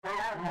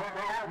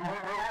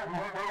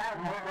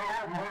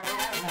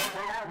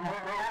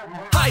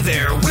Hi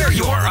there, we're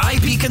your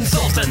IP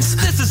consultants.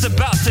 This is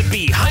about to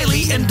be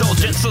highly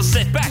indulgent, so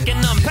sit back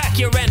and unpack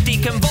your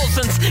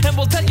anticonvulsants, and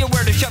we'll tell you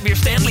where to shove your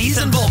Stanleys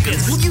and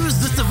Vulcans. We'll use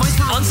this device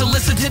for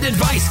Unsolicited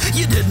advice.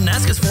 You didn't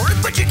ask us for it,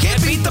 but you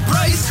can't beat the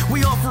price.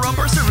 We offer up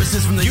our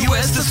services from the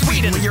US to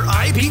Sweden with your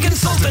IP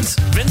consultants,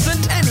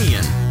 Vincent and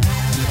Ian.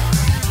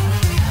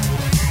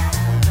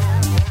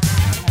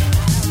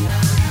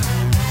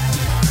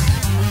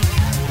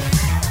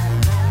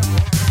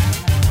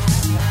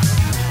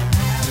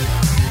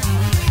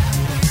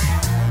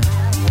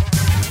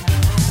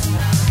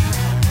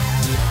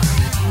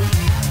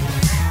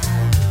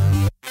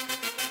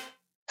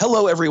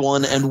 Hello,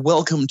 everyone, and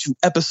welcome to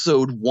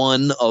episode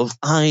 1 of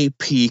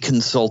IP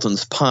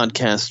Consultants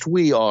Podcast.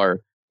 We are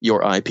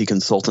your IP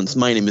consultants.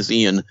 My name is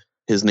Ian.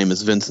 His name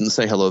is Vincent.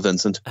 Say hello,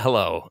 Vincent.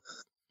 Hello.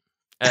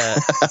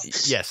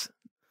 Yes.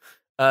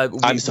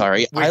 I'm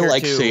sorry. I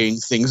like saying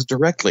things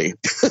directly.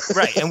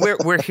 Right, and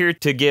we're here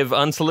to give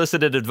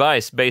unsolicited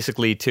advice,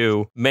 basically,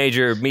 to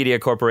major media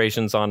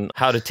corporations on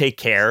how to take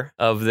care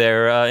of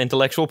their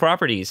intellectual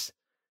properties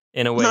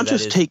in a way not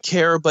just take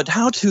care, but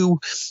how to,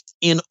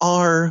 in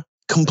our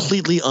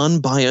completely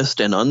unbiased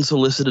and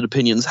unsolicited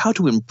opinions, how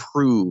to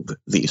improve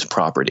these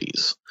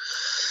properties.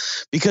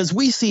 Because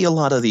we see a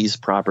lot of these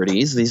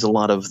properties, a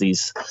lot of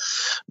these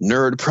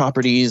nerd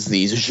properties,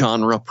 these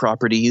genre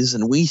properties,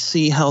 and we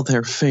see how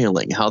they're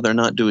failing, how they're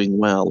not doing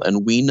well,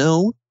 and we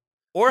know,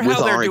 or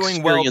how they're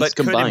doing well but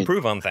could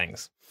improve on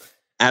things.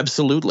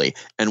 Absolutely.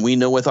 And we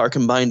know with our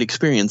combined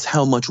experience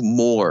how much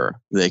more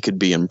they could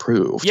be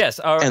improved. Yes,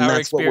 our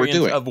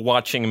experience of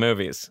watching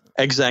movies.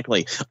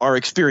 Exactly. Our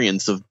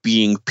experience of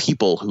being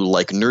people who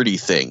like nerdy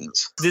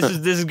things. This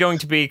is going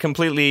to be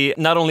completely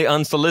not only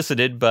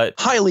unsolicited, but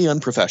highly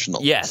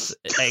unprofessional. Yes,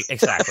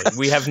 exactly.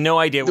 We have no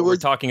idea what we're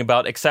talking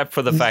about except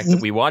for the fact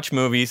that we watch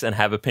movies and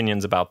have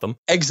opinions about them.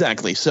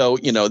 Exactly. So,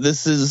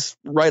 this is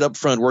right up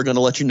front. We're going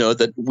to let you know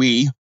that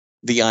we,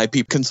 the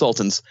IP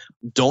consultants,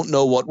 don't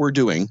know what we're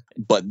doing,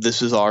 but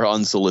this is our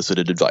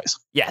unsolicited advice.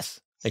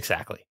 Yes,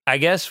 exactly. I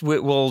guess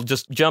we'll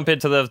just jump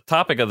into the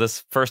topic of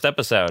this first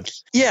episode.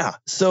 Yeah.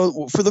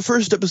 So for the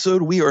first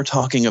episode, we are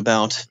talking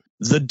about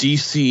the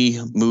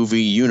DC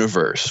movie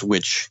universe,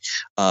 which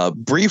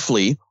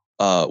briefly,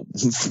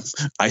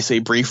 I say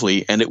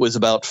briefly, and it was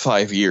about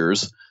 5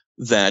 years,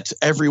 that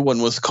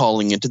everyone was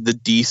calling it the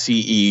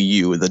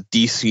DCEU, the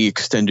DC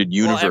Extended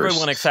Universe. Well,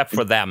 everyone except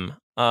for them.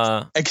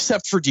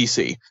 Except for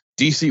DC.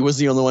 DC was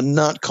the only one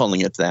not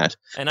calling it that.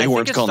 And they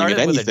weren't calling it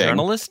anything. With a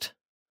journalist?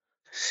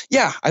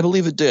 Yeah, I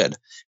believe it did.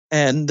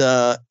 And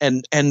now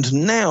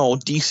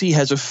DC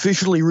has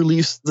officially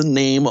released the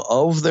name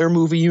of their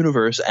movie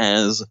universe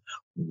as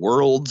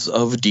Worlds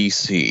of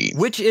DC,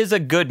 which is a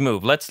good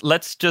move.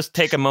 Let's just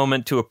take a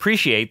moment to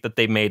appreciate that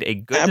they made a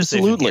good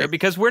decision here,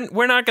 because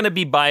we're not going to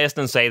be biased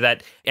and say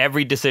that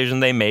every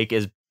decision they make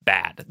is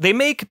bad. They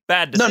make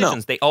bad decisions.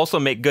 No. They also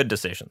make good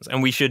decisions,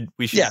 and we should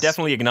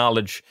definitely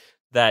acknowledge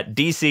that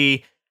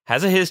DC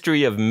has a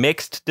history of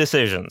mixed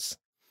decisions.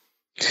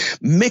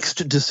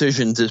 Mixed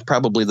decisions is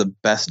probably the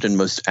best and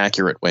most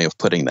accurate way of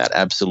putting that.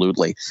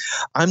 Absolutely.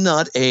 I'm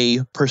not a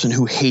person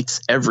who hates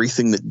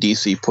everything that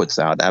DC puts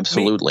out.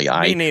 Absolutely.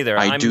 Me neither.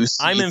 I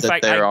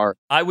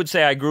would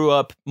say I grew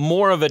up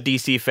more of a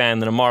DC fan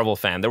than a Marvel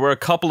fan. There were a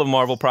couple of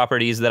Marvel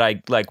properties that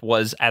I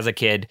was as a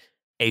kid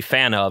a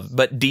fan of,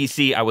 but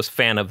DC, I was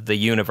fan of the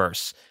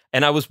universe.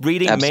 And I was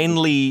reading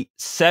mainly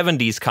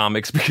 70s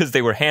comics because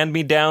they were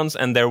hand-me-downs,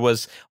 and there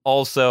was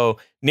also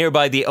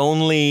nearby the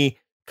only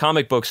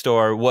comic book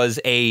store was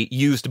a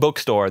used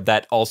bookstore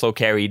that also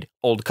carried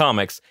old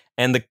comics.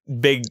 And the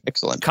big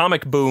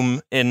comic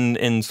boom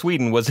in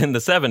Sweden was in the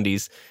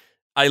 70s.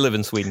 I live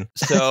in Sweden.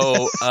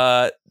 So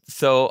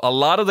so a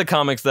lot of the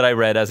comics that I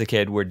read as a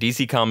kid were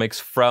DC comics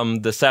from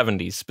the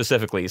 70s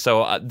specifically.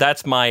 So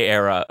that's my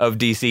era of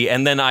DC.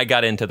 And then I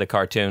got into the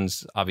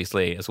cartoons,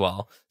 obviously, as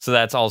well. So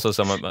that's also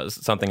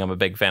something I'm a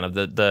big fan of.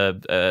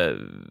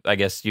 I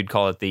guess you'd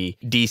call it the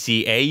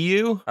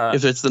DCAU.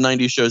 If it's the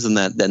 90s shows in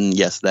that, then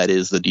yes, that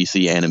is the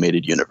DC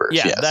animated universe.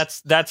 Yeah,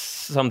 yes. That's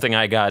something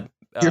I got.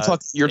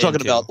 You're talking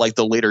about like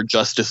the later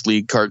Justice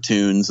League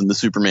cartoons and the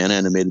Superman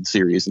animated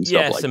series and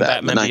stuff like and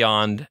that. Batman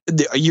Beyond.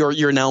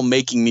 You're now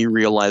making me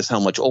realize how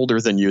much older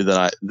than you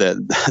that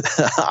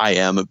I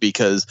am,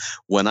 because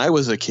when I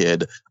was a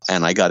kid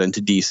and I got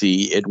into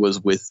DC, it was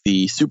with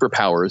the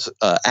Superpowers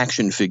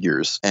action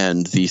figures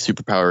and the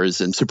Superpowers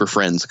and Super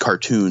Friends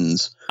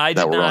cartoons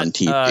that were on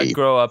TV. I did not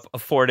grow up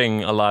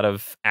affording a lot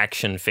of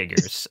action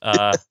figures.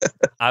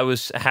 I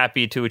was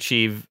happy to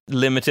achieve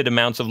limited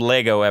amounts of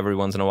Lego every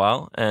once in a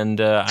while,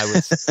 and I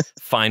was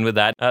fine with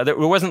that. There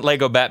wasn't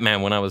Lego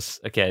Batman when I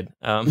was a kid.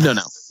 No,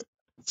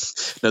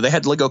 they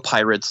had Lego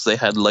Pirates. They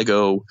had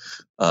Lego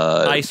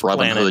Ice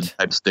Robin Planet. Hood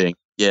type thing.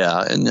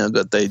 Yeah, and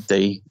but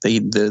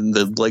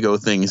the Lego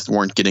things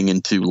weren't getting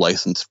into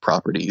licensed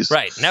properties.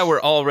 Right, now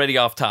we're already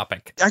off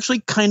topic.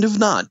 Actually, kind of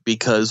not,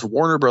 because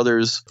Warner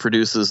Brothers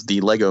produces the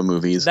Lego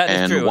movies,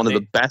 and one of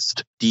the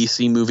best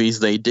DC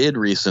movies they did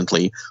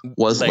recently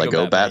was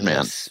Lego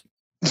Batman. Yes.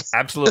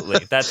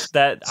 Absolutely, that's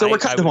that. So we're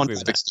kind of on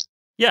topic.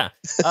 Yeah.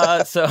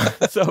 So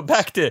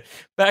back to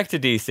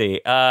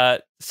DC.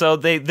 So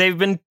they've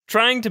been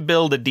trying to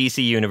build a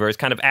DC universe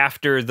kind of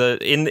after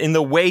in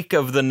the wake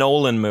of the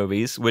Nolan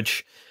movies,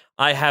 which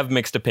I have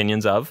mixed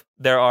opinions of.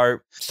 There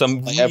are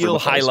some real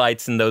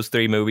highlights in those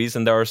 3 movies,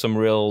 and there are some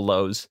real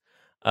lows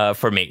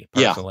for me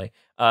personally.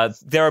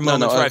 There are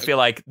moments where I feel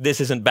like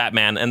this isn't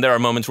Batman, and there are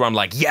moments where I'm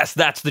like, yes,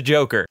 that's the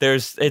Joker.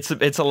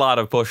 It's a lot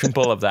of push and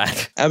pull of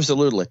that.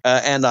 Absolutely.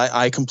 And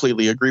I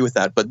completely agree with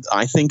that. But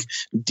I think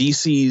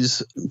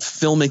DC's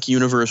filmic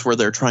universe, where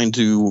they're trying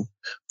to,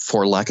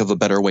 for lack of a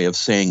better way of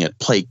saying it,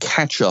 play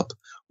catch up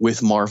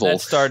with Marvel.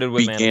 That started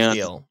with Man of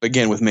Steel.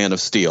 Began with Man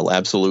of Steel,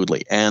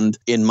 absolutely. And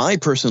in my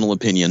personal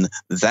opinion,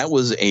 that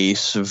was a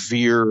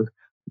severe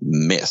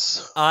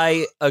miss.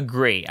 I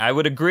agree. I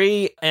would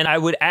agree, and I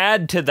would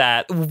add to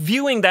that,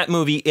 viewing that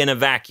movie in a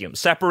vacuum,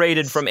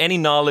 separated from any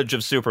knowledge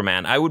of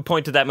Superman, I would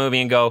point to that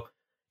movie and go,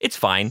 it's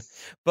fine.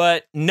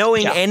 But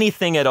knowing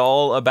anything at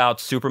all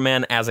about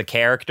Superman as a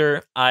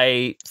character,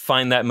 I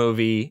find that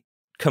movie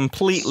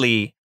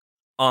completely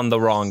on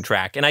the wrong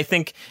track. And I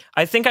think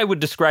I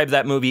would describe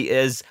that movie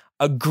as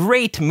a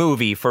great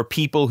movie for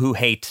people who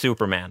hate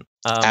Superman.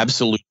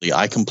 Absolutely.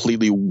 I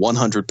completely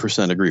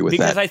 100% agree with that.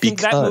 Because I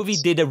think that movie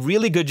did a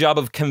really good job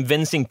of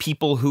convincing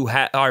people who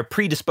are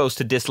predisposed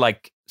to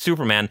dislike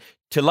Superman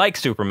to like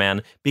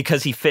Superman,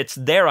 because he fits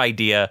their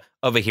idea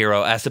of a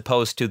hero as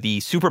opposed to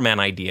the Superman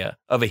idea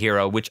of a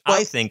hero, which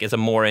I think is a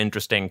more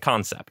interesting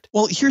concept.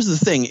 Well, here's the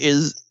thing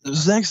is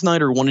Zack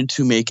Snyder wanted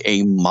to make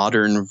a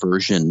modern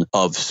version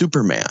of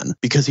Superman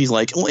because he's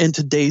like, well, in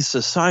today's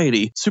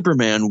society,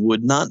 Superman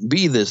would not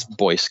be this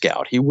Boy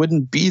Scout. He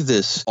wouldn't be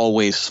this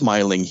always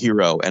smiling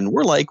hero. And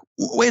we're like,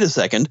 wait a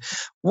second,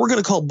 we're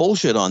going to call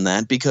bullshit on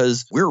that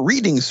because we're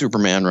reading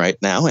Superman right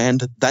now,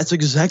 and that's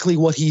exactly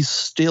what he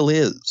still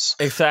is.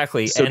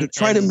 Exactly. So to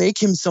try to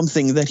make him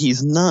something that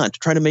he's not,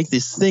 try to make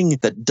this thing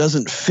that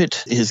doesn't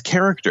fit his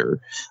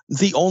character,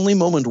 the only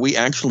moment we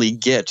actually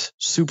get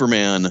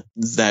Superman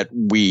that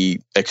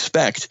we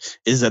expect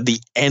is at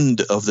the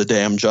end of the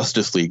damn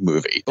Justice League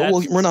movie. But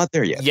we're not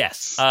there yet.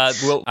 Yes.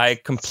 Well, I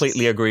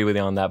completely agree with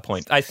you on that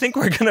point. I think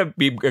we're going to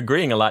be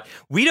agreeing a lot.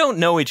 We don't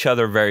know each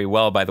other very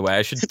well, by the way.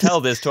 I should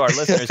tell this to our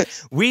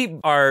listeners. We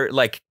are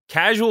like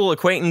casual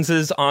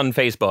acquaintances on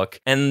Facebook,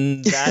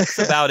 and that's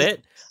about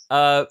it.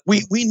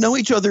 We know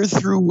each other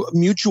through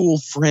mutual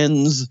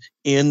friends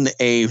in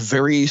a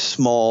very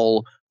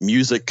small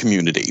music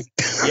community.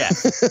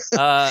 Yes,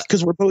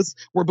 because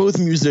we're both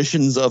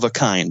musicians of a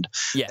kind,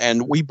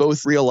 and we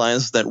both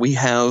realize that we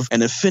have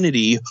an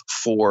affinity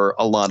for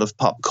a lot of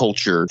pop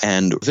culture.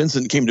 And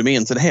Vincent came to me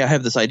and said, "Hey, I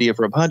have this idea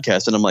for a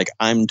podcast," and I'm like,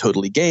 "I'm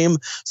totally game."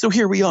 So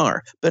here we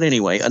are. But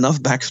anyway, enough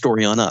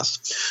backstory on us.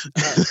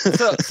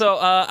 So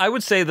I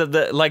would say that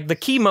the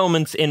key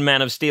moments in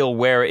Man of Steel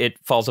where it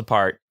falls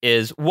apart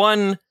is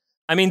one.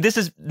 I mean, this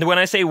is when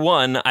I say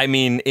one, I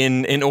mean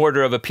in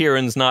order of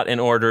appearance, not in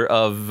order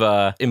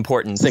of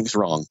importance. Things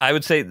wrong. I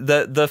would say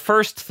the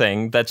first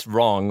thing that's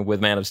wrong with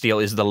Man of Steel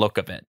is the look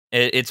of it.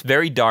 It's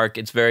very dark.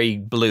 It's very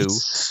blue.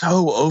 It's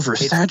so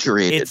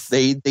oversaturated.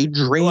 They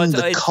drain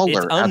the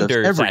color out of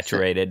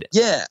everything.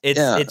 Yeah,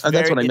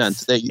 that's what I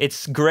meant.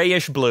 It's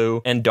grayish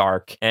blue and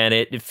dark, and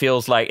it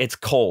feels like it's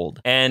cold.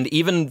 And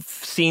even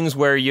scenes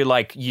where you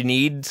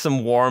need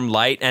some warm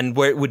light, and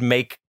where it would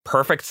make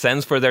perfect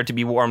sense for there to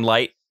be warm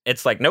light,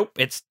 it's like, nope,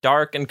 it's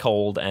dark and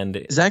cold.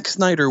 And Zack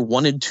Snyder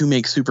wanted to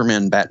make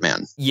Superman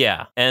Batman.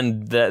 Yeah,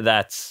 and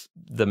that's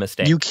the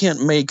mistake. You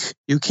can't make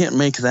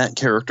that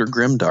character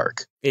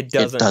grimdark. It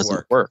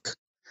doesn't work.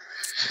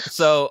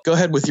 So go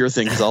ahead with your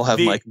thing, because I'll have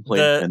my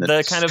complaint.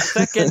 The kind of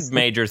second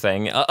major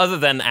thing, other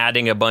than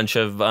adding a bunch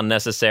of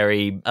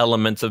unnecessary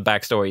elements of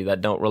backstory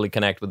that don't really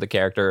connect with the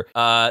character,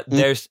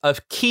 there's a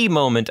key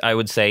moment, I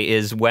would say,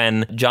 is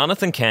when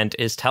Jonathan Kent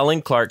is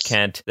telling Clark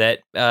Kent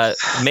that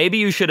maybe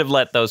you should have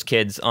let those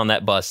kids on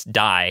that bus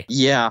die.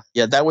 Yeah,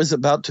 that was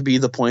about to be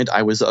the point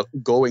I was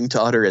going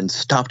to utter and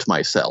stopped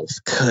myself,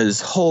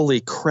 because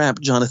holy crap,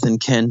 Jonathan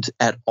Kent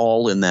at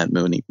all in that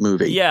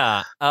movie.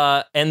 Yeah,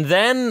 and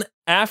then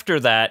after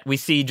that, we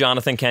see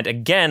Jonathan Kent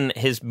again.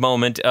 His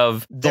moment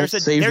of there's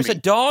a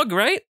dog,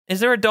 right?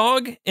 Is there a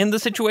dog in the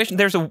situation?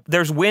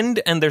 There's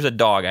wind and there's a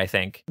dog. I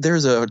think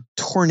there's a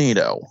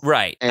tornado,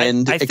 right?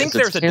 And I think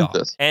there's a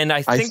dog, and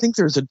I think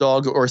there's a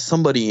dog or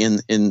somebody in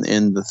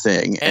the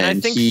thing.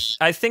 And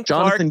I think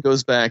Jonathan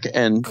goes back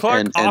and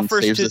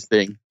saves the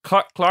thing.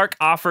 Clark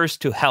offers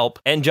to help,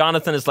 and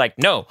Jonathan is like,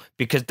 no,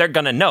 because they're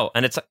gonna know,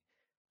 and it's like,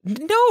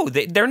 no,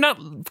 they're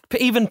not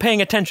even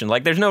paying attention.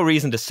 Like, there's no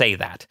reason to say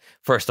that,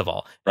 first of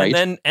all. Right.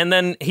 And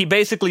then he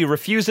basically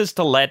refuses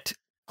to let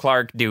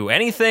Clark do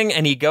anything,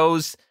 and he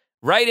goes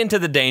right into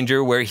the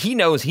danger where he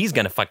knows he's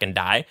going to fucking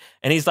die.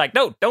 And he's like,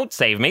 no, don't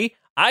save me.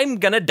 I'm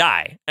going to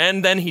die.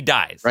 And then he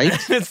dies. Right.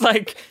 It's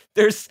like,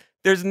 there's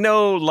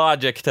no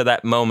logic to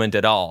that moment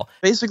at all.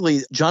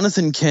 Basically,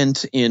 Jonathan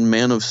Kent in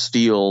Man of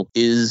Steel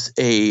is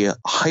a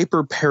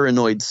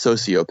hyper-paranoid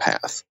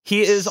sociopath.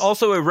 He is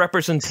also a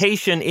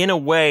representation, in a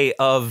way,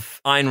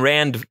 of Ayn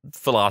Rand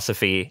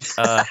philosophy.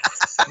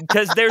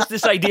 because there's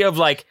this idea of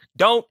like,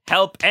 don't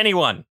help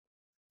anyone.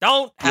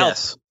 Don't help.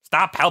 Yes.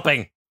 Stop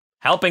helping.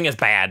 Helping is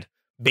bad.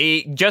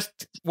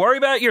 Just worry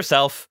about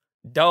yourself.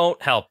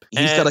 Don't help.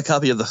 He's got a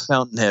copy of The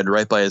Fountainhead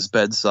right by his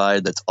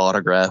bedside that's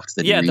autographed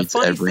that he reads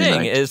every night. The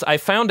funny thing is I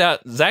found out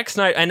Zack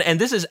Snyder, and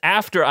this is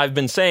after I've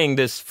been saying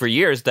this for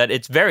years, that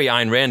it's very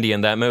Ayn Randy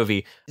in that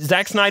movie.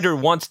 Zack Snyder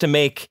wants to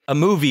make a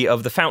movie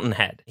of The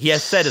Fountainhead. He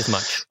has said as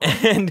much.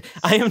 And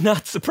I am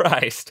not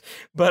surprised,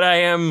 but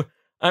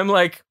I'm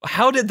like,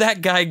 how did that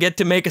guy get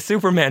to make a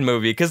Superman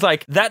movie? Because,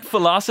 like, that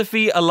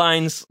philosophy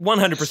aligns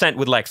 100%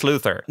 with Lex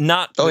Luthor,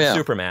 not with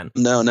Superman.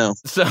 No.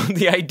 So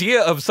the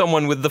idea of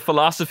someone with the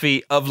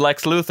philosophy of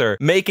Lex Luthor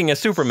making a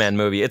Superman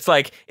movie, it's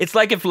like if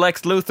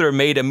Lex Luthor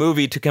made a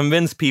movie to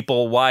convince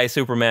people why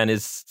Superman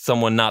is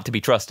someone not to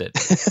be trusted.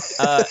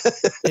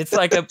 It's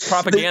like a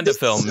propaganda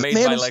film made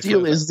by Lex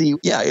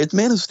Luthor.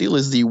 Man of Steel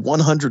is the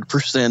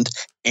 100%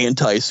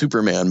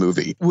 anti-Superman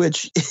movie,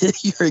 which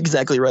you're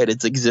exactly right.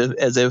 It's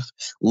as if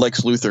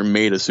Lex Luthor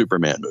made a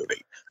Superman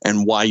movie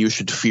and why you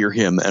should fear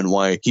him and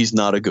why he's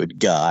not a good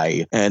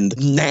guy. And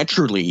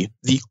naturally,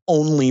 the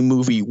only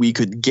movie we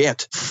could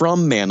get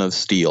from Man of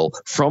Steel,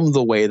 from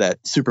the way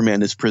that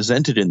Superman is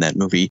presented in that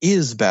movie,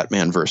 is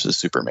Batman versus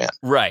Superman.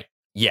 Right.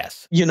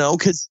 Yes.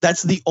 Because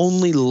that's the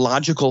only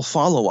logical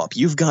follow-up.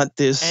 You've got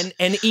this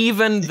and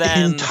even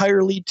then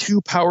entirely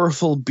too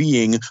powerful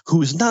being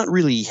who's not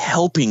really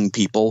helping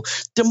people,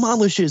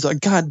 demolishes a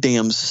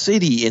goddamn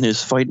city in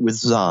his fight with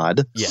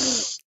Zod.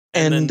 Yes.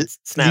 And then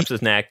snaps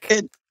his neck.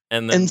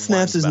 And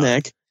snaps his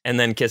neck. And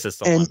then kisses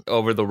someone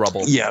over the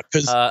rubble. Yeah,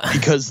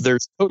 because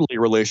there's totally a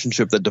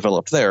relationship that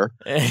developed there.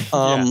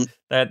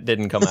 That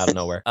didn't come out of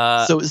nowhere.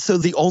 So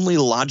the only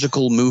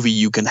logical movie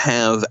you can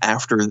have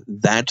after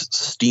that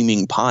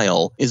steaming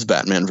pile is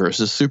Batman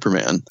versus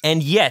Superman.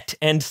 And yet,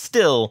 and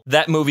still,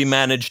 that movie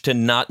managed to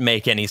not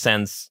make any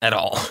sense at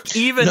all.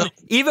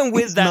 Even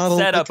with that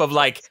setup of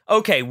like,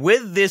 okay,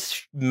 with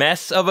this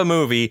mess of a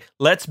movie,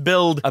 let's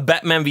build a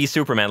Batman v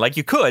Superman. Like,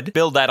 you could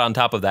build that on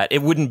top of that.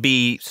 It wouldn't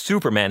be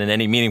Superman in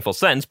any meaningful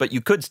sense, but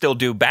you could still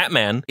do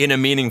Batman in a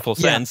meaningful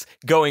sense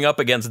going up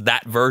against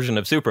that version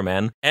of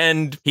Superman.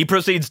 And he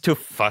proceeds to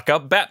fuck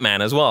up Batman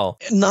as well.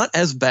 Not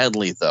as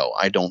badly, though,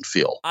 I don't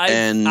feel.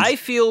 I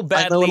feel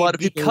badly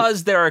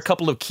because there are a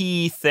couple of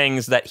key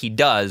things that he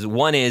does.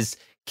 One is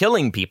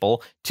killing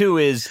people. Two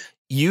is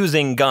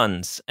using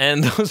guns.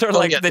 And those are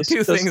the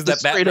two things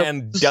that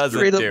Batman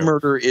doesn't do. Straight up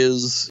murder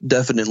is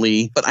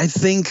definitely, but I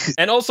think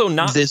and also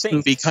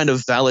movie kind of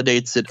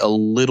validates it a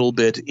little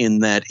bit in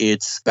that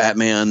it's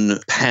Batman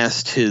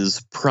past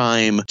his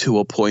prime to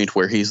a point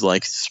where he's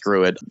like,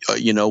 screw it.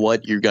 You know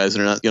what? You guys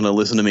are not going to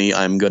listen to me.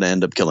 I'm going to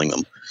end up killing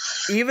them.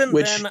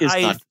 Which is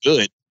not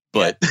good.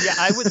 But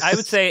I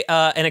would say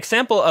an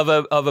example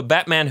of a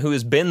Batman who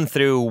has been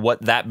through what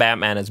that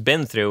Batman has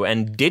been through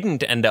and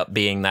didn't end up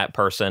being that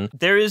person.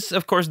 There is,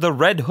 of course, the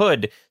Red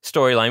Hood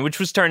storyline, which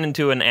was turned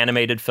into an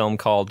animated film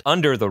called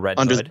Under the Red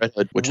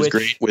Hood, which is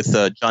great with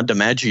John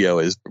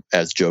DiMaggio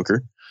as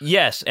Joker.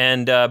 Yes,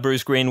 and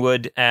Bruce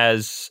Greenwood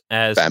as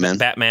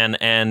Batman,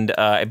 and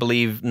I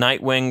believe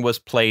Nightwing was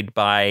played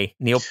by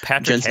Neil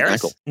Patrick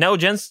Harris. Eckel. No,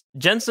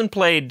 Jensen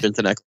played.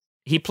 Jensen Eckel.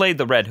 He played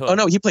the Red Hood. Oh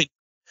no, he played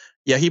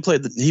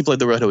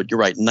the Red Hood. You're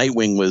right.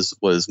 Nightwing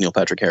was Neil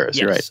Patrick Harris.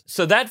 Yes. You're right.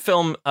 So that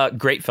film,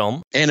 great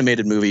film,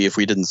 animated movie. If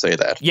we didn't say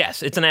that,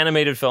 yes, it's an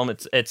animated film.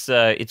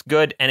 It's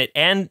good,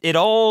 and it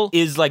all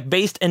is like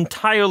based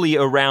entirely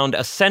around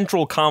a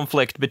central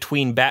conflict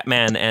between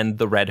Batman and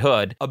the Red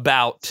Hood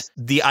about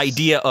the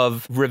idea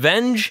of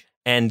revenge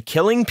and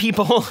killing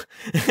people,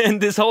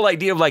 and this whole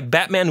idea of like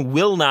Batman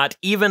will not,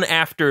 even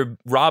after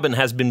Robin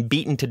has been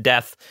beaten to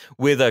death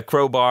with a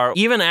crowbar,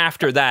 even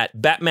after that,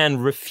 Batman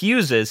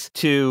refuses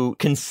to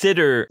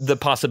consider the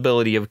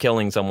possibility of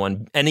killing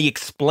someone, and he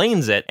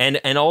explains it, and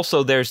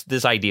also there's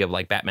this idea of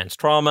like Batman's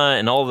trauma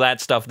and all of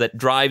that stuff that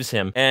drives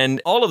him,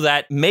 and all of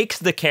that makes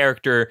the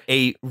character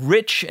a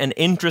rich and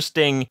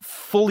interesting,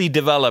 fully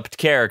developed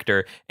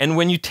character, and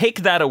when you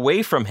take that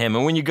away from him,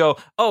 and when you go,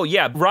 oh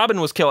yeah, Robin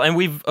was killed, and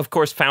we've of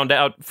course found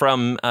out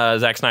from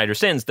Zack Snyder's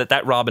Sins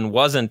that Robin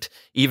wasn't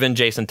even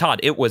Jason Todd.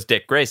 It was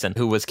Dick Grayson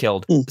who was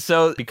killed.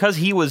 So because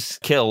he was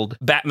killed,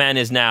 Batman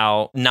is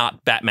now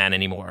not Batman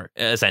anymore,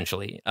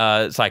 essentially,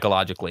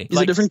 psychologically. He's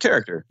a different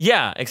character.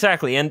 Yeah,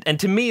 exactly. And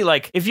to me,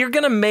 like, if you're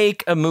going to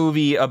make a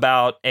movie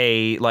about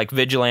a like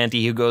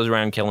vigilante who goes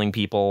around killing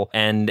people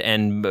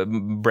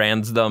and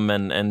brands them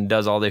and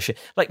does all this shit,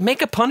 like,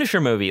 make a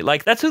Punisher movie.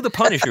 Like, that's who the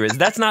Punisher is.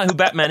 That's not who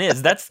Batman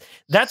is.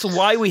 That's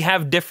why we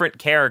have different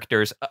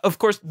characters. Of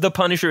course, the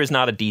Punisher is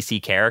not a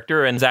DC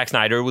character, and Zack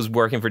Snyder was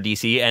working for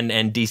DC, and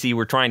DC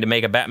were trying to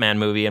make a Batman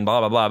movie and blah,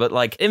 blah, blah. But,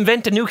 like,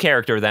 invent a new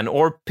character then,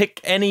 or pick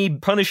any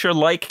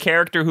Punisher-like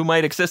character who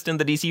might exist in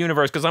the DC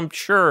universe, because I'm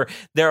sure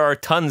there are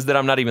tons that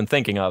I'm not even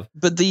thinking of.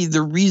 But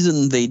the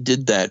reason they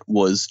did that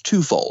was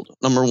twofold.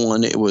 Number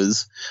one, it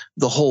was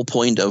the whole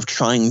point of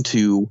trying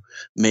to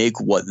make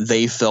what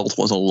they felt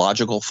was a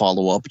logical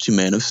follow-up to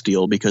Man of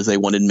Steel, because they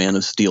wanted Man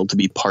of Steel to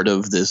be part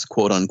of this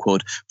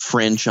quote-unquote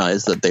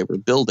franchise that they were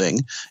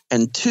building.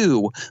 And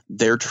two,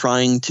 they're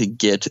trying to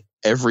get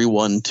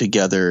everyone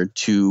together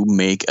to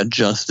make a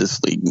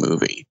Justice League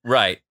movie.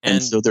 Right.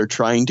 And so they're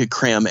trying to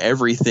cram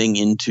everything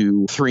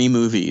into 3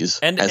 movies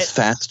as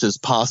fast as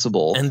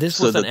possible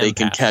so that they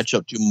can catch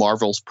up to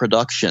Marvel's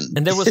production.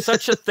 And there was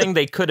such a thing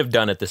they could have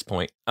done at this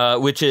point,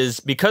 which is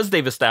because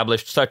they've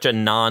established such a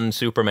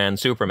non-Superman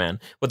Superman,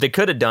 what they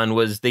could have done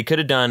was I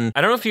don't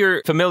know if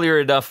you're familiar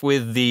enough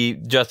with the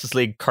Justice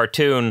League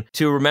cartoon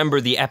to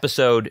remember the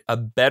episode A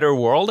Better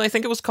World, I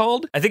think it was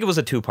called. I think it was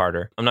a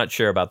 2-parter. I'm not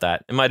sure about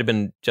that. It might have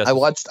been just...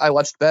 I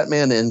watched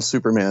Batman and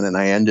Superman, and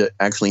I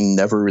actually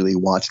never really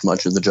watched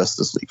much of the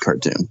Justice League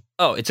cartoon.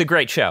 Oh, it's a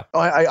great show. Oh,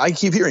 I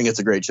keep hearing it's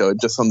a great show.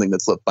 It's just something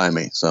that slipped by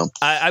me. So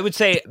I would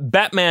say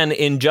Batman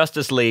in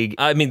Justice League,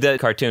 the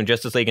cartoon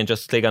Justice League and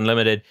Justice League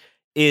Unlimited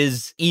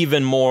is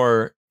even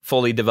more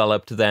fully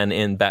developed than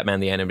in Batman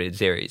the Animated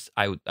Series,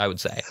 I would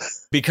say,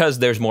 because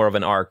there's more of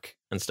an arc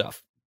and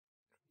stuff.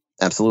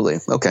 Absolutely.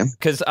 Okay.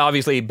 Because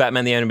obviously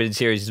Batman the Animated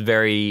Series is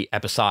very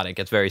episodic.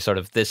 It's very sort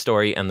of this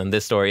story and then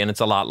this story. And it's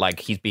a lot like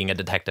he's being a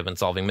detective and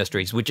solving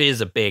mysteries, which is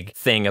a big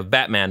thing of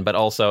Batman. But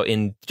also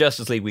in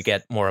Justice League, we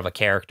get more of a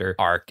character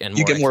arc. And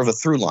you get more of a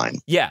through line.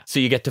 Yeah. So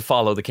you get to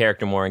follow the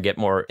character more and get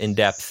more in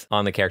depth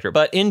on the character.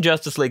 But in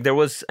Justice League, there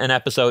was an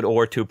episode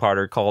or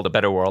 2-parter called A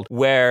Better World,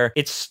 where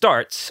it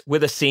starts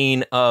with a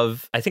scene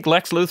of, I think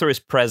Lex Luthor is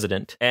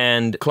president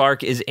and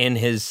Clark is in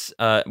his,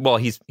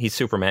 he's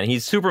Superman.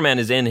 Superman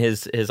is in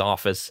his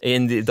office,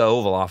 in the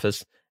Oval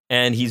Office,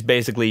 and he's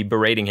basically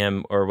berating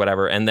him or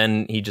whatever, and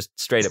then he just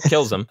straight up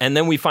kills him. And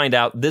then we find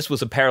out this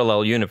was a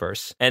parallel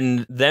universe.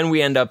 And then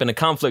we end up in a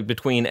conflict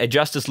between a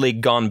Justice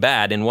League gone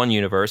bad in one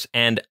universe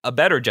and a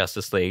better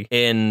Justice League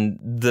in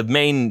the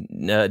main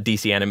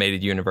DC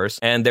animated universe.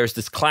 And there's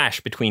this clash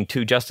between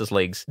 2 Justice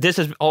Leagues. This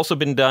has also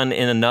been done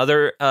in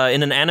another,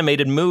 in an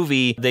animated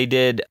movie. They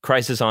did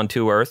Crisis on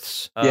 2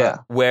 Earths,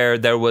 where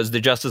there was the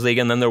Justice League,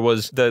 and then there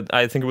was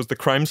I think it was the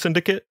Crime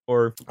Syndicate,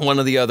 or one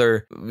of the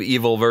other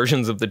evil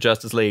versions of the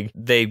Justice League.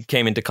 They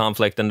came into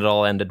conflict, and it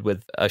all ended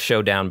with a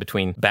showdown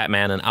between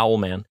Batman and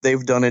Owlman.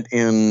 They've done it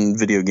in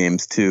video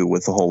games too,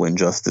 with the whole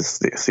Injustice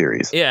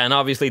series. Yeah, and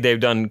obviously they've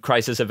done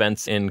crisis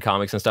events in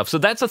comics and stuff. So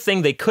that's a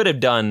thing they could have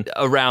done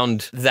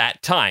around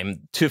that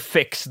time to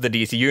fix the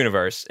DC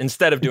universe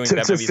instead of doing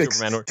Batman v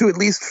Superman. To at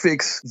least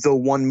fix the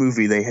one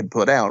movie they had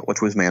put out, which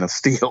was Man of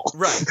Steel.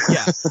 Right,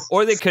 yeah.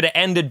 Or they could have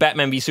ended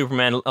Batman v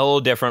Superman a little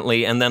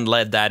differently and then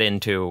led that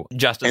into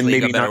Justice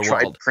League, A Better World. And maybe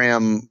not try to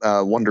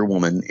cram Wonder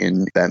Woman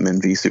in Batman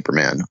v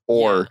Superman,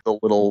 or the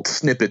little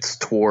snippets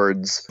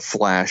towards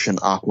Flash and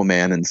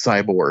Aquaman and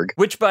Cyborg.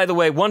 Which, by the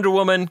way, Wonder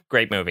Woman,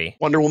 great movie.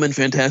 Wonder Woman,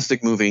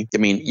 fantastic movie. I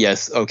mean,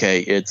 yes,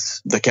 okay,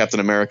 it's the Captain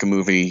America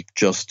movie,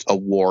 just a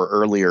war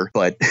earlier,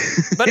 but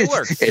it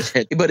works.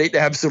 But it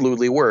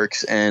absolutely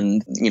works,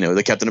 and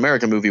the Captain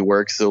America movie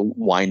works, so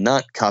why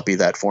not copy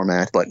that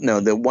format? But no,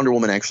 the Wonder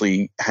Woman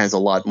actually has a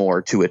lot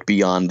more to it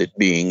beyond it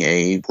being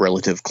a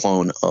relative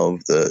clone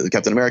of the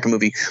Captain America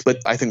movie. But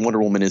I think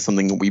Wonder Woman is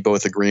something that we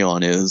both agree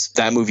on, is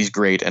that movie's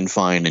great and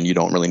fine, and you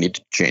don't really need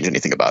to change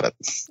anything about it.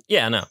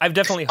 Yeah, no, I've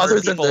definitely heard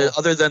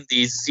other than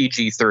the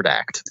CG third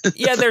act.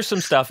 Yeah, there's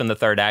some stuff in the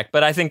third act,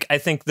 but I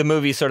think the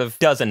movie sort of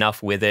does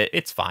enough with it.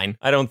 It's fine.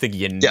 I don't think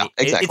you need. Yeah,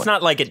 exactly. It's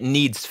not like it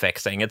needs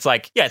fixing. It's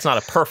like, yeah, it's not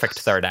a perfect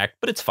third act,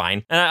 but it's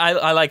fine. And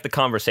I like the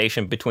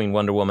conversation between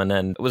Wonder Woman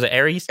and, was it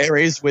Ares?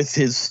 Ares with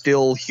his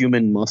still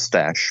human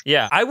mustache.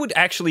 Yeah, I would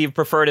actually have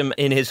preferred him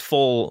in his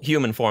full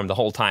human form the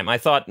whole time. I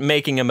thought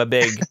making him a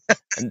big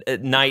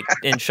knight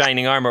in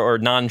shining armor or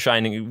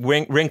non-shining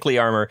wrinkly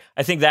armor,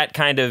 I think that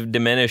kind of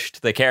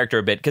diminished the character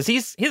a bit, because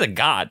he's a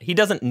god. He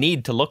doesn't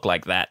need to look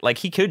like that. Like,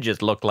 he could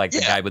just look like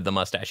the guy with the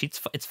mustache.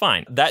 It's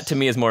fine. That to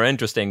me is more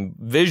interesting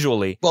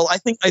visually. Well, I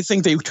think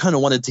they kind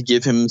of wanted to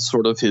give him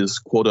sort of his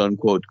quote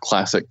unquote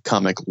classic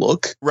comic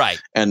look.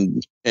 Right.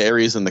 And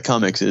Ares in the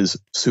comics is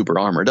super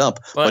armored up,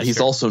 but he's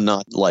also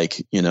not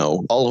like,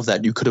 all of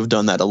that. You could have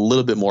done that a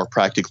little bit more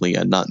practically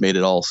and not made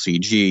it all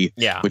CG,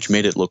 which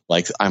made it look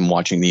like I'm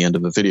watching the end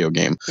of a video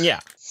game. Yeah.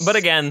 But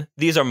again,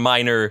 these are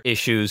minor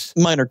issues.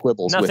 Minor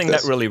quibbles. Nothing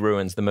that really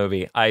ruins the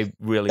movie. I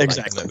really like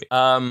the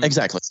movie.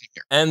 Exactly.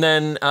 And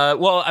then,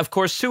 of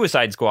course,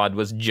 Suicide Squad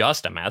was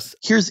just a mess.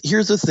 Here's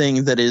the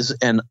thing that is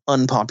an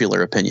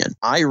unpopular opinion.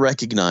 I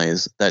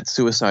recognize that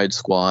Suicide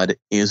Squad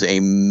is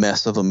a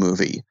mess of a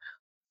movie.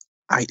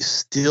 I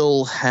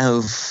still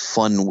have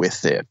fun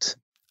with it.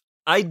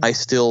 I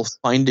still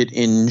find it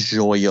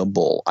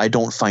enjoyable. I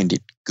don't find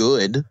it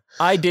good.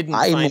 I didn't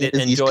find it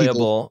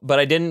enjoyable, but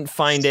I didn't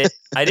find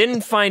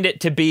it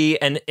to be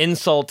an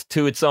insult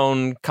to its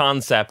own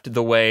concept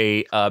the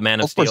way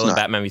Man of Steel and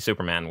Batman v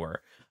Superman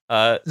were.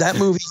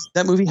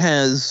 That movie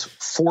has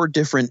 4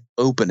 different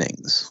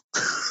openings.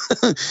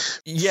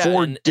 Yeah,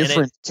 4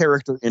 different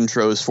character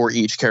intros for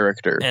each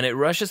character, and it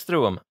rushes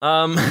through them.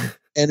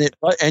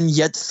 And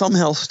yet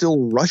somehow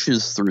still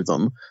rushes through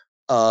them.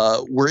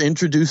 We're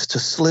introduced to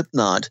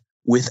Slipknot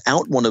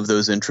without one of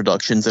those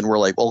introductions, and we're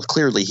like, well,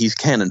 clearly he's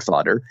cannon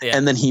fodder. Yeah.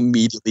 And then he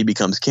immediately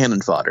becomes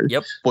cannon fodder.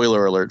 Yep.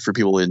 Spoiler alert for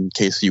people in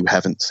case you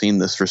haven't seen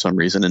this for some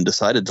reason and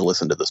decided to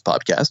listen to this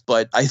podcast.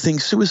 But I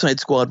think Suicide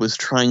Squad was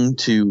trying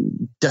to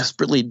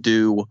desperately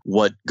do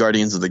what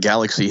Guardians of the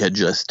Galaxy had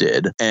just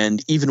did.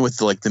 And even with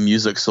the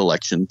music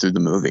selection through the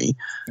movie.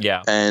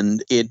 Yeah.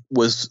 And it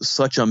was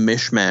such a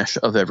mishmash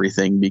of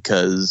everything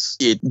because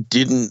it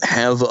didn't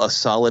have a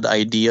solid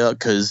idea,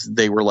 because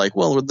they were like,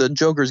 well, the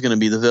Joker's going to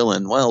be the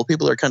villain. Well,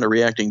 people are kind of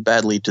reacting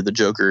badly to the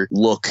Joker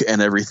look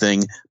and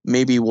everything.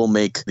 Maybe we'll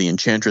make the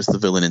Enchantress the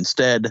villain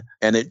instead.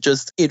 And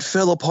it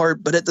fell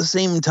apart. But at the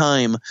same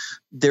time,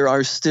 there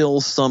are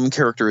still some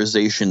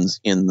characterizations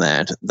in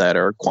that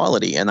are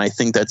quality. And I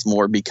think that's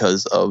more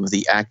because of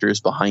the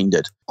actors behind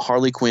it.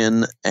 Harley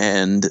Quinn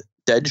and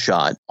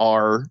Deadshot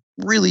are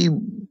really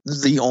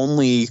the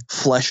only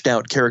fleshed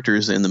out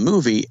characters in the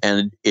movie,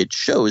 and it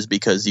shows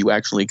because you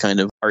actually kind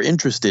of are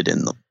interested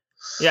in them.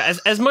 Yeah,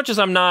 as much as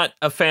I'm not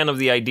a fan of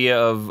the idea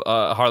of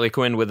Harley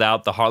Quinn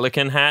without the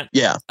Harlequin hat,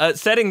 yeah.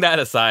 Setting that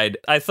aside,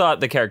 I thought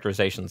the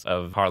characterizations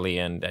of Harley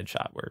and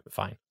Deadshot were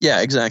fine.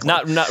 Yeah, exactly.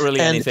 Not really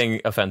anything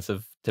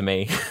offensive to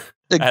me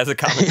as a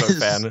comic book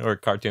fan or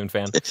cartoon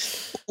fan.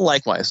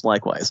 Likewise.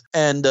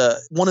 And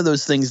one of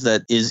those things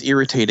that is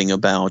irritating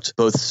about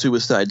both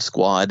Suicide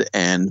Squad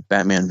and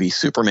Batman v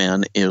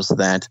Superman is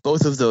that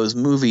both of those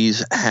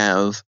movies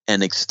have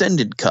an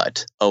extended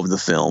cut of the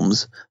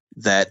films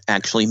that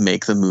actually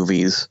make the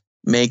movies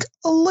make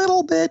a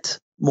little bit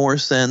more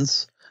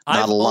sense.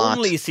 Not a lot. I've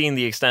only seen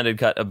the extended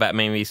cut of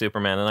Batman v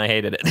Superman, and I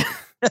hated it.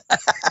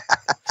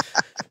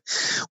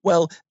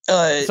 Well,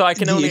 so I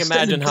can only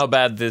imagine how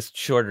bad this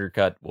shorter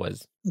cut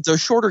was. The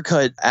shorter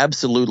cut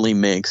absolutely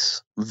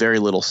makes very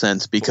little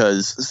sense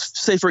because,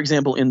 say, for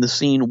example, in the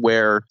scene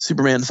where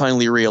Superman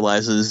finally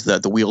realizes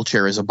that the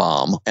wheelchair is a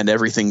bomb and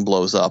everything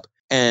blows up,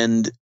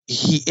 and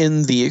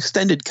in the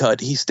extended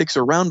cut, he sticks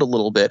around a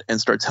little bit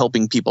and starts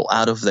helping people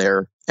out of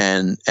there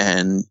and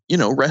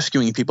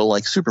rescuing people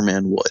like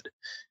Superman would.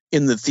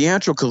 In the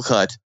theatrical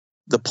cut,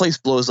 the place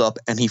blows up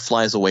and he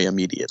flies away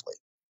immediately.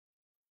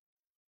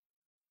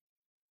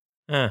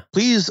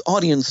 Please,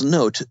 audience,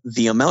 note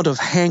the amount of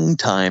hang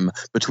time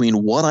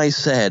between what I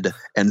said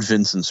and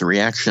Vincent's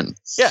reaction.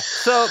 Yeah,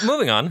 so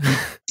moving on.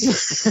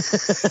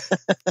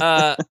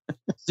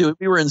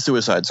 We were in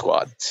Suicide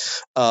Squad.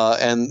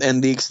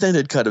 And the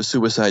extended cut of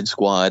Suicide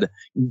Squad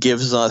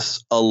gives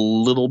us a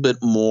little bit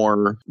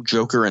more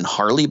Joker and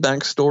Harley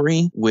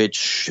backstory,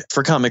 which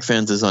for comic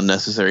fans is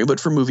unnecessary, but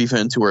for movie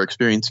fans who are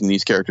experiencing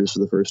these characters for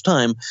the first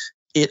time,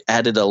 it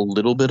added a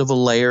little bit of a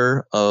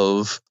layer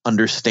of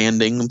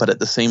understanding, but at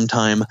the same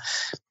time,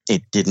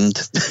 it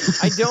didn't.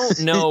 I don't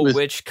know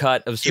which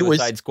cut of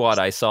Suicide Squad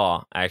I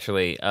saw,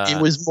 actually.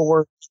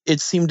 It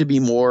seemed to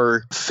be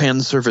more fan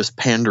service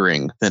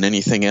pandering than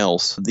anything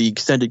else. The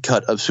extended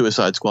cut of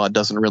Suicide Squad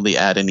doesn't really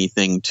add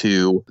anything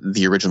to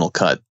the original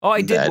cut. Oh,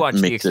 I did watch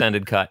the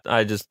extended cut.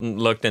 I just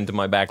looked into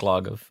my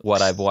backlog of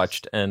what I've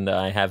watched, and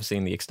I have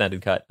seen the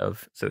extended cut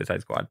of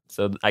Suicide Squad.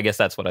 So I guess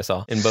that's what I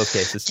saw in both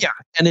cases. Yeah,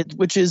 and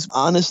which is,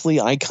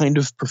 honestly, I kind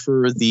of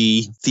prefer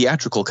the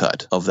theatrical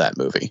cut of that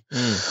movie.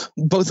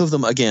 Both of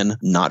them, again,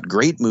 not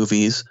great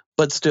movies,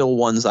 but still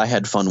ones I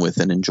had fun with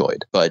and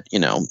enjoyed. But,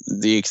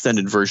 the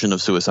extended version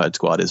of Suicide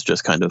Squad is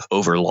just kind of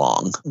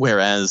overlong,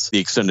 whereas the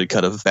extended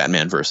cut of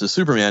Batman versus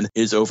Superman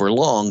is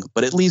overlong,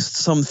 but at least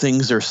some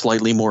things are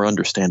slightly more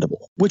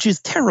understandable, which is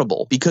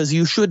terrible because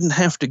you shouldn't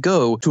have to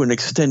go to an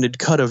extended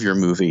cut of your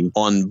movie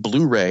on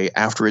Blu-ray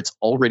after it's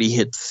already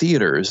hit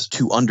theaters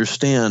to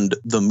understand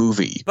the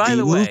movie. By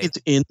the way, movies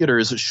in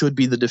theaters should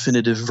be the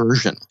definitive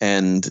version,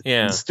 and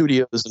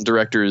studios and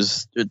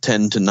directors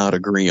tend to not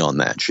agree on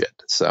that shit.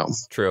 So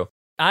true.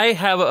 I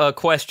have a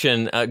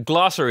question,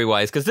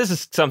 glossary-wise, because this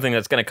is something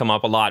that's going to come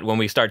up a lot when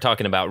we start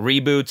talking about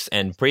reboots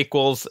and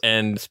prequels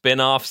and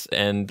spin-offs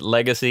and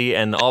legacy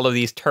and all of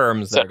these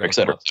terms that are going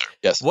to come up.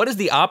 Yes. What is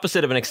the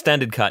opposite of an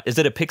extended cut? Is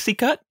it a pixie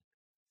cut?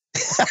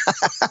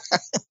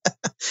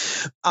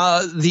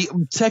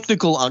 The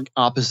technical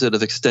opposite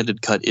of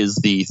extended cut is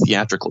the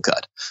theatrical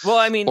cut. Well,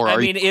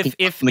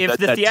 if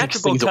the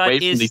theatrical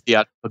cut is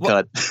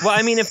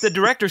if the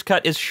director's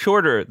cut is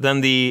shorter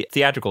than the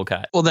theatrical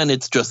cut, well, then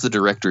it's just the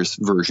director's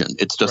version.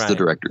 It's just the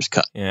director's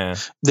cut. Yeah,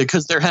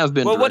 because there have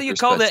been. Well, what do you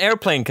call the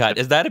airplane cut?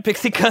 Is that a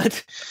pixie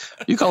cut?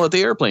 You call it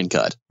the airplane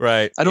cut,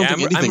 right? I don't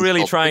think anything. I'm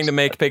really trying to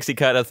make pixie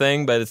cut a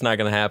thing, but it's not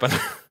going to happen.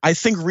 I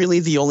think really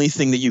the only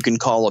thing that you can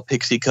call a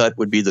pixie cut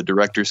would be the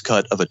director's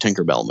cut of a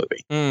Tinkerbell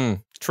movie.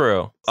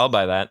 True. I'll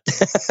buy that.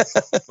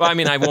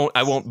 Well,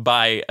 I won't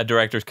buy a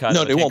director's cut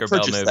of a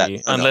Tinkerbell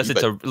movie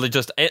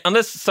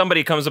unless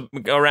somebody comes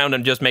around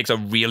and just makes a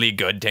really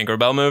good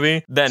Tinkerbell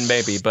movie, then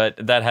maybe, but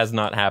that has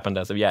not happened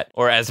as of yet.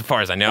 Or as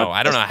far as I know.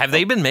 I don't know. Have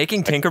they been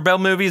making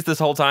Tinkerbell movies this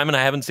whole time and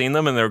I haven't seen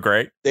them and they're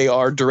great? They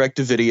are direct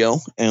to video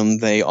and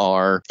they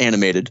are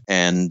animated,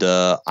 and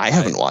I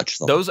haven't watched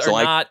them. Those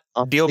are not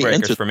deal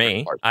breakers for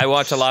me. I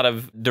watch a lot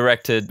of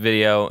direct to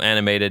video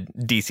animated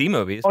DC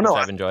movies, which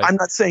I've enjoyed. I'm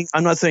not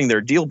saying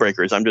they're deal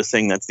breakers. I'm just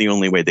saying that's the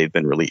only way they've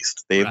been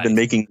released. They've been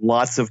making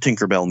lots of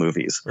Tinkerbell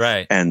movies.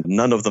 Right. And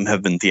none of them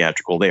have been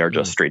theatrical. They are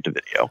just straight to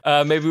video.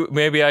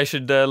 Maybe I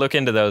should look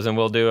into those, and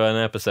we'll do an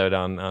episode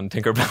on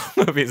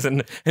Tinkerbell movies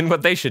and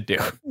what they should do.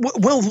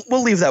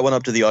 We'll leave that one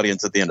up to the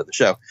audience at the end of the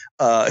show.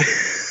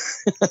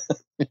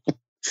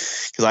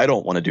 Because I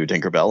don't want to do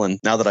Tinkerbell, and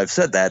now that I've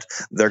said that,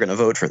 they're going to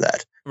vote for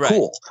that. Right.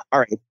 Cool. All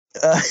right.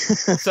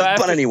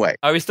 But anyway,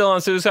 are we still on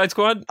Suicide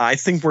Squad? I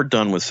think we're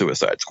done with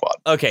Suicide Squad.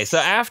 Okay, so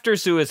after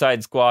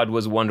Suicide Squad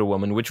was Wonder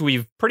Woman, which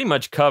we've pretty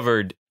much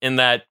covered in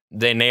that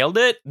they nailed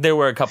it. There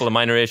were a couple of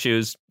minor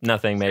issues,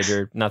 nothing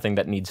major, nothing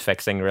that needs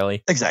fixing,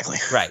 really. Exactly.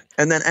 Right.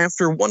 And then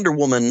after Wonder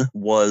Woman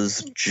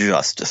was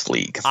Justice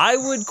League. I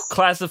would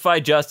classify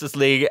Justice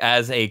League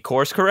as a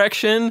course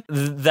correction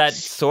that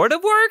sort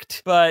of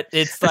worked, but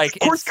it's like...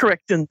 course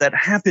correction that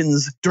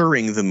happens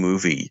during the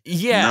movie.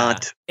 Yeah.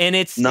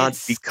 It's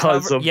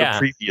because of the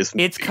previous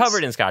movies. It's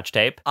covered in Scotch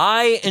tape.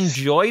 I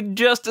enjoyed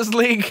Justice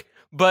League,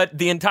 but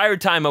the entire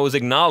time I was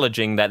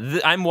acknowledging that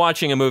I'm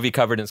watching a movie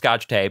covered in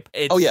Scotch tape.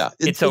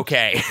 It's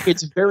okay.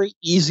 It's very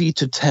easy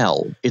to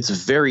tell.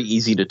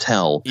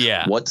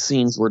 What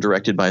scenes were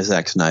directed by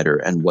Zack Snyder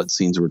and what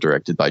scenes were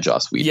directed by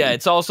Joss Whedon. Yeah,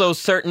 it's also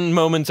certain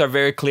moments are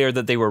very clear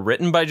that they were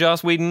written by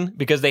Joss Whedon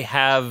because they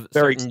have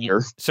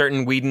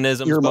certain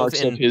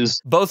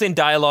Whedonisms both in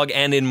dialogue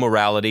and in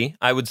morality.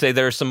 I would say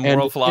there's some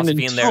moral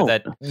philosophy in there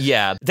that,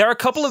 there are a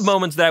couple of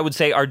moments that I would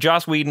say are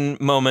Joss Whedon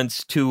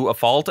moments to a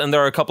fault, and there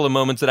are a couple of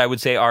moments that I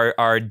would say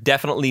are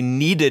definitely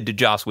needed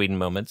Joss Whedon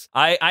moments.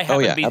 I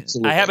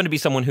happen to be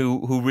someone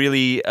who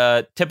really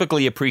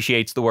typically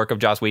appreciates the work of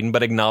Joss Whedon,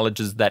 but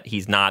acknowledges that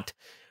he's not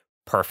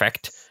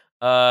perfect.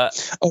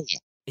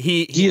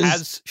 He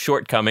has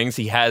shortcomings.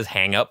 He has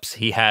hang-ups.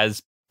 He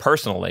has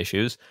personal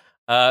issues.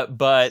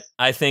 But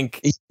I think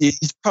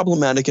he's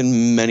problematic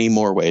in many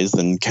more ways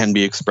than can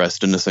be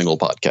expressed in a single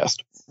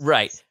podcast.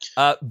 Right.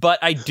 But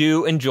I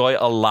do enjoy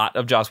a lot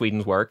of Joss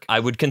Whedon's work. I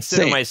would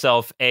consider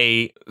myself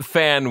a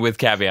fan with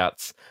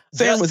caveats.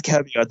 With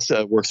caveats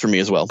works for me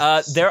as well.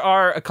 There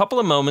are a couple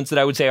of moments that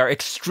I would say are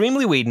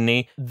extremely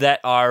Whedon-y that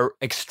are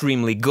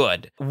extremely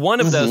good. One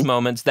of those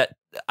moments that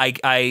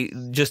I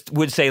just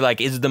would say like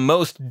is the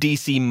most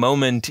DC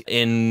moment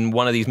in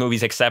one of these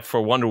movies except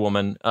for Wonder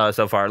Woman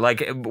so far.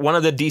 Like one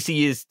of the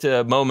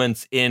DCest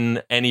moments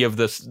in any of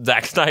the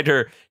Zack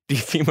Snyder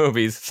DC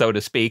movies, so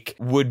to speak,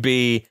 would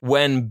be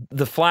when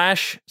the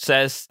Flash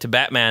says to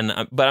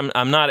Batman, "But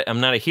I'm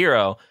not a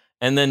hero."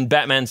 And then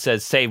Batman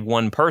says, "Save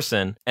one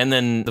person." And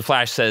then the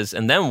Flash says,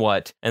 "And then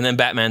what?" And then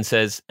Batman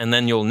says, "And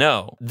then you'll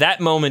know." That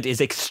moment is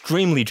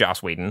extremely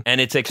Joss Whedon, and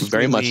it's extremely,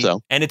 very much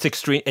so. And it's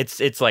extreme.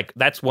 It's like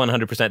that's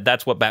 100%.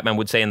 That's what Batman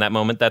would say in that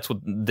moment. That's what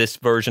this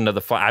version of the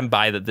Flash. I'm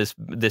by that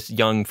this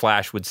young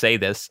Flash would say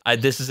this.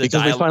 This is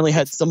because they finally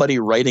had somebody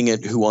writing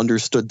it who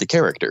understood the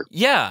character.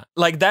 Yeah,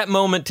 like that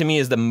moment to me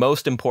is the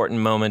most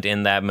important moment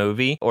in that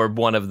movie, or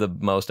one of the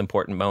most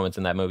important moments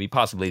in that movie,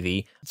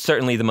 possibly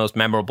certainly the most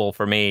memorable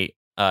for me.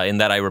 In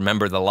that I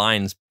remember the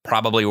lines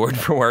probably word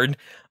for word.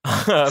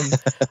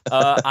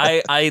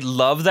 I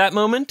love that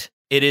moment.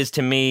 It is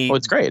to me... Oh,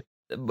 it's great.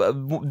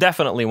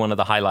 Definitely one of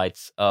the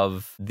highlights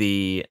of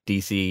the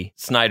DC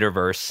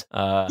Snyderverse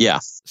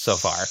so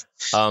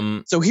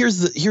far. So here's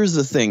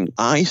the thing.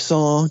 I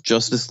saw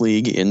Justice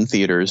League in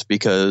theaters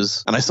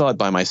and I saw it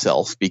by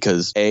myself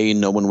because A,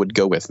 no one would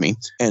go with me,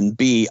 and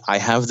B, I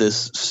have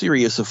this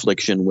serious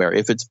affliction where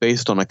if it's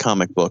based on a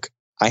comic book,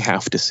 I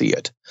have to see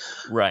it.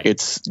 Right.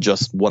 It's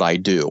just what I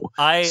do.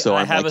 I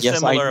have a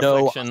similar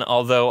affliction,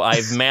 although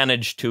I've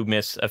managed to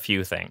miss a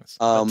few things.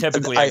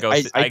 Typically,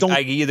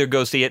 I either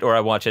go see it or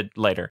I watch it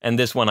later. And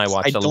this one I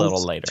watched a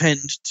little later.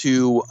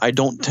 I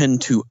don't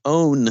tend to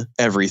own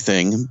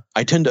everything.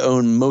 I tend to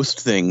own most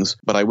things,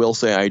 but I will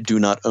say I do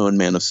not own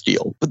Man of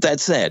Steel. But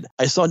that said,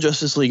 I saw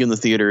Justice League in the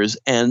theaters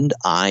and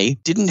I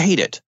didn't hate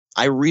it.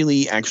 I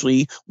really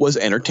actually was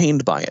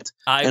entertained by it.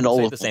 And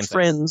all of my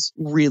friends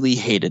really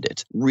hated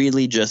it,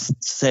 really just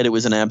said it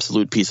was an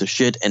absolute piece of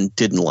shit and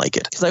didn't like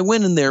it. Because I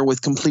went in there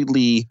with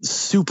completely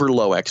super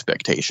low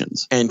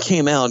expectations and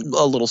came out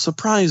a little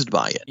surprised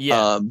by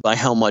it, by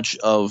how much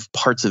of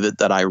parts of it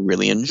that I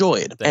really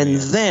enjoyed.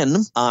 Then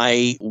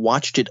I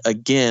watched it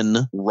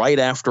again right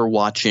after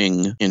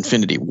watching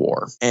Infinity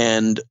War.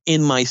 And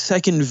in my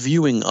second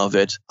viewing of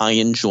it, I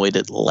enjoyed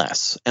it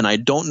less. And I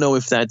don't know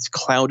if that's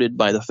clouded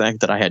by the fact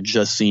that I had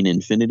just seen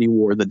Infinity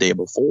War the day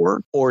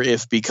before, or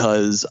if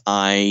because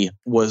I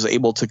was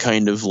able to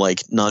kind of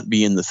like not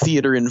be in the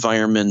theater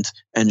environment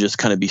and just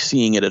kind of be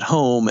seeing it at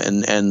home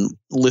and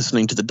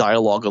listening to the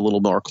dialogue a little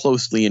more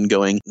closely and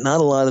going, not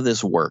a lot of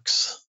this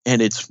works.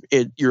 And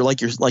you're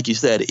like you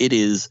said, it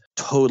is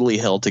totally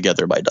held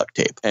together by duct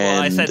tape.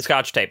 Well, I said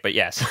Scotch tape, but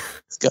yes.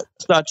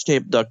 Scotch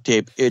tape, duct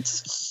tape.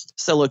 It's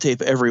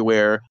sellotape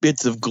everywhere,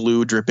 bits of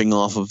glue dripping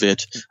off of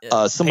it.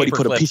 Somebody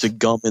put a piece of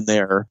gum in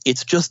there.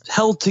 It's just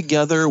held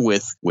together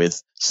with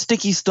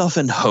sticky stuff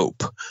and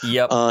hope.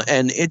 Yep.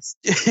 And it's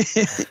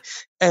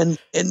and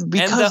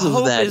because the of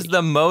hope that is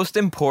the most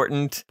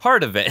important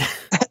part of it.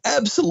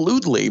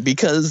 Absolutely,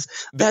 because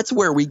that's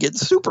where we get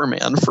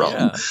Superman from.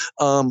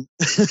 Yeah.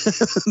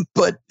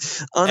 But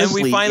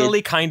honestly, and we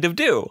finally kind of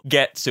do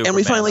get Superman. And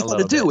we finally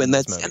kind of do, and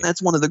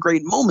that's one of the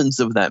great moments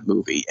of that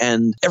movie.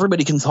 And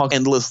everybody can talk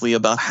endlessly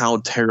about how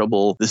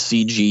terrible the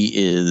CG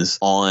is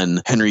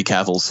on Henry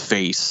Cavill's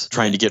face,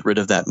 trying to get rid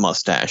of that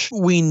mustache.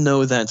 We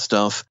know that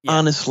stuff. Yeah.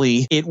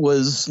 Honestly, it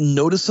was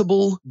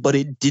noticeable, but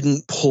it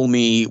didn't pull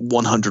me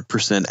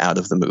 100% out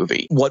of the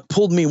movie. What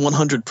pulled me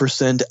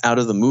 100% out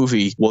of the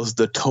movie was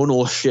the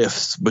tonal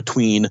shifts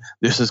between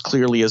this is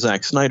clearly a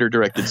Zack Snyder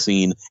directed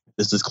scene,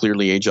 this is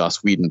clearly a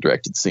Joss Whedon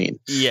directed scene.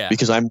 Yeah.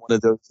 Because I'm one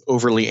of those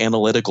overly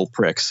analytical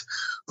pricks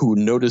who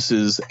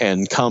notices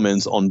and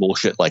comments on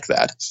bullshit like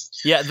that.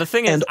 Yeah, the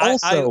thing is,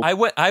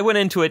 I went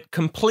into it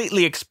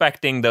completely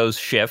expecting those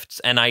shifts,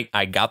 and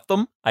I got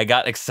them. I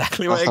got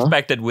exactly what I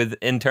expected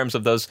in terms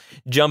of those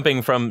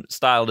jumping from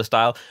style to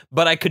style.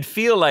 But I could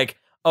feel like,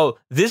 oh,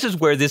 this is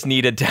where this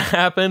needed to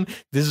happen.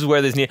 This is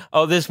where this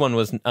oh, this one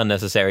was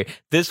unnecessary.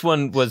 This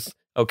one was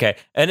okay.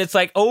 And it's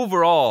like,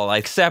 overall, I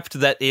accept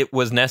that it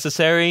was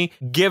necessary,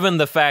 given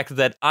the fact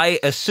that I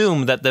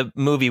assume that the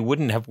movie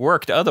wouldn't have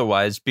worked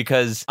otherwise,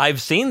 because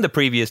I've seen the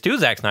previous two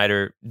Zack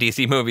Snyder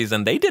DC movies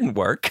and they didn't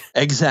work.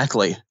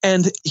 Exactly.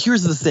 And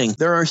here's the thing.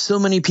 There are so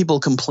many people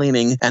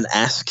complaining and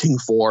asking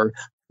for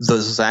the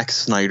Zack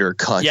Snyder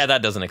cut. Yeah,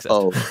 that doesn't exist.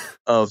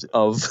 Of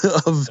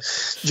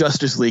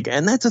Justice League,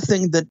 and that's a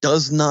thing that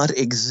does not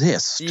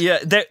exist. Yeah,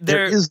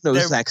 there is no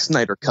Zack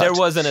Snyder cut. There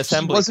was an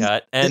assembly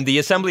cut, and the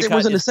assembly cut. There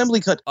was an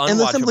assembly cut, and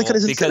the assembly cut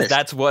isn't because finished.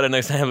 That's what an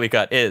assembly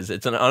cut is.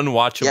 It's an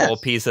unwatchable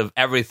piece of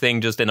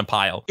everything just in a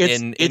pile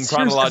in chronological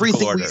here's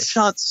everything order. We've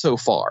shot so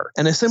far.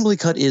 An assembly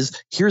cut is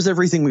here's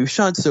everything we've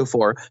shot so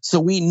far, so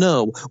we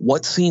know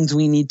what scenes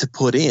we need to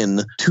put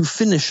in to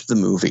finish the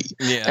movie.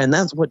 Yeah. And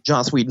that's what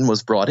Joss Whedon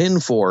was brought in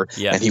for,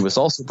 and he was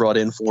also brought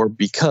in for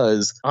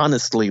because,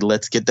 honestly,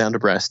 let's get down to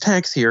brass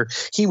tacks here.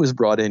 He was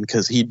brought in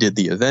because he did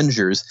the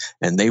Avengers,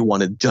 and they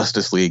wanted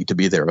Justice League to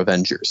be their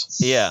Avengers.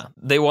 Yeah,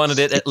 they wanted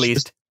it at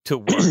least to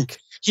work.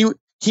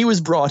 He was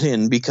brought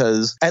in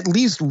because at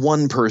least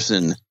one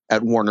person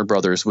at Warner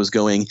Brothers was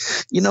going,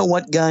 you know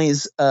what,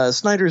 guys,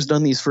 Snyder's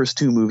done these first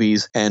two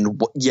movies,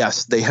 and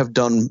yes, they have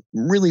done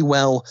really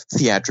well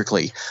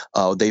theatrically.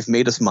 They've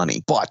made us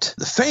money, but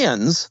the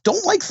fans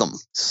don't like them.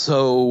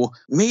 So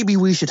maybe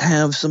we should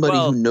have somebody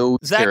who knows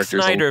Zack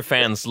characters. Zack Snyder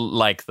fans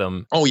like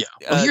them. Oh, yeah.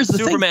 Well, here's the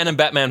Superman thing. and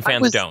Batman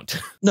fans don't.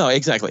 No,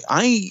 exactly.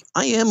 I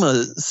am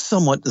a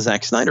somewhat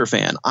Zack Snyder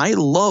fan. I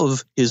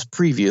love his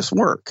previous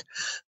work.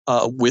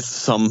 With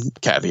some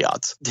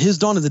caveats. His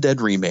Dawn of the Dead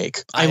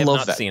remake. I love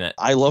that. Not seen it.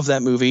 I love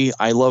that movie.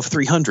 I love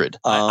 300.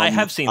 I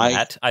have seen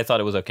that. I thought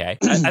it was okay.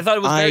 I thought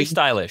it was very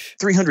stylish.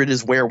 300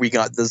 is where we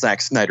got the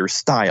Zack Snyder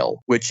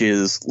style, which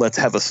is let's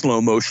have a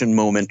slow motion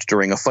moment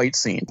during a fight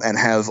scene and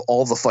have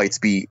all the fights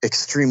be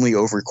extremely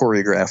over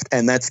choreographed.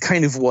 And that's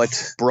kind of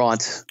what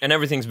brought and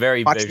everything's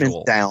very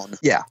visual down.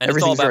 Yeah, and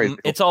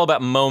it's all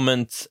about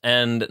moments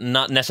and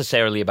not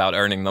necessarily about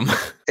earning them.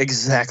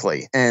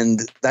 Exactly. And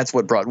that's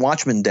what brought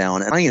Watchmen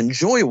down. And I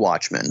enjoy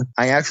Watchmen.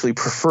 I actually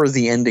prefer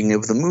the ending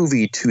of the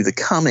movie to the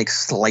comic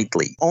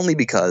slightly, only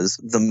because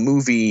the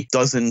movie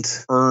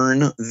doesn't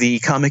earn the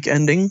comic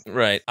ending.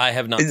 Right. I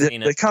have not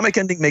seen it. The comic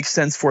ending makes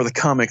sense for the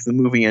comic. The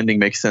movie ending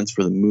makes sense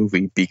for the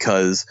movie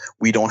because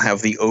we don't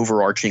have the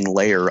overarching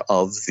layer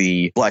of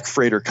the Black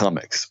Freighter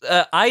comics.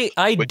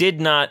 I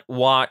did not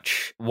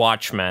watch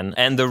Watchmen,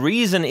 and the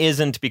reason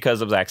isn't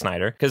because of Zack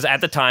Snyder, because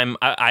at the time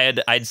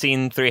I'd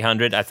seen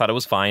 300. I thought it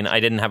was fine. I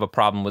didn't have a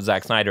problem with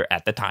Zack Snyder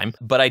at the time,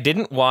 but I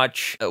didn't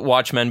watch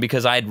Watchmen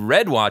because I had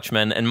read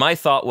Watchmen, and my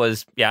thought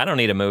was, yeah, I don't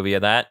need a movie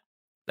of that.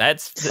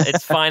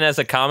 It's fine as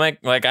a comic.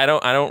 Like I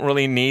don't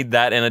really need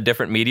that in a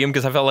different medium,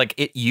 because I felt like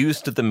it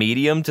used the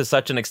medium to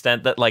such an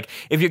extent that, like,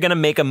 if you're gonna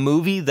make a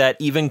movie that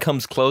even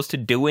comes close to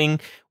doing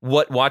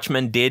what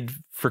Watchmen did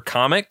for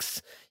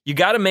comics, you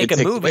got to make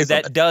a movie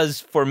that does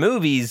for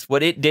movies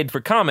what it did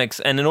for comics.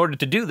 And in order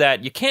to do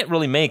that, you can't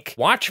really make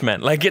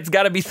Watchmen. Like, it's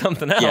got to be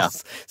something else.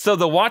 Yeah. So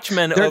the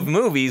Watchmen of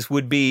movies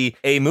would be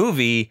a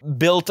movie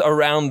built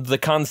around the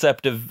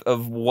concept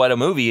of what a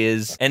movie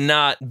is, and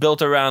not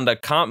built around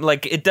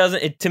like it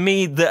doesn't. To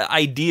me, the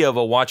idea of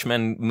a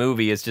Watchmen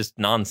movie is just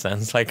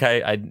nonsense. Like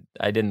I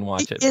didn't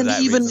watch it. And for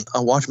that even reason.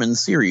 A Watchmen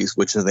series,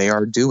 which they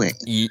are doing.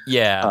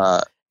 Yeah.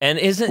 And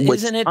isn't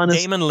it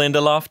Damon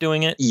Lindelof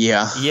doing it?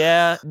 Yeah.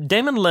 Yeah.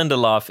 Damon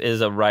Lindelof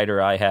is a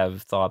writer I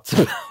have thoughts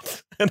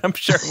about, and I'm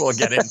sure we'll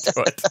get into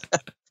it.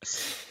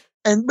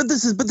 But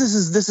this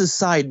is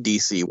side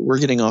DC. We're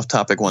getting off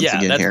topic once again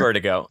here. Yeah, that's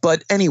Vertigo.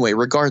 But anyway,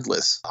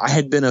 regardless, I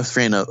had been a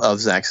fan of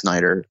Zack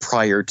Snyder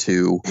prior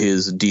to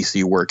his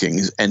DC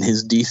workings, and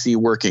his DC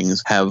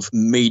workings have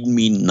made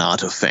me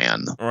not a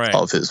fan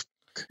of his.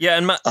 Yeah,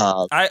 and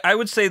I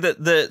would say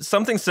that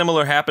something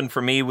similar happened for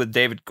me with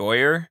David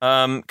Goyer,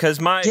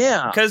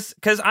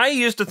 because I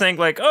used to think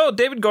like, oh,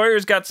 David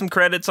Goyer's got some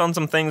credits on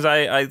some things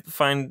I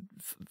find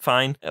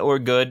fine or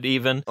good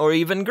even, or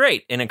even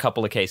great in a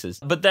couple of cases.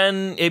 But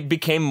then it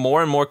became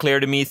more and more clear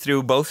to me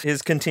through both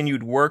his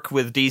continued work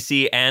with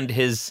DC and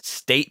his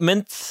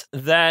statements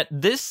that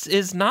this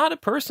is not a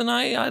person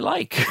I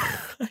like.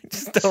 I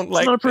just don't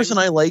like. It's not a person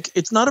I like.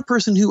 It's not a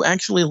person who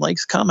actually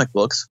likes comic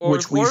books,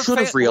 which we should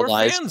have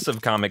realized. Or fans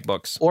of comic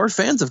books. Or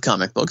fans of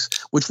comic books,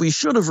 which we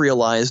should have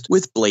realized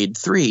with Blade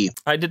 3.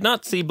 I did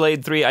not see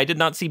Blade 3. I did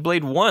not see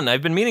Blade 1.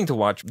 I've been meaning to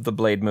watch the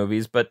Blade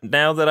movies, but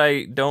now that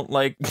I don't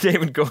like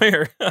David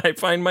Goyer, I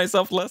find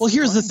myself less. Well,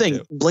 here's the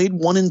thing. Blade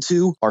 1 and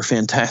 2 are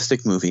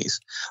fantastic movies.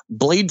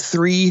 Blade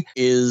 3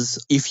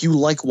 is if you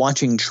like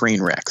watching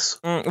train wrecks.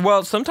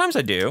 Well, sometimes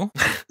I do.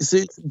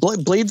 See,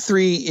 Blade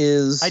 3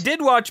 is... I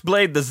did watch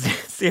Blade the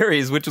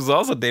series, which was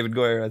also David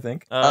Goyer, I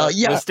think.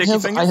 Yeah,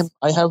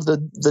 I have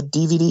the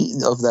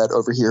DVD of that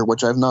over here,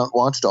 which I've not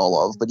watched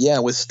all of. But yeah,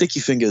 with Sticky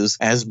Fingers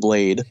as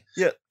Blade.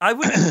 Yeah,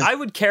 I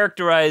would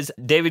characterize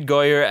David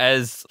Goyer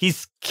as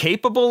he's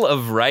capable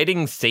of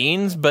writing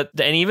scenes,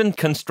 and even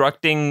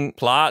constructing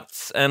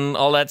plots and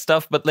all that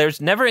stuff, but there's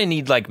never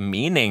any like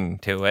meaning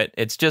to it.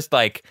 It's just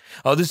like,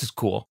 oh, this is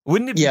cool.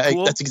 Wouldn't it be cool?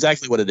 Yeah, that's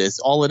exactly what it is.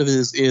 All it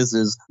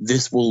is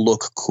this will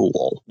look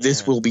cool.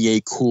 This will be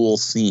a cool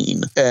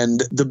scene.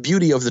 And the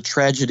beauty of the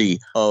tragedy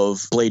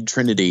of Blade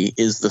Trinity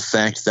is the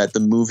fact that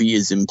the movie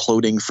is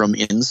imploding from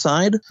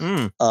inside.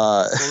 Well,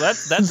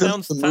 that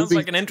sounds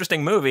like an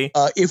interesting movie.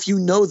 If you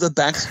know the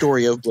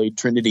backstory of Blade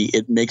Trinity,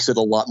 it makes it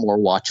a lot more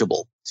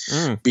watchable.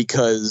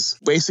 Because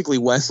basically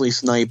Wesley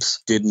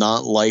Snipes did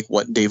not like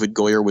what David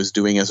Goyer was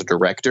doing as a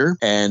director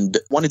and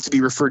wanted to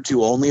be referred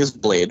to only as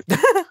Blade.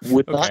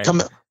 Would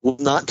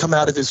not come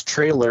out of his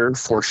trailer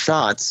for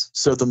shots.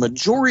 So the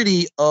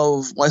majority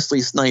of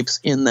Wesley Snipes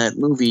in that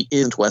movie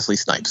isn't Wesley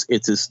Snipes.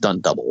 It's his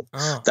stunt double.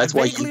 That's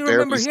why you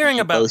remember hearing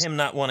about him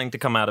not wanting to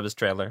come out of his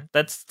trailer.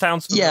 That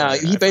sounds familiar. Yeah,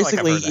 he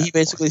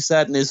basically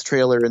sat in his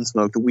trailer and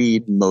smoked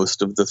weed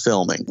most of the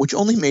filming, which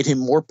only made him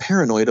more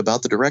paranoid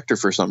about the director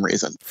for some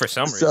reason.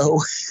 So,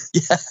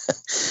 yeah.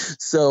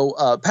 So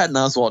Patton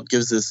Oswalt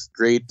gives this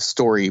great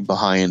story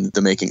behind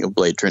the making of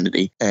Blade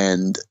Trinity.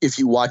 And if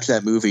you watch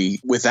that movie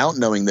without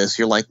knowing this,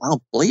 you're like,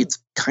 wow, Blade's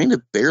kind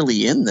of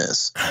barely in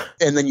this.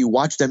 And then you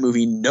watch that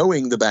movie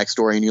knowing the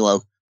backstory and you're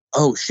like,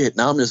 oh shit,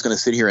 now I'm just going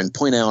to sit here and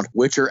point out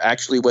which are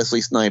actually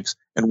Wesley Snipes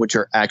and which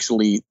are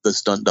actually the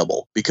stunt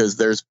double, because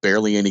there's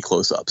barely any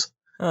close-ups.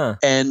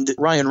 And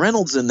Ryan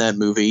Reynolds in that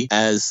movie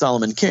as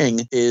Solomon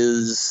King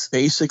is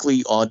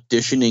basically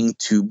auditioning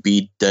to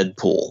be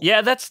Deadpool.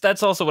 Yeah,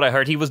 that's also what I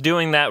heard. He was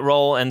doing that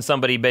role and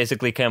somebody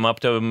basically came up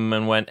to him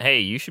and went,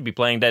 hey, you should be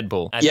playing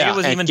Deadpool. I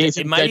think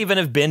it might even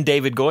have been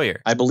David Goyer.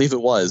 I believe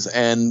it was.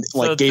 And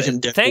gave him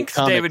Deadpool. Thanks,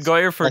 David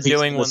Goyer, for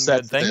doing one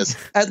good thing.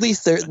 At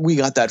least we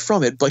got that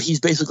from it, but he's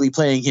basically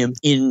playing him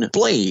in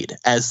Blade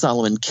as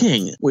Solomon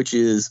King, which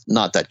is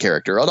not that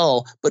character at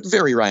all, but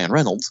very Ryan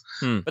Reynolds.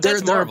 But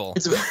that's Marvel.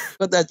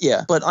 But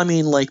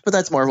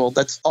that's Marvel.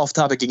 That's off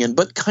topic again,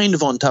 but kind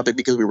of on topic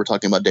because we were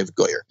talking about David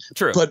Goyer.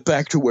 True. But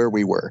back to where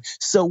we were.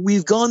 So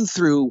we've gone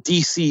through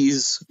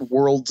DC's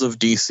worlds of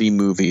DC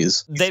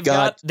movies. They've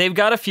got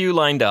a few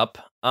lined up.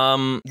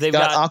 They've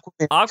got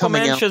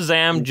Aquaman,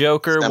 Shazam,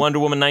 Joker, Wonder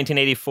Woman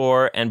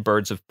 1984, and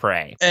Birds of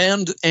Prey.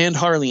 And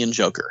Harley and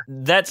Joker.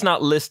 That's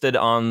not listed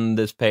on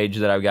this page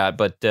that I've got,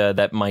 but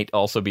that might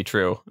also be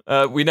true.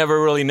 We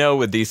never really know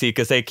with DC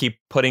because they keep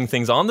putting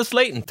things on the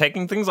slate and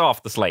taking things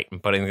off the slate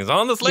and putting things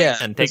on the slate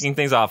and taking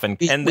things off. And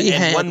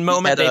one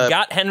moment they've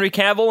got Henry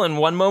Cavill and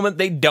one moment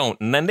they don't.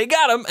 And then they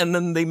got him and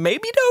then they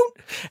maybe don't.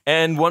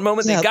 And one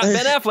moment they got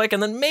Ben Affleck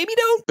and then maybe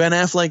don't. Ben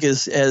Affleck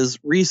has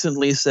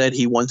recently said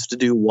he wants to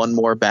do one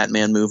more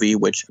Batman movie,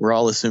 which we're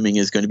all assuming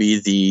is going to be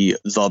the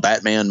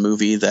Batman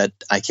movie that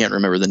I can't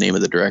remember the name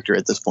of the director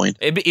at this point.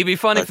 It'd be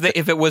fun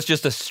if it was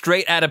just a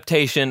straight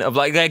adaptation of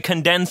like a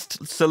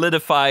condensed,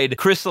 solidified,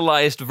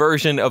 crystallized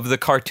version of the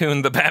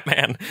cartoon The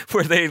Batman,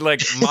 where they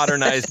like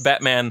modernized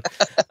Batman.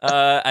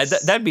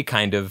 That'd be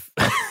kind of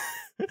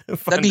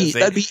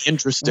that'd be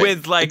interesting.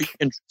 With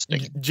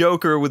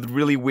Joker with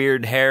really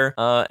weird hair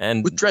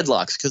and with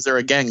dreadlocks, because they're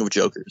a gang of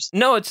Jokers.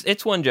 No,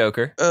 it's one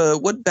Joker.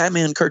 What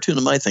Batman cartoon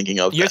am I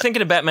thinking of? You're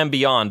thinking of Batman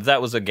Beyond.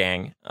 That was a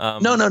gang.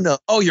 No.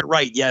 Oh, you're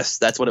right. Yes,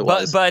 that's what it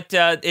was. But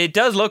it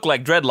does look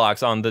like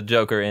dreadlocks on the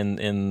Joker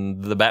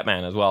in the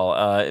Batman as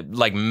well.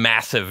 Like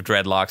massive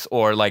dreadlocks,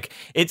 or like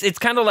it's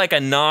kind of like a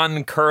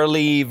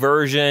non-curly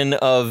version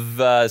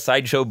of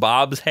Sideshow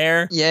Bob's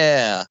hair.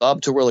 Yeah,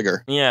 Bob Terwilliger.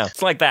 Yeah,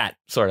 it's like that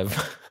sort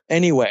of.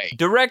 Anyway.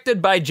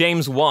 Directed by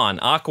James Wan,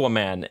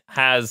 Aquaman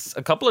has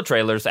a couple of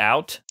trailers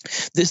out.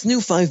 This new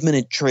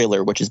 5-minute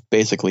trailer, which is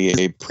basically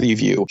a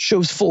preview,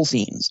 shows full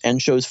scenes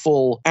and shows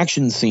full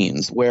action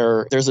scenes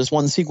where there's this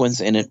one sequence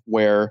in it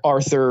where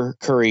Arthur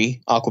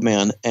Curry,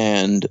 Aquaman,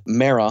 and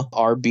Mera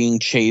are being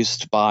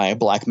chased by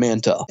Black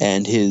Manta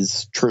and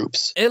his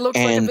troops. It looks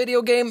like a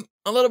video game.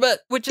 A little bit,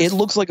 it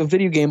looks like a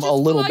video game a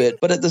little bit,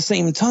 but at the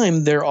same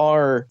time, there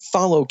are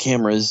follow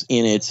cameras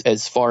in it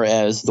as far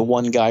as the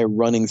one guy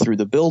running through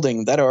the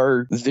building that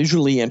are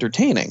visually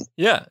entertaining.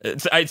 Yeah,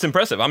 it's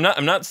impressive. I'm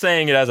not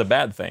saying it as a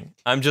bad thing.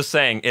 I'm just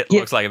saying it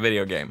looks like a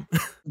video game.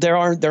 There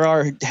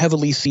are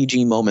heavily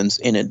CG moments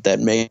in it that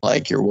make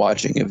like you're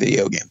watching a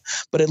video game,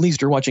 but at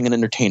least you're watching an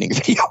entertaining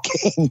video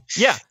game.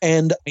 Yeah.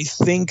 And I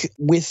think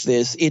with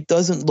this, it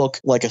doesn't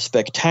look like a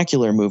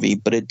spectacular movie,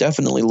 but it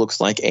definitely looks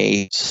like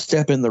a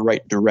step in the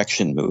right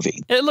direction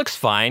movie. It looks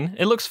fine.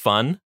 It looks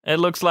fun. It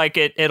looks like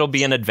it'll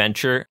be an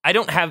adventure. I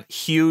don't have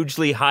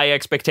hugely high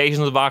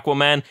expectations of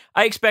Aquaman.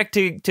 I expect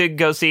to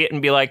go see it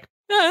and be like,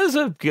 it was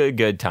a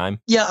good time.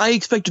 Yeah, I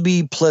expect to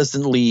be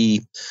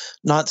pleasantly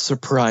not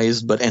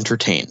surprised, but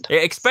entertained.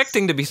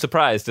 Expecting to be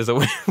surprised is a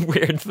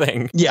weird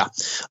thing. Yeah.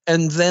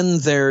 And then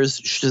there's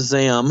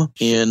Shazam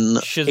in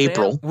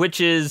April. Which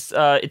is,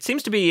 it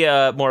seems to be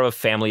more of a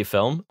family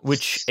film,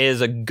 which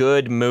is a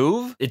good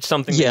move. It's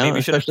something that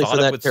maybe should have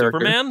thought of with character.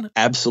 Superman.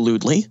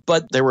 Absolutely.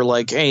 But they were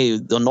like, hey,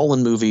 the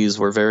Nolan movies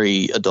were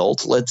very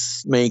adult.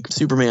 Let's make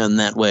Superman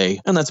that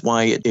way. And that's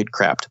why it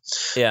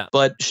crapped. Yeah.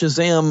 But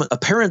Shazam,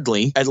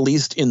 apparently, at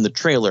least in the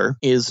trailer,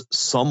 is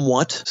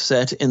somewhat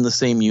set in the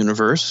same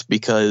universe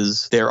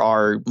because there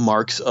are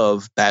marks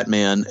of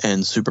Batman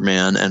and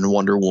Superman and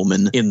Wonder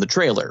Woman in the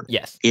trailer.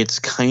 Yes. It's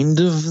kind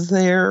of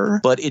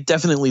there, but it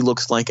definitely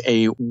looks like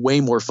a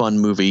way more fun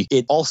movie.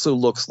 It also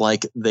looks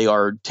like they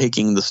are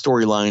taking the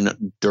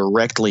storyline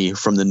directly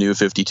from the New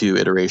 52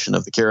 iteration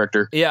of the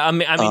character. Yeah, I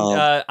mean,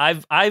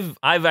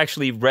 I've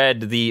actually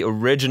read the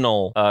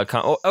original,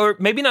 or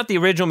maybe not the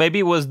original. Maybe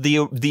it was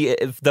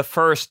the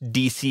first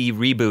DC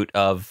reboot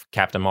of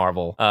Captain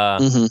Marvel.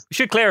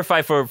 Should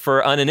clarify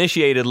for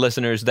uninitiated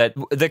listeners that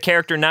the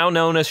character now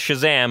known as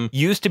Shazam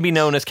used to be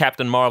known as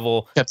Captain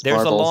Marvel.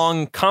 There's a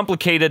long,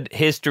 complicated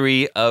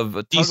history of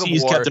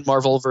DC's Captain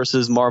Marvel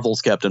versus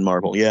Marvel's Captain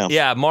Marvel. Yeah,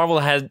 yeah. Marvel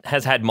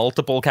has had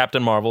multiple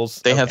Captain Marvels.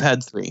 They have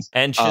had 3,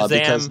 and Shazam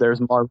because there's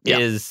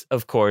is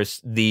of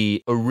course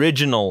the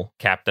original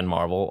Captain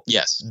Marvel.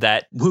 Yes,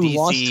 who DC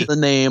lost the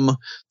name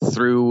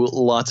through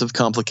lots of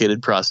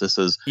complicated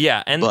processes.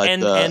 Yeah,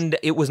 and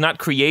it was not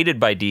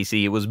created by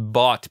DC. It was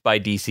bought by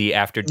DC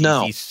after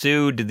DC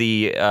sued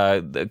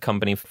the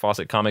company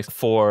Fawcett Comics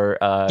for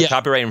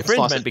copyright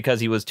infringement because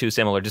he was too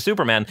similar to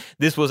Superman.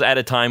 This was at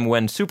a time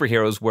when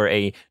superheroes were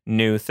a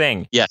new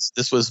thing. Yes,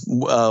 this was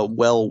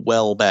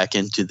well back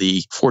into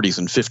the 40s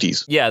and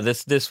 50s. Yeah,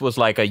 this was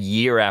like a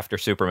year after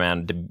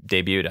Superman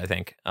debuted, I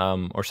think,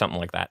 or something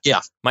like that.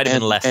 Yeah. Might have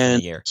been less than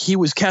a year. He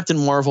was Captain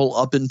Marvel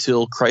up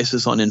until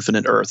Crisis on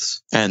Infinite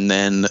Earths, and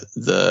then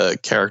the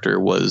character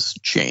was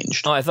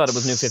changed. Oh, I thought it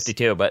was New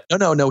 52, but...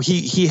 No,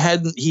 he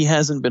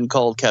hasn't been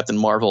called Captain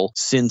Marvel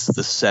since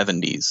the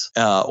 70s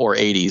or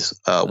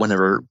 80s,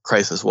 whenever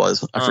Crisis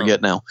was. I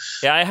forget now.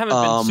 Yeah, I haven't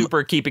been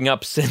super keeping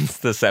up since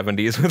the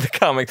 70s with the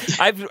comics.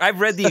 I've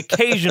read the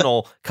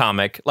occasional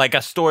comic, like a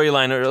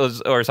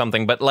storyline or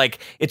something, but like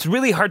it's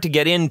really hard to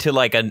get into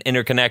like an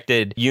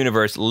interconnected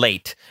universe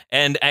late.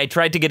 And I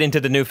tried to get into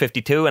the New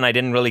 52 and I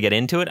didn't really get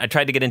into it. I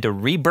tried to get into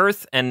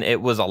Rebirth and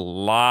it was a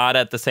lot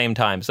at the same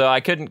time. So I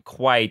couldn't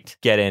quite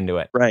get into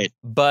it. Right.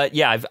 But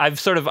yeah,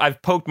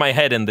 I've poked my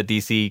head in the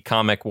DC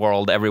comic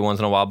world every once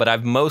in a while, but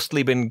I've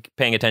mostly been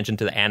paying attention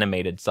to the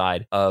animated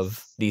side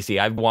of DC.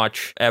 I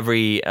watch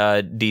every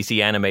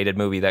DC animated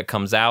movie that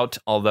comes out,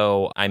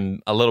 although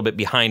I'm a little bit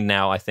behind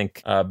now, I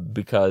think,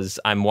 because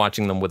I'm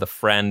watching them with a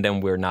friend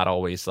and we're not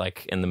always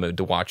like in the mood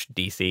to watch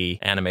DC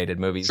animated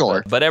movies.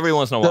 Sure. But every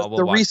once in a while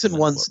we'll watch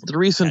the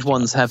recent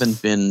ones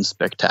haven't been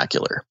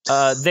spectacular.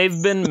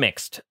 They've been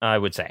mixed, I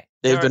would say.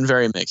 They've been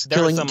very mixed.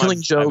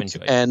 Killing Joke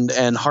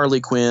and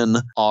Harley Quinn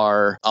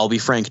are, I'll be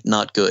frank,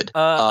 not good.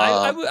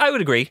 I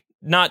would agree.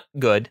 Not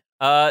good.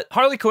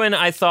 Harley Quinn,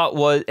 I thought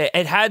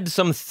it had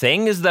some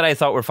things that I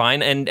thought were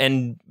fine,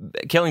 and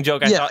Killing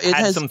Joke, I thought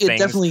had some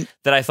things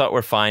that I thought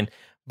were fine.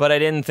 But I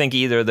didn't think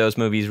either of those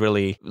movies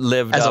really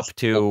lived up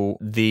to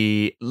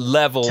the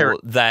level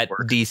that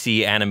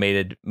DC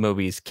animated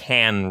movies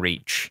can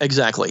reach.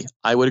 Exactly.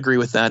 I would agree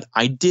with that.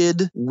 I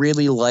did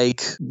really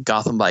like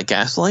Gotham by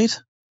Gaslight.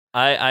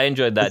 I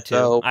enjoyed that too.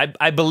 So,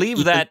 I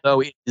believe that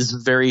though it is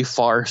very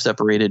far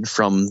separated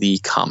from the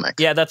comic.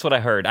 Yeah, that's what I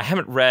heard. I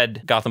haven't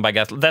read Gotham by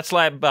Gaslight. That's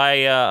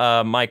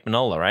by Mike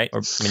Mignola, right? Or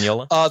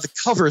Mignola? The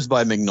cover's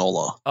by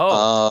Mignola.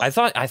 Oh, I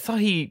thought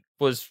he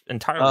was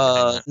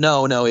entirely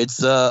no,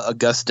 it's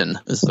Augustin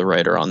is the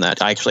writer on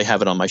that. I actually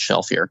have it on my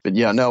shelf here. But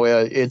yeah, no,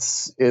 it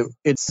was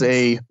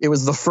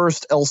the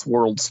first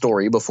Elseworld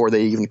story before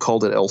they even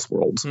called it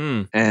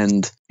Elseworlds.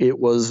 And it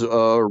was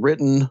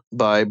written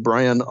by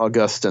Brian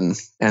Augustin,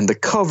 and the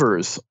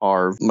covers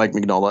are Mike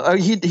Mignola.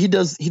 He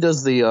does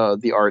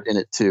the art in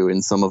it too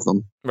in some of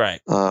them.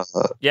 Right.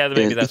 Yeah,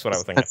 maybe that's what I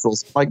was thinking.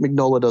 Pencils. Mike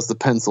Mignola does the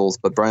pencils,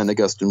 but Brian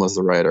Augustin was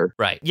the writer.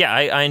 Right. Yeah,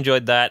 I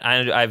enjoyed that.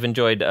 I've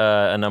enjoyed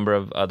a number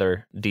of other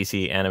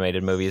DC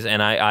animated movies,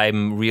 and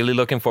I'm really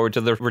looking forward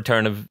to the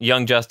return of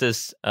Young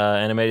Justice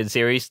animated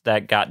series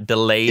that got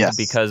delayed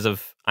because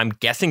of I'm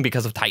guessing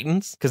because of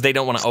Titans, because they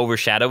don't want to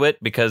overshadow it,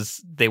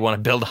 because they want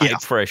to build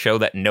hype for a show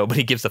that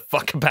nobody gives a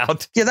fuck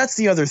about. Yeah, that's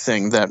the other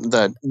thing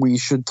that we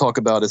should talk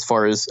about as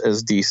far as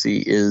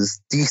DC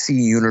is DC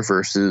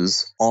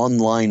Universe's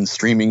online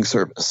streaming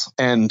service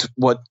and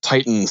what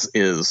Titans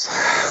is.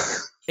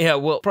 Yeah,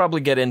 we'll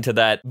probably get into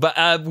that.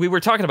 But we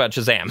were talking about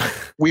Shazam.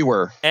 We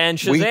were. And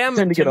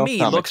Shazam, to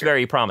me, looks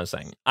very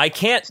promising. I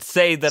can't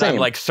say that I'm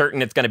like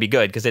certain it's going to be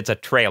good because it's a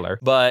trailer,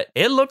 but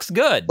it looks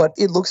good. But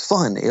it looks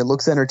fun. It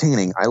looks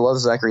entertaining. I love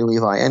Zachary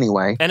Levi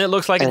anyway. And it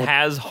looks like it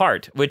has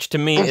heart, which to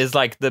me is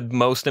like the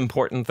most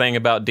important thing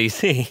about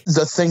DC.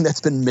 The thing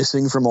that's been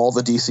missing from all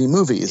the DC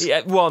movies.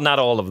 Yeah, well, not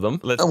all of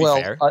them. Let's be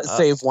fair.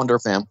 Save Wonder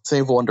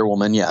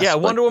Woman, yes. Yeah,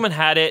 Wonder Woman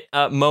had it.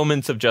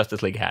 Moments of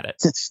Justice League had it.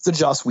 The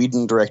Joss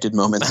Whedon directed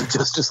moments of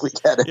Justice League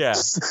had it. Yeah.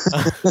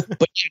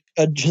 But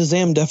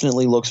Shazam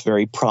definitely looks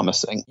very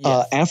promising.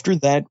 Yes. After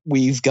that,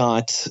 we've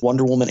got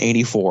Wonder Woman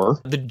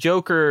 84. The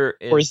Joker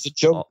is... Or is the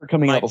Joker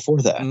coming out before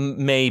that?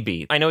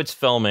 Maybe. I know it's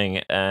filming,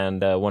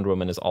 and Wonder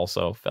Woman is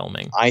also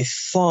filming. I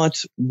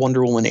thought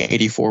Wonder Woman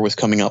 84 was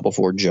coming out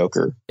before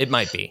Joker. It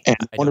might be. And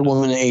Wonder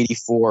Woman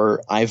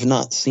 84, I've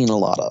not seen a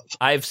lot of.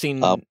 I've seen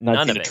none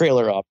of it. A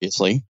trailer,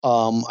 obviously.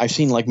 I've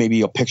seen like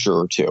maybe a picture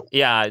or two.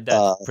 Yeah,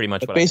 that's pretty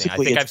much what I've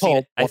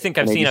seen. I think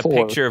I've seen a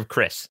picture of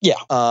Chris. Yeah.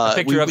 A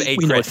picture of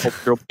Chris.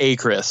 A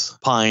Chris.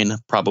 Pine,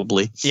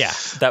 probably. Yeah,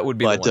 that would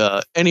be the one.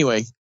 But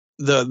anyway,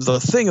 the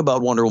thing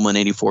about Wonder Woman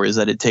 84 is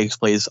that it takes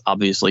place,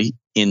 obviously,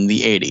 in the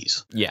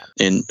 80s. Yeah.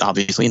 In,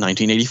 obviously,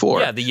 1984.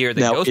 Yeah, the year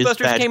that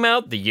Ghostbusters came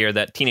out, the year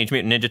that Teenage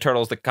Mutant Ninja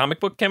Turtles, the comic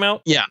book, came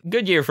out. Yeah.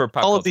 Good year for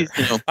pop culture. All of these,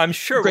 I'm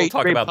sure we'll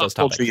talk about those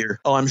topics. Year.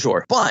 Oh, I'm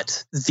sure.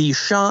 But the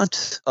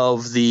shot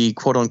of the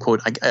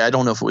quote-unquote, I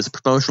don't know if it was a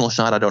promotional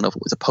shot, I don't know if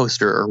it was a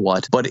poster or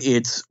what, but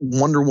it's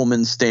Wonder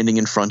Woman standing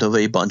in front of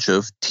a bunch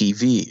of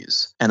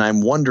TVs. And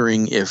I'm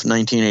wondering if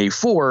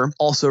 1984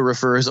 also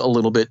refers a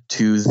little bit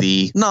to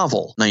the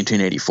novel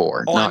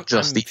 1984, not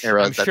just the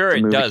era I'm sure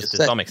it does to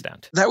some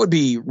extent. That would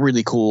be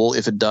really cool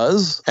if it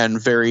does,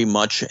 and very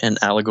much an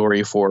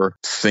allegory for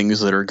things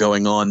that are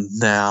going on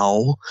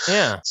now.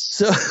 Yeah.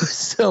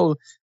 So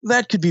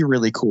that could be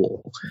really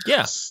cool.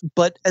 Yeah.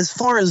 But as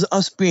far as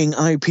us being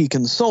IP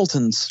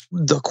consultants,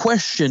 the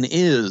question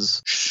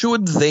is,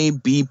 should they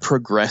be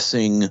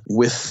progressing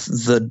with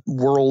the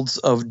worlds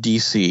of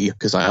DC,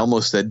 because I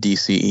almost said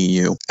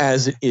DCEU,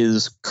 as it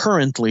is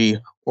currently,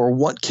 or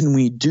what can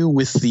we do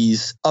with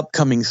these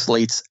upcoming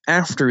slates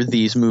after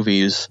these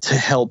movies to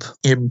help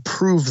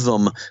improve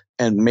them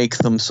and make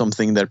them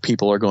something that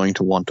people are going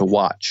to want to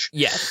watch?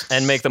 Yes,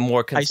 and make them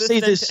more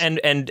consistent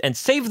and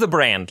save the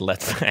brand,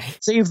 let's say.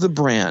 Save the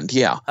brand,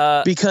 yeah.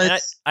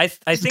 Because I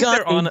think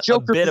they're on a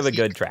bit of a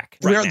good track.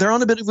 They're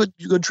on a bit of a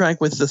good track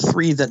with the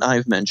three that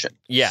I've mentioned.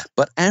 Yeah.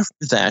 But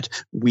after that,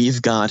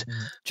 we've got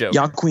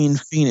Joaquin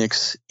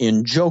Phoenix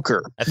in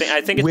Joker. I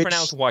think it's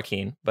pronounced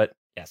Joaquin, but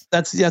yes.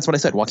 That's what I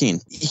said, Joaquin.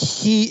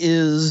 He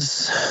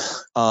is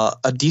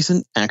a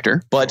decent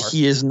actor, but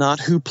he is not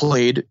who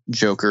played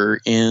Joker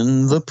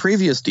in the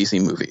previous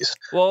DC movies.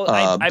 Well,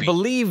 I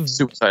believe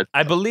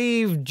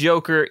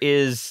Joker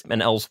is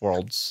an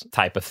Elseworlds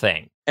type of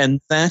thing. And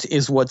that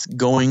is what's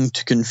going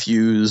to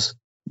confuse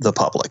the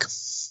public.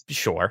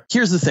 Sure.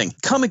 Here's the thing.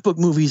 Comic book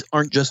movies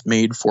aren't just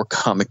made for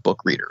comic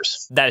book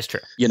readers. That is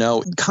true. You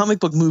know, comic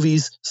book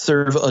movies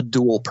serve a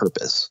dual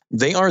purpose.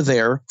 They are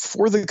there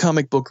for the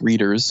comic book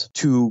readers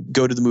to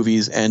go to the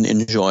movies and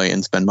enjoy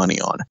and spend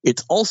money on.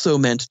 It's also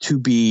meant to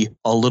be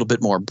a little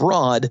bit more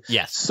broad,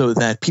 yes, so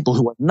that people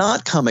who are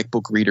not comic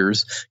book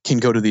readers can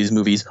go to these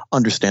movies,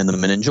 understand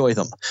them, and enjoy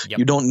them. Yep.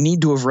 You don't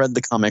need to have read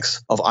the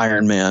comics of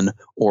Iron Man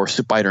or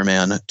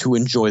Spider-Man to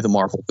enjoy the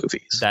Marvel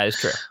movies. That is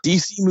true.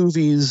 DC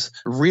movies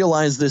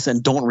realize this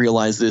and don't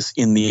realize this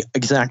in the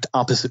exact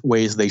opposite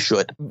ways they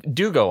should.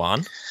 Do go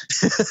on.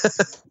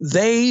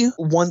 They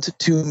want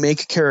to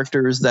make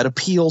characters that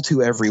appeal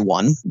to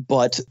everyone,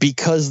 but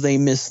because they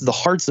miss the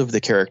hearts of the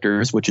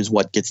characters, which is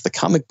what gets the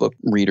comic book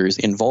readers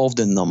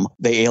involved in them,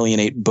 they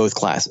alienate both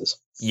classes.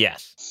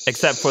 Yes,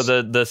 except for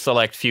the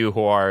select few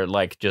who are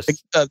like just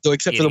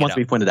except for the ones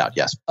we pointed out.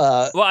 Yes.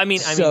 Well, I mean,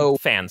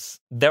 fans.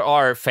 There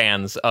are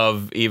fans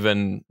of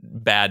even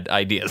bad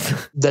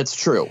ideas. That's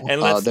true. And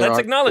let's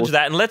acknowledge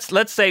that. And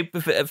let's say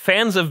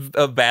fans of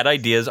bad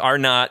ideas are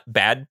not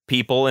bad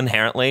people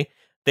inherently.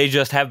 They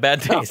just have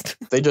bad taste.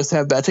 No, they just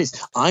have bad taste.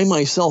 I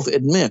myself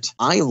admit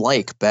I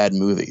like bad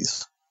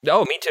movies.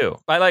 Oh, me too.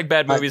 I like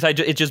bad movies.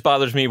 It just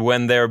bothers me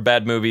when they're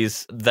bad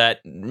movies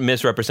that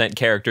misrepresent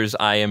characters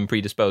I am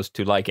predisposed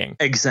to liking.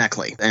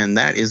 Exactly. And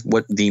that is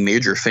what the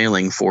major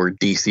failing for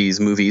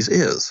DC's movies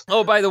is.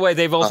 Oh, by the way,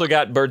 they've also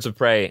got Birds of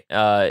Prey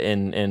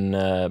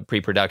in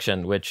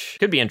pre-production, which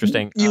could be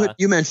interesting.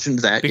 You mentioned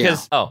that,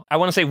 because, I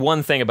want to say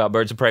one thing about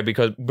Birds of Prey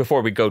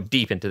before we go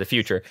deep into the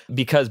future,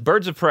 because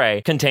Birds of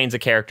Prey contains a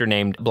character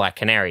named Black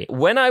Canary.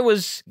 When I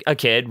was a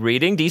kid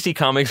reading DC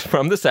Comics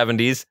from the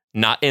 70s,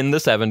 not in the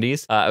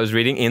 70s. I was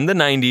reading in the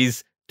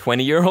 90s,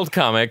 20-year-old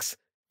comics.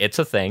 It's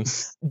a thing.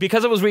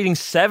 Because I was reading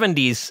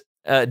 70s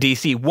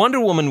DC. Wonder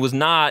Woman was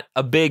not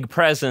a big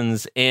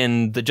presence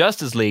in the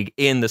Justice League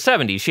in the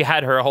 70s. She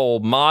had her whole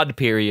mod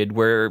period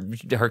where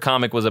her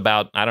comic was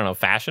about, I don't know,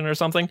 fashion or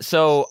something.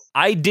 So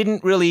I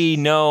didn't really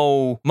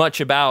know much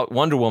about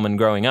Wonder Woman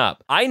growing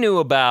up. I knew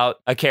about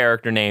a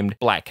character named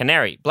Black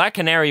Canary. Black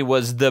Canary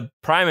was the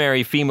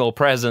primary female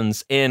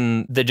presence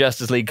in the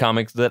Justice League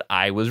comics that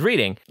I was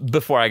reading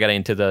before I got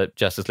into the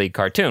Justice League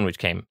cartoon, which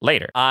came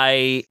later.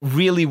 I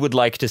really would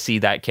like to see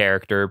that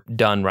character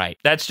done right.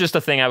 That's just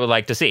a thing I would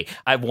like to see.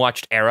 I've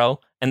watched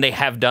Arrow, and they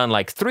have done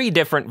like 3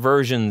 different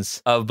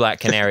versions of Black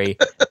Canary,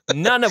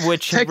 none of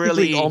which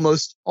really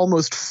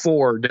almost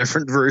 4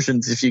 different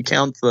versions if you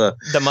count the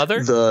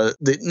mother.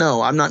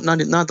 No, I'm not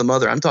the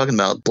mother. I'm talking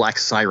about Black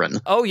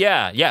Siren. Oh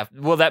yeah.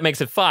 Well, that makes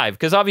it 5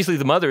 because obviously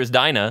the mother is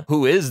Dinah,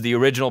 who is the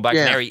original Black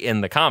Canary in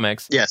the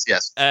comics. Yes.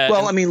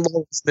 Well, I mean,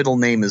 Laurel's middle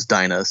name is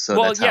Dinah,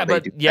 so that's how they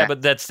do that.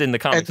 But that's in the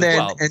comics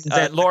as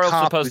well.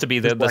 Laurel's supposed to be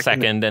the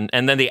second,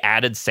 and then they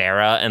added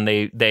Sarah, and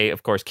they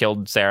of course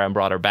killed Sarah and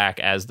brought her back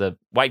as the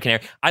White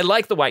Canary. I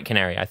like the White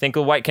Canary. I think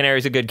the White Canary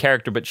is a good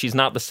character, but she's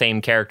not the same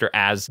character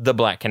as the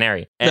Black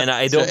Canary. And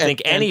I don't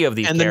think any of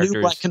these characters... And the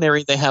new Black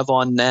Canary they have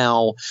on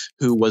now,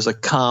 who was a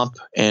cop,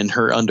 and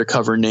her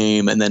undercover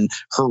name, and then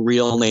her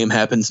real name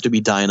happens to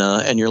be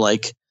Dinah, and you're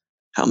like,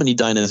 how many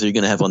Dinahs are you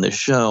going to have on this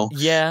show?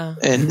 Yeah.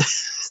 And...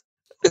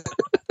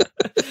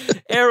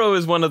 Arrow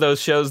is one of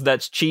those shows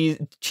that's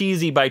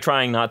cheesy by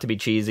trying not to be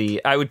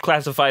cheesy. I would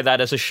classify that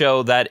as a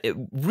show that it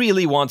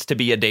really wants to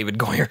be a David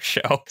Goyer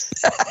show,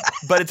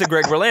 but it's a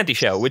Greg Berlanti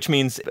show, which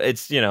means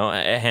it's,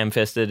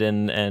 ham-fisted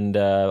and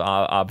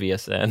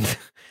obvious and.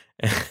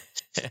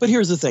 But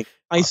here's the thing.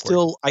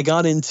 I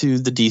got into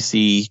the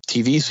DC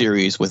TV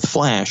series with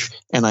Flash,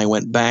 and I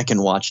went back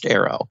and watched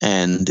Arrow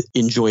and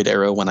enjoyed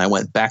Arrow when I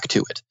went back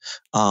to it.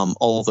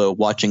 Although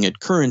watching it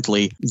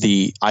currently,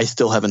 I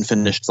still haven't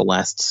finished the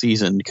last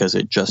season because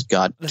it just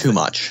got too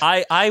much.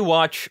 I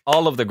watch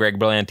all of the Greg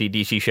Berlanti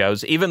DC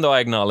shows, even though I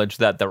acknowledge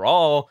that they're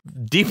all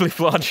deeply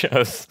flawed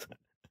shows.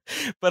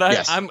 But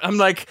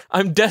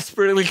I'm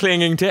desperately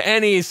clinging to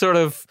any sort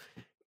of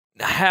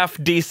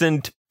half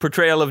decent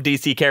portrayal of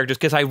DC characters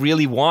because I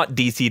really want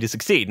DC to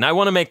succeed. And I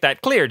want to make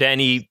that clear to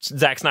any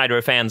Zack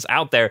Snyder fans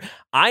out there.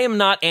 I am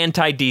not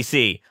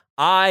anti-DC.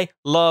 I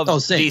love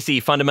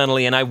DC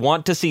fundamentally, and I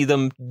want to see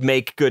them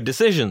make good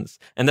decisions.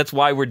 And that's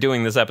why we're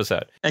doing this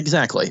episode.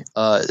 Exactly.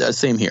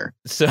 Same here.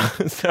 So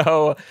here's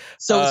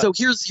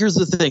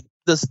the thing.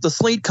 The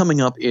slate coming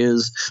up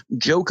is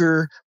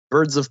Joker,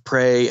 Birds of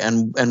Prey,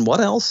 and what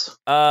else?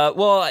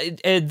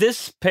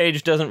 This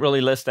page doesn't really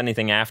list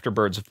anything after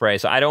Birds of Prey,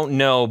 so I don't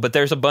know. But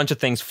there's a bunch of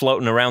things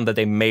floating around that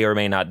they may or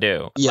may not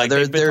do. Yeah,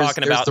 they've been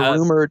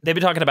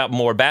talking about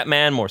more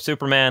Batman, more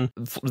Superman,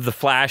 the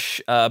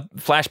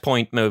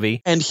Flashpoint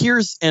movie, and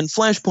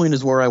Flashpoint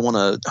is where I want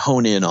to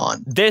hone in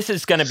on. This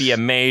is going to be a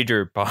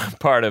major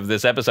part of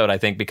this episode, I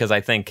think, because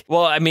I think.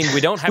 Well, I mean,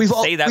 we don't have to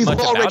say that much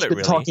about it. We've already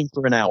been talking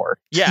for an hour.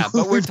 Yeah,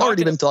 but we've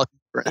already been talking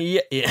for an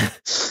hour.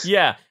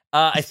 Yeah.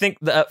 I think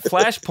the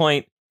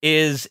Flashpoint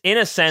is, in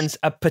a sense,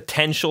 a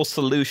potential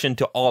solution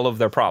to all of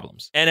their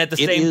problems. And at the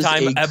same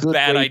time, a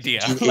bad idea.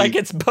 Like,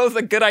 it's both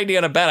a good idea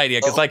and a bad idea.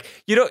 Because,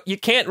 you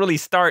can't really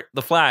start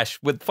the Flash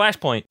with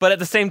Flashpoint. But at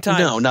the same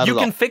time, you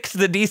can fix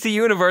the DC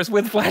universe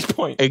with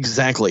Flashpoint.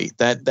 Exactly.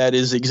 That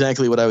is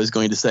exactly what I was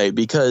going to say.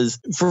 Because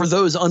for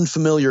those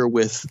unfamiliar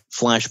with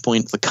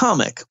Flashpoint, the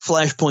comic,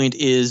 Flashpoint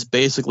is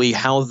basically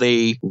how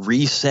they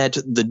reset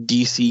the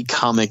DC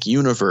comic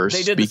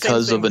universe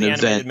because of an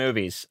event. Animated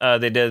movies.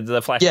 They did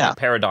the Flashpoint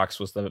Paradox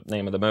was the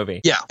name of the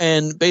movie. Yeah,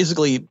 and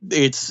basically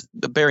it's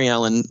Barry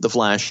Allen, the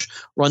Flash,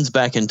 runs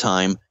back in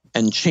time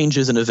and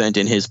changes an event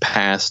in his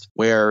past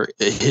where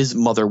his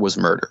mother was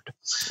murdered.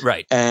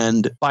 Right.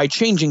 And by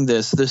changing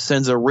this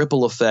sends a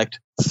ripple effect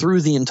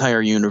through the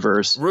entire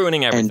universe.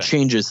 Ruining everything. And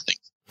changes things.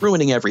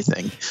 Ruining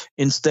everything.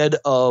 Instead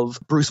of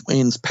Bruce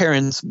Wayne's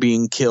parents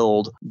being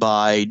killed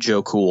by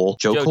Joe Cool.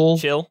 Joe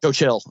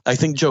Chill. I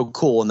think Joe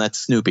Cool, and that's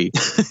Snoopy.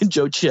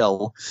 Joe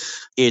Chill.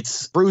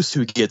 It's Bruce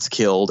who gets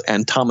killed,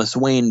 and Thomas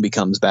Wayne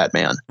becomes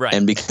Batman. Right.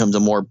 And becomes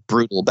a more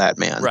brutal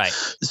Batman. Right.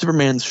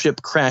 Superman's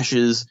ship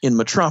crashes in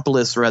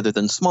Metropolis rather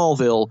than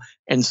Smallville,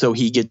 and so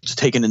he gets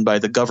taken in by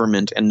the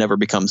government and never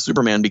becomes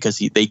Superman because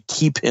they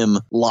keep him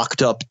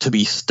locked up to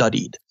be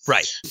studied.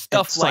 Right.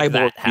 Stuff like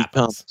that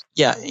happens.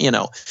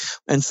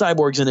 And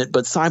Cyborg's in it,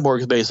 but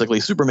Cyborg's basically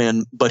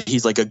Superman, but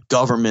he's like a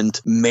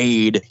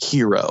government-made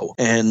hero.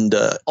 And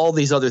all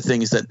these other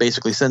things that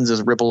basically sends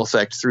this ripple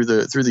effect through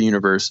the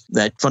universe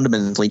that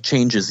fundamentally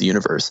changes the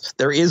universe.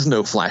 There is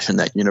no Flash in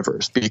that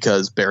universe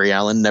because Barry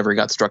Allen never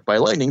got struck by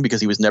lightning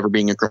because he was never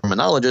being a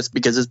criminologist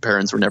because his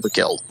parents were never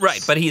killed.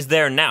 Right, but he's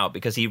there now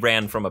because he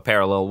ran from a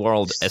parallel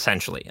world,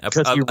 essentially.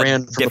 Because he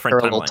ran from a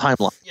parallel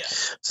timeline. Yeah.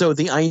 So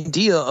the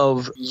idea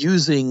of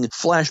using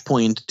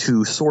Flashpoint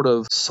to sort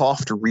of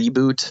soft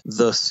reboot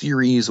the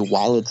series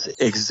while it's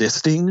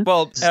existing.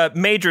 Well,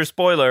 major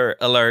spoiler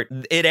alert,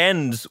 it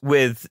ends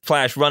with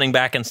Flash running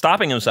back and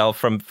stopping himself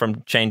from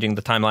changing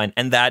the timeline,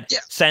 and that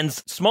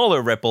sends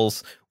smaller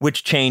ripples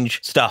which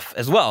change stuff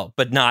as well,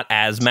 but not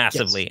as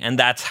massively. Yes. And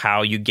that's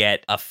how you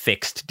get a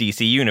fixed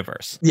DC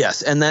universe.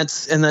 Yes, and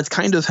that's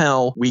kind of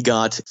how we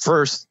got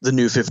first the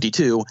New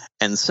 52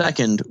 and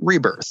second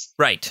Rebirth.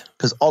 Right.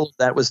 Because all of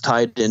that was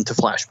tied into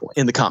Flashpoint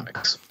in the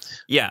comics.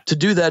 Yeah. To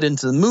do that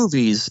into the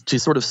movies, to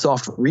sort of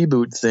soft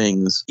reboot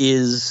things,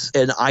 is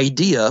an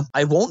idea.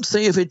 I won't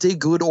say if it's a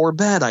good or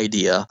bad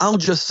idea. I'll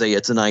just say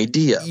it's an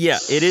idea. Yeah,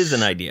 it is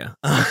an idea.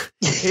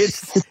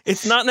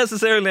 It's not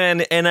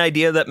necessarily an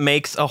idea that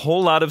makes a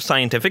whole lot of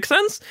scientific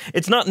sense.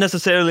 It's not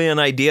necessarily an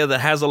idea that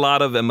has a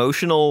lot of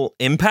emotional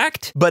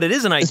impact, but it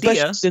is an idea.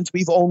 Especially since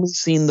we've only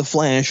seen the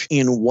Flash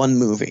in one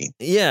movie.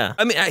 Yeah.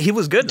 I mean, he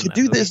was good to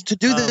do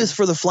this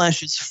for the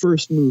Flash's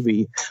first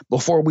movie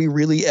before we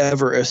really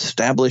ever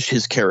establish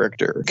his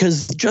character,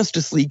 because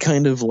Justice League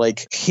kind of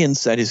like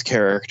hints at his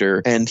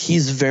character, and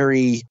he's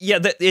very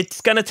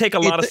it's going to take a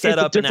lot of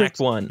setup in Act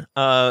 1.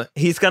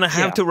 He's going to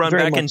have to run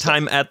back in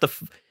time at the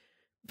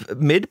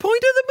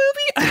midpoint of the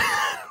movie.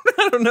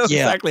 I don't know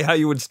exactly how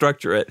you would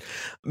structure it.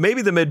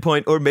 Maybe the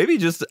midpoint, or maybe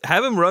just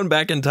have him run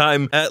back in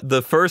time at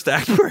the first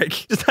act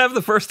break. Just have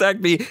the first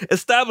act be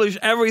establish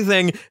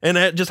everything,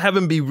 and just have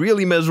him be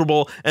really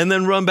miserable, and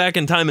then run back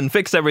in time and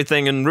fix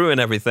everything and ruin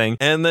everything,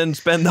 and then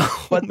spend the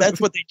whole But that's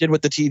what they did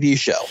with the TV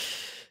show.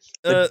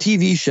 The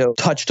TV show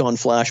touched on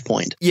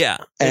Flashpoint. Yeah,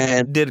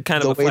 and did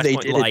kind of the a way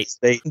Flashpoint Light.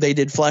 They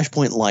did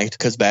Flashpoint Light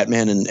because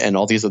Batman and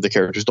all these other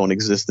characters don't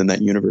exist in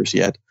that universe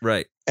yet.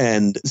 Right.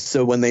 And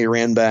so when they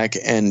ran back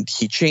and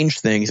he changed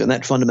things, and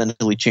that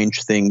fundamentally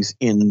changed things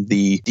in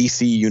the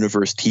DC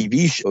Universe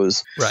TV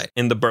shows. Right.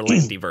 In the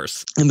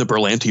Berlantiverse. In the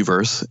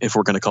Berlantiverse, if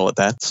we're going to call it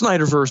that.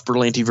 Snyderverse,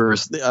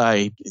 Berlantiverse.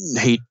 I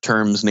hate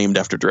terms named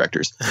after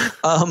directors.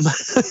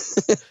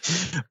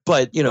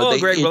 But, you know.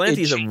 Greg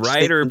Berlanti's a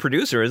writer and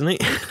producer, isn't he?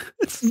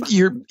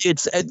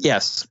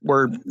 Yes,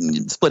 we're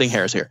splitting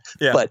hairs here.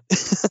 Yeah. But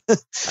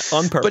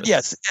on purpose. But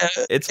yes.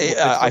 It's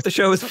what the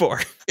show is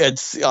for.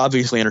 It's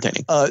obviously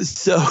entertaining. But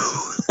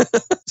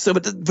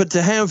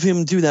to have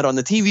him do that on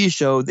the TV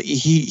show,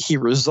 he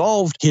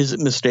resolved his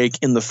mistake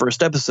in the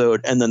first episode,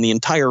 and then the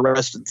entire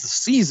rest of the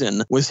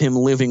season was him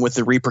living with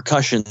the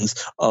repercussions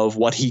of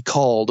what he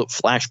called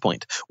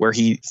Flashpoint, where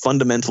he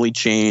fundamentally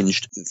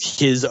changed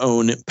his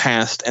own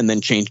past and then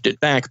changed it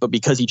back. But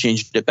because he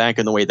changed it back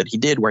in the way that he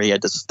did, where he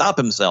had to stop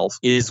himself,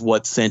 is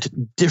what sent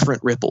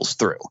different ripples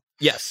through.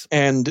 Yes.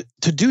 And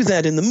to do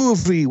that in the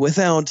movie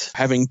without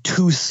having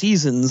 2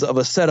 seasons of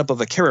a setup of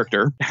a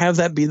character, have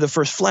that be the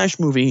first Flash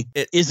movie,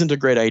 it isn't a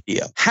great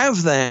idea.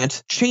 Have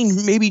that change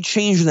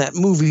that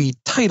movie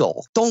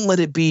title. Don't let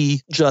it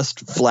be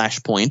just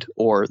Flashpoint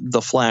or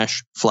The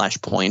Flash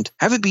Flashpoint.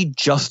 Have it be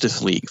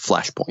Justice League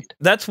Flashpoint.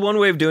 That's one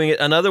way of doing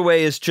it. Another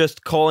way is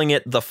just calling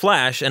it The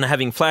Flash and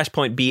having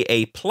Flashpoint be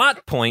a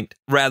plot point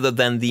rather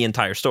than the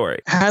entire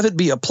story. Have it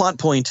be a plot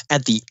point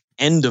at the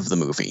end of the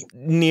movie.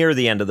 Near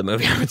the end of the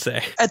movie, I would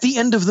say. At the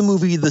end of the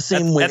movie, the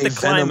same way at the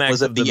Venom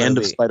was at the end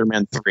of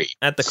Spider-Man 3.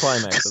 At the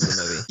climax of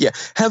the movie. Yeah.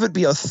 Have it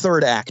be a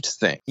third act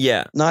thing.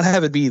 Yeah. Not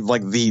have it be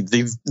like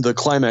the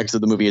climax of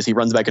the movie as he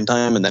runs back in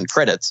time and then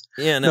credits.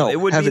 Yeah, no it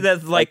would be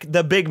that like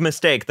the big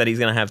mistake that he's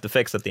going to have to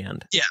fix at the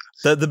end. Yeah.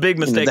 The big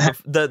mistake,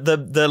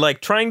 the like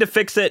trying to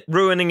fix it,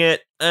 ruining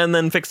it, and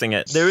then fixing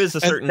it. There is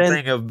a certain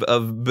thing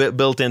of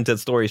built into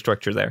story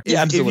structure there.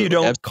 Yeah, absolutely. If you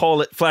don't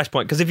call it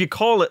Flashpoint, because if you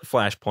call it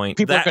Flashpoint,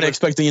 people are going to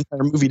expect the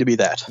entire movie to be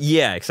that.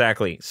 Yeah,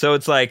 exactly. So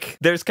it's like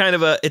there's kind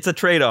of it's a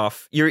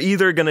trade-off. You're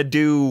either going to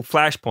do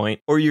Flashpoint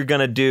or you're going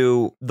to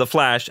do The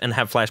Flash and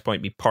have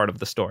Flashpoint be part of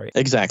the story.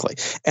 Exactly.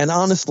 And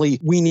honestly,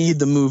 we need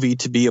the movie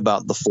to be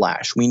about the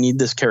Flash. We need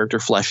this character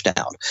fleshed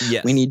out.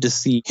 Yes. We need to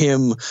see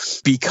him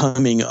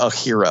becoming a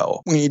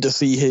hero. We need to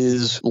see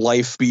his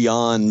life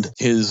beyond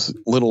his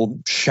little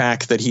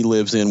shack that he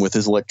lives in with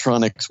his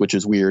electronics, which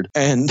is weird.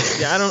 And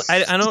yeah,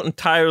 I don't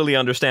entirely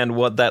understand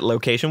what that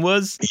location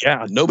was.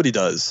 Yeah, nobody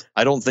does.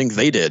 I don't think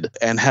they did.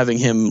 And having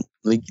him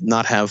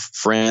not have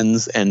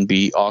friends and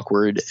be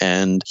awkward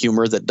and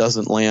humor that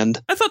doesn't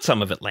land. I thought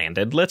some of it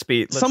landed.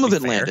 Some of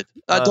it landed.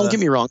 Don't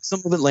get me wrong.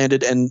 Some of it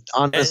landed. And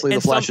honestly,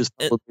 the Flash is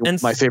probably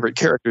my favorite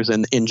characters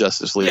in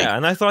Justice League. Yeah,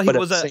 and I thought he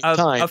was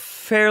a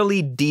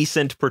fairly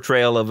decent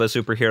portrayal of a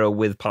superhero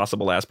with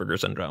possible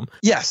Asperger's syndrome.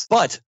 Yes,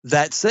 but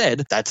that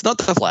said, that's not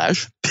the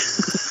Flash.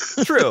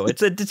 True.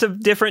 It's a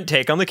different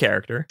take on the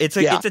character. It's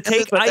a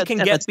take I can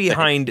get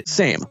behind.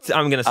 Same.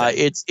 I'm gonna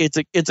say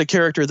it's a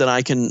character that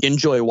I can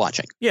enjoy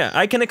watching. Yeah,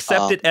 I can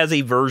accept it as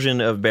a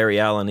version of Barry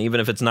Allen, even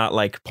if it's not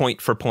like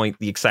point for point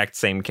the exact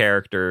same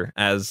character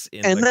as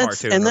in the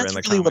cartoon. And that's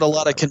really what a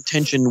lot of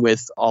contention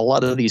with a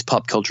lot of these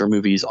pop culture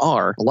movies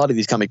are. A lot of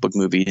these comic book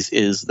movies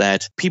is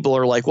that people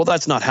are like, well,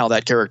 that's not how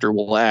that character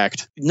will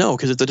act. No,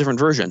 because it's a different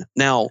version.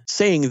 Now,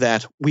 saying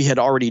that, we had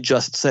already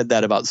just said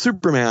that about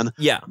Superman.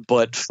 Yeah.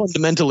 But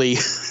fundamentally,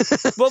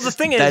 actually. Well, the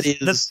thing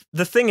is,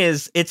 the thing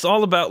is, it's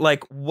all about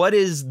like what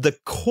is the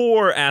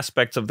core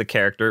aspects of the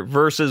character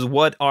versus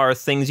what are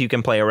things you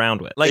can play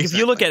around with. Like if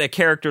you look at a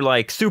character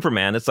like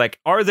Superman, it's like,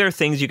 are there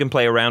things you can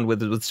play around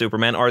with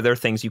Superman? Are there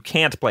things you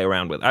can't play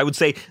around with? I would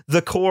say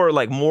the core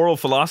like moral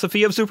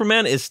philosophy of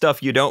Superman is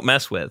stuff you don't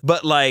mess with.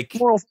 But like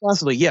moral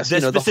philosophy, yes,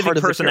 the specific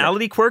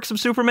personality quirks of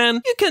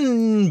Superman, you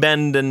can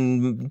bend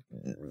and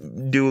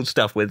do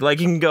stuff with. Like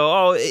you can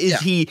go, oh, is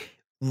he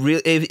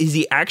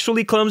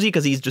actually clumsy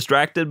because he's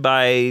distracted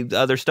by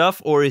other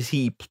stuff, or is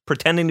he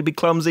pretending to be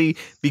clumsy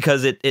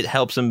because it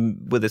helps him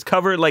with his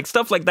cover? Like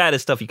stuff like that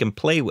is stuff you can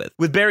play with.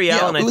 With Barry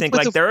Allen, I think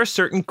like there are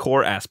certain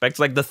core aspects,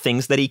 like the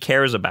things that he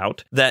cares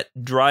about that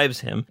drives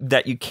him,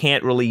 that you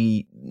can't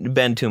really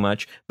bend too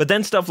much. But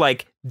then stuff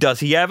like,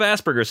 does he have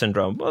Asperger's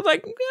syndrome? Well,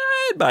 like,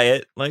 I'd buy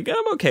it. Like,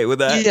 I'm okay with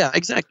that. Yeah,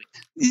 exactly.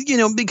 You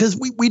know, because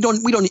we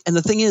don't, and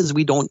the thing is,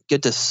 we don't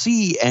get to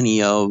see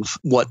any of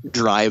what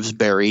drives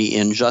Barry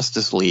in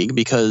Justice League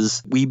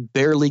because we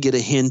barely get a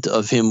hint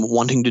of him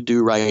wanting to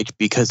do right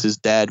because his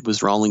dad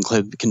was wrongly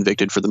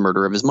convicted for the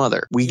murder of his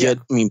mother. We get,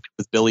 I mean,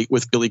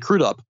 with Billy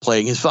Crudup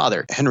playing his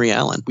father, Henry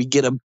Allen, we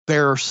get a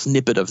bare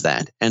snippet of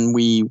that, and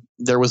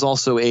there was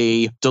also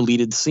a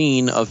deleted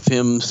scene of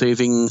him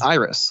saving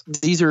Iris.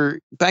 These are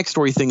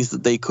backstory things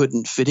that they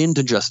couldn't fit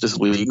into Justice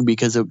League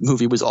because the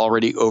movie was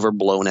already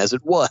overblown as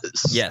it was.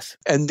 Yes.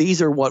 And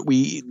these are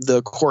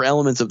the core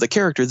elements of the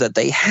character that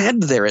they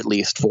had there at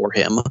least for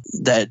him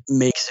that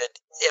makes it,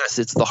 yes,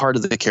 it's the heart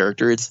of the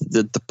character. It's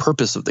the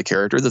purpose of the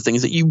character, the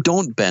things that you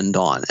don't bend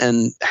on.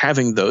 And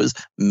having those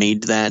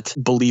made that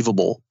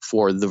believable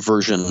for the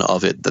version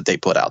of it that they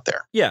put out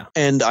there. Yeah.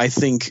 And I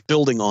think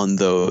building on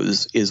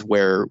those is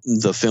where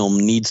the film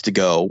needs to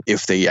go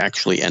if they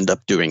actually end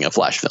up doing a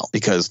Flash film.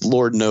 Because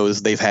Lord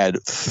knows they've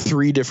had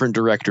 3 different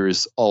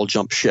directors all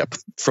jump ship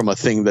from a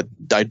thing that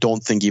I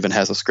don't think even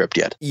has a script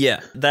yet. Yeah,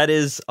 that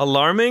is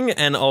alarming.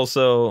 And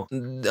also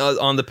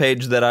on the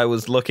page that I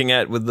was looking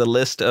at with the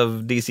list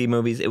of DC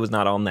movies, it was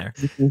not on there.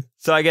 Mm-hmm.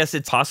 So I guess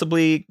it's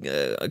possibly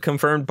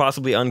confirmed,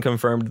 possibly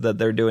unconfirmed that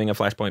they're doing a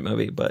Flashpoint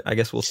movie, but I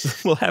guess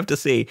we'll have to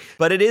see.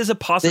 But it is a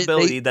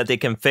possibility that they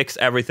can fix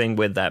everything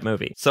with that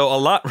movie. So a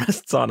lot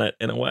rests on it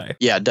in a way.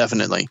 Yeah,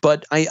 definitely.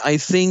 But I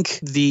think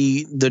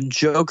the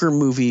Joker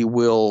movie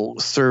will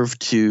serve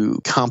to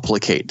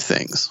complicate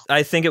things.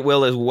 I think it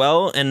will as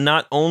well, and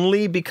not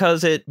only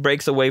because it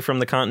breaks away from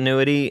the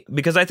continuity,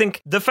 because I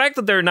think the fact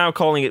that they're now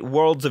calling it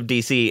Worlds of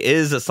DC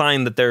is a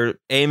sign that they're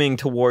aiming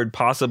toward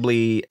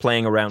possibly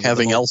playing around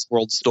having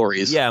Elseworld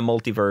stories. Yeah,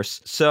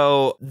 multiverse.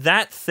 So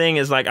that thing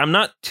is like, I'm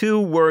not too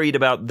worried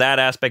about that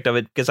aspect of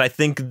it because I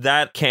think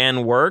that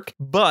can work,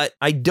 but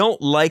I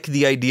don't like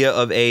the idea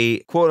of a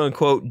quote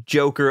unquote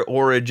Joker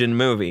origin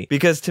movie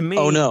because to me,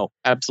 oh no,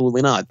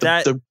 absolutely not.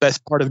 The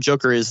best part of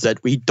Joker is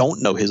that we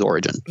don't know his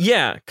origin.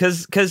 Yeah,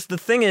 because the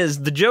thing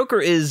is, the Joker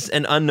is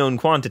an unknown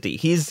quantity.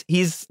 He's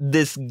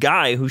this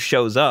guy who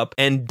shows up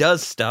and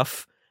does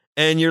stuff,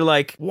 and you're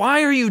like,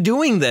 why are you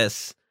doing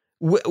this?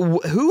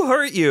 Who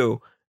hurt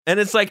you? And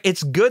it's like,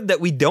 it's good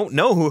that we don't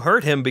know who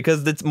hurt him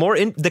because it's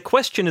the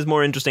question is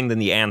more interesting than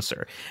the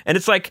answer. And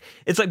it's like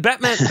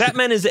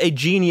Batman is a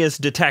genius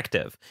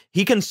detective.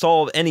 He can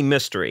solve any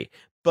mystery,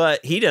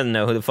 but he doesn't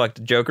know who the fuck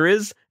the Joker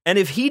is. And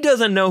if he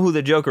doesn't know who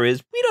the Joker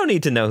is, we don't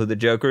need to know who the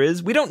Joker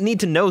is. We don't need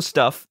to know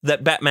stuff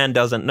that Batman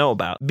doesn't know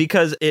about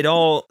because it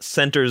all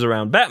centers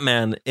around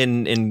Batman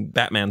in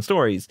Batman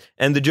stories.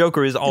 And the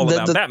Joker is all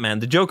about Batman.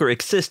 The Joker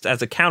exists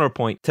as a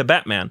counterpoint to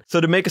Batman. So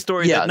to make a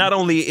story that not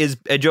only is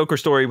a Joker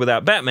story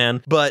without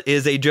Batman, but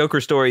is a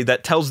Joker story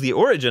that tells the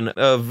origin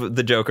of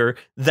the Joker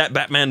that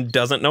Batman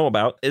doesn't know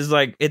about is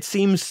like, it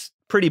seems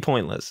pretty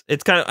pointless.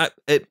 It's kind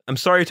of, I'm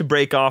sorry to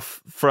break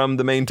off from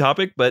the main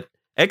topic, but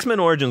X-Men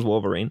Origins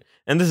Wolverine,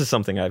 and this is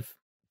something I've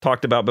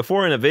talked about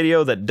before in a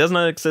video that does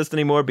not exist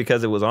anymore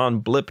because it was on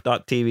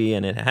blip.tv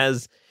and it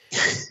has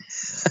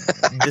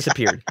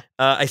disappeared.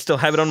 I still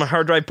have it on my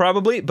hard drive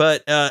probably,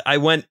 but I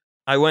went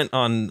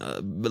on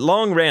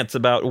long rants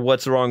about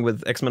what's wrong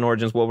with X-Men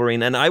Origins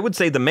Wolverine, and I would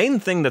say the main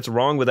thing that's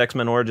wrong with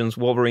X-Men Origins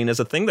Wolverine is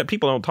a thing that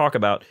people don't talk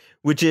about,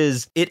 which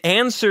is it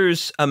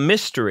answers a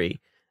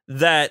mystery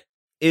that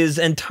is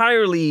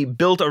entirely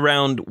built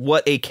around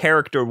what a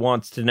character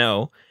wants to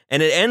know.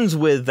 And it ends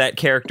with that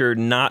character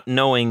not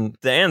knowing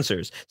the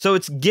answers. So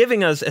it's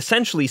giving us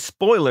essentially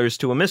spoilers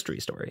to a mystery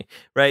story,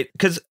 right?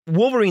 Because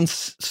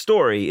Wolverine's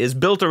story is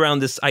built around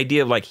this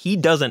idea of like, he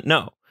doesn't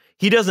know.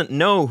 He doesn't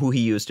know who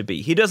he used to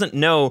be. He doesn't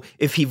know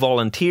if he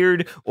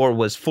volunteered or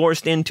was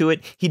forced into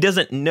it. He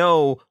doesn't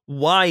know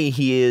why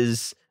he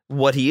is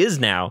what he is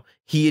now.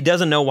 He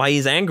doesn't know why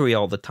he's angry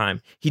all the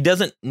time. He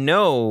doesn't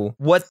know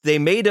what they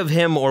made of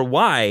him or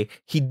why.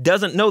 He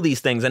doesn't know these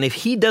things. And if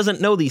he doesn't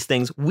know these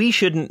things, we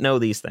shouldn't know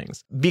these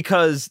things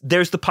because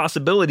there's the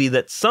possibility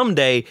that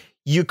someday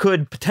you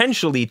could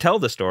potentially tell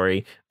the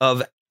story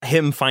of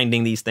him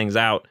finding these things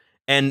out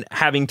and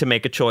having to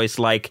make a choice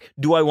like,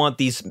 do I want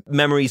these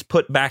memories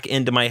put back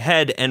into my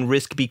head and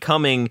risk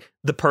becoming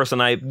the person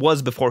I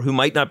was before who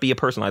might not be a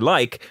person I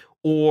like?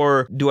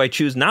 Or do I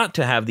choose not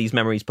to have these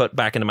memories put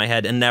back into my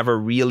head and never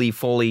really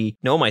fully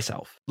know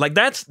myself? Like,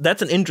 that's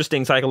an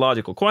interesting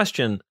psychological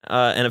question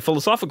and a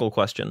philosophical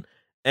question.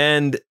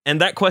 And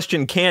that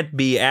question can't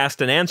be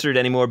asked and answered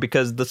anymore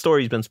because the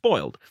story's been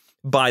spoiled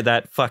by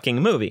that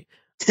fucking movie.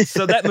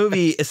 So that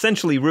movie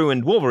essentially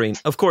ruined Wolverine.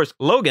 Of course,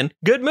 Logan,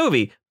 good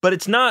movie, but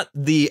it's not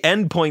the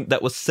endpoint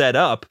that was set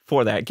up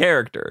for that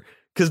character.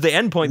 Because the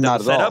endpoint that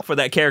was set up for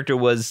that character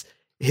was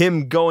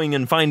him going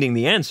and finding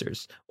the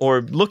answers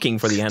or looking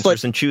for the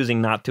answers and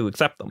choosing not to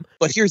accept them.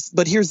 But here's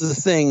the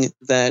thing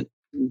that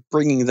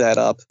bringing that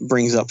up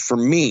brings up for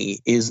me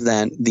is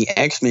that the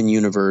X-Men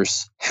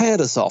universe had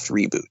a soft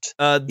reboot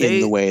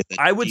in the way that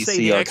I would DC say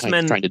the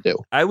X-Men trying to do.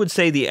 I would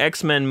say the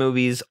X-Men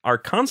movies are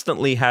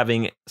constantly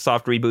having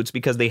soft reboots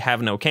because they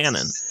have no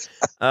canon.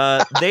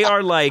 They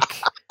are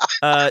like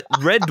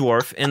Red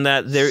Dwarf in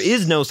that there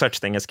is no such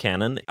thing as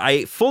canon.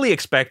 I fully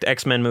expect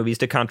X-Men movies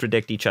to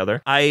contradict each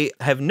other. I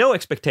have no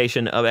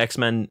expectation of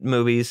X-Men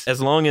movies as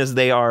long as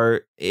they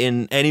are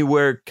in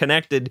anywhere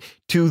connected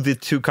to the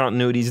two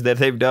continuities that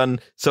they've done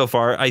so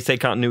far. I say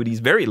continuities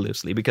very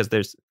loosely because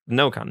there's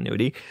no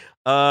continuity.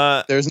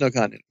 There's no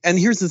continuity. And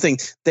here's the thing.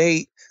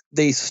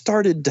 They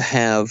started to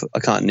have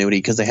a continuity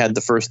because they had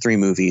the first 3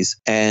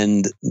 movies,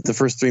 and the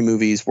first 3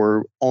 movies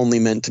were only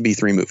meant to be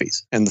 3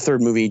 movies. And the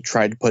third movie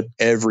tried to put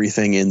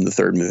everything in the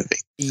third movie.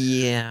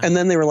 Yeah. And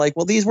then they were like,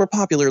 well, these were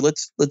popular.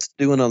 Let's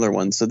do another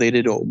one. So they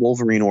did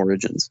Wolverine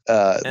Origins,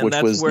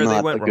 which was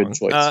not a good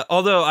choice.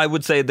 Although I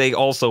would say they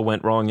also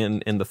went wrong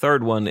in the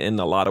third one in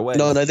a lot of ways.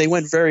 No, they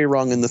went very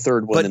wrong in the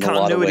third one in a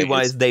lot of ways. But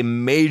continuity-wise, they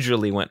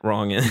majorly went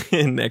wrong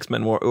in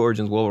X-Men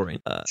Origins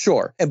Wolverine.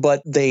 Sure.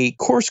 But they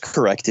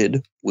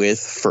course-corrected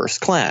with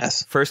First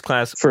Class. First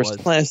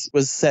Class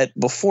was set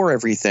before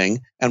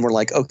everything, and we're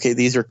like, okay,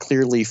 these are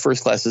clearly,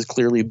 First Class is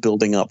clearly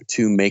building up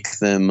to make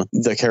them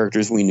the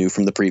characters we knew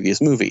from the previous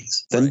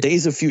movies. Then Right.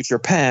 Days of Future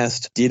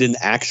Past did an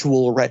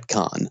actual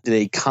retcon, did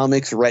a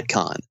comics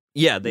retcon.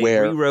 Yeah, they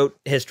rewrote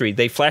history.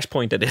 They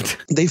flashpointed it.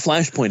 They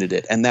flashpointed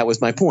it, and that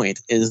was my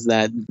point, is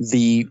that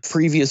the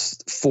previous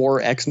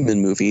 4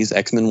 X-Men movies,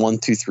 X-Men 1,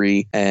 2,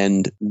 3,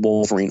 and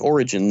Wolverine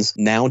Origins,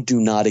 now do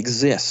not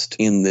exist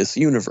in this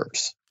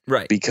universe.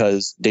 Right.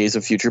 Because Days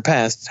of Future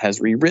Past has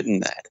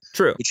rewritten that.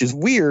 True. Which is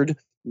weird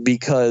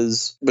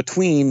because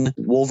between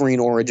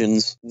Wolverine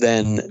Origins,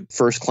 then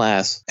First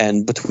Class,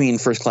 and between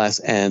First Class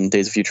and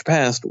Days of Future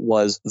Past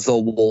was The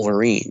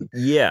Wolverine.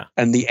 Yeah.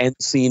 And the end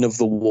scene of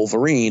The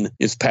Wolverine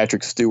is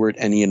Patrick Stewart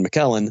and Ian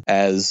McKellen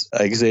as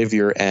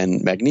Xavier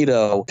and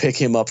Magneto pick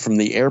him up from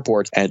the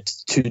airport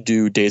to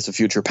do Days of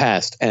Future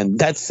Past. And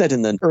that's set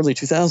in the early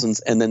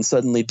 2000s. And then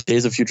suddenly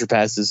Days of Future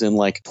Past is in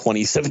like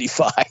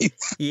 2075.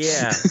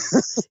 Yeah.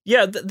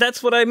 Yeah,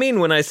 that's what I mean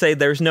when I say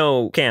there's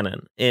no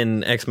canon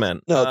in X-Men.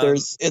 No,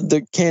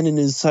 the canon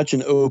is such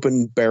an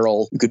open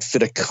barrel. You could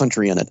fit a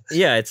country in it.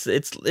 Yeah,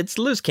 it's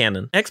loose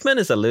canon. X-Men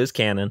is a loose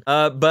canon.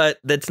 But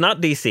that's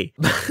not DC.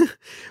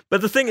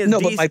 But the thing is,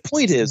 but my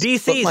point is,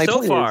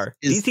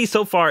 DC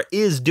so far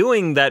is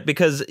doing that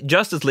because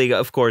Justice League,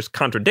 of course,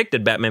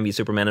 contradicted Batman v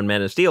Superman and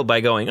Man of Steel by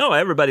going, "Oh,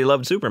 everybody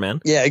loved Superman."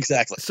 Yeah,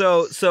 exactly.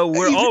 So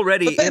we're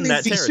already in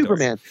that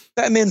territory.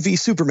 Batman v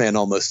Superman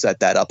almost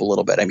set that up a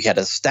little bit. I mean, he had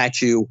a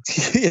statue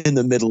in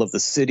the middle of the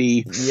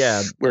city.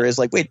 Yeah. Whereas,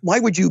 like, wait, why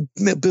would you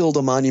build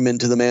a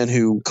monument to the man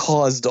who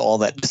caused all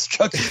that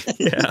destruction?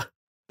 Yeah,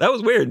 that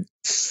was weird.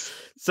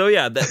 So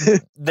yeah,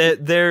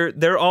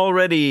 they're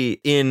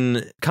already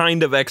in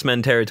kind of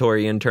X-Men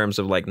territory in terms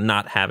of like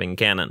not having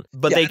canon,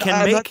 but they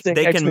can make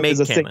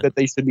canon thing that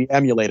they should be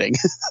emulating.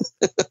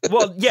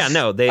 Well, yeah,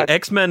 no, the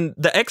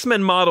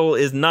X-Men model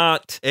is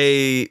not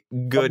a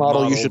good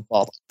model you should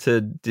model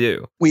to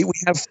do. We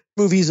have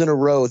movies in a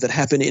row that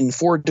happen in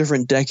 4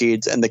 different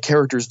decades, and the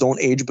characters don't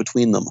age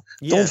between them.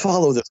 Yeah. Don't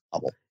follow this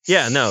model.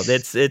 Yeah, no,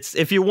 it's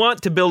if you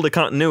want to build a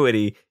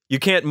continuity, you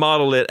can't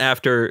model it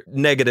after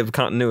negative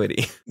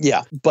continuity.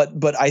 Yeah,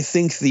 but I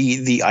think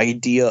the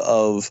idea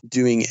of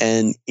doing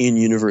an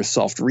in-universe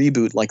soft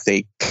reboot like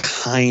they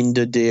kind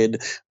of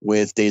did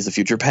with Days of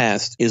Future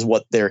Past is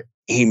what they're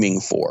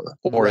aiming for,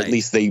 or at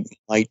least they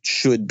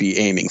should be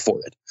aiming for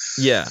it.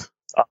 Yeah.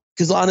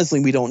 Because honestly,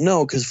 we don't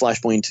know because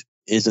Flashpoint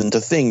isn't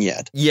a thing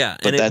yet. Yeah,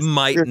 but and it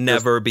might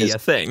never be a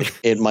thing.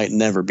 It might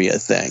never be a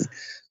thing.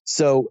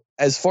 So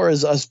as far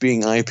as us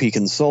being IP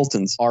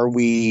consultants, are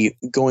we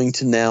going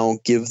to now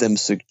give them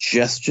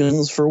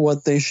suggestions for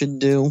what they should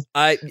do?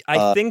 I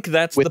think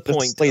that's the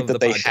point slate of that the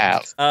they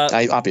podcast.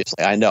 have.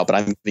 I know, but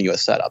I'm giving you a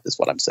setup is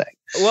what I'm saying.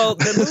 Well,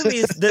 the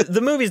movies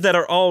the movies that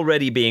are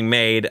already being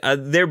made,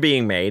 they're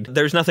being made.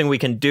 There's nothing we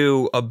can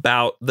do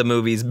about the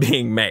movies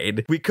being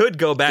made. We could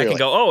go back and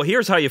go, oh,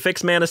 here's how you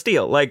fix Man of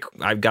Steel. Like,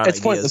 I've got it's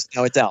ideas. Pointless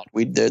now. It's out.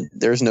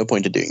 There's no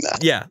point to doing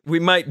that. Yeah, we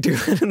might do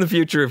it in the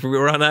future. If we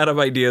run out of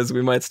ideas,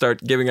 we might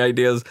start giving ideas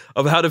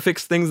of how to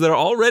fix things that are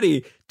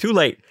already too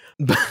late.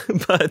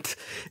 But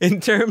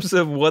in terms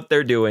of what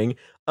they're doing,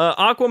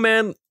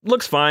 Aquaman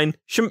looks fine.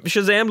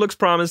 Shazam looks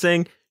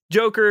promising.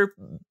 Joker,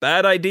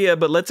 bad idea,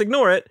 but let's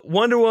ignore it.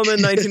 Wonder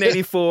Woman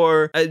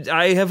 1984,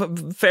 I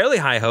have fairly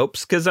high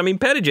hopes because, I mean,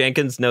 Patty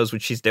Jenkins knows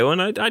what she's doing.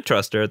 I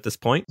trust her at this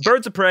point.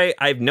 Birds of Prey,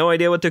 I have no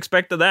idea what to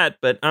expect of that,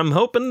 but I'm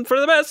hoping for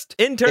the best.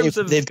 In terms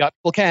of... They've got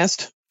full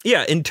cast.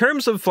 Yeah, in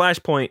terms of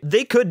Flashpoint,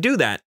 they could do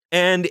that.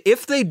 And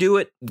if they do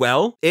it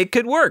well, it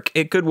could work.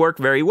 It could work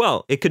very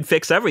well. It could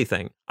fix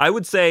everything. I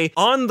would say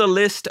on the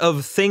list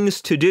of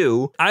things to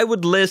do, I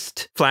would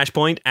list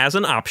Flashpoint as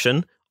an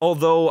option.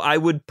 Although I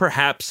would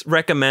perhaps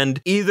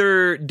recommend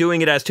either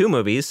doing it as 2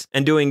 movies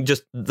and doing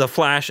just The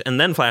Flash and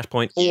then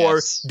Flashpoint,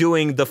 or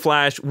doing The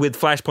Flash with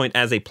Flashpoint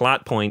as a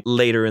plot point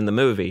later in the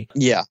movie.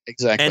 Yeah,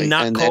 exactly. And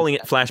not calling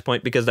it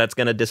Flashpoint because that's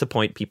going to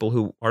disappoint people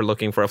who are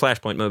looking for a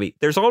Flashpoint movie.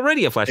 There's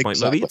already a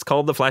Flashpoint movie. It's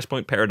called The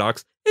Flashpoint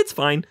Paradox. It's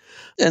fine.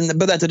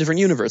 But that's a different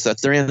universe.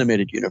 That's their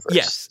animated universe.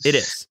 Yes, it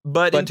is.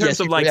 But in terms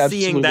of like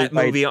seeing that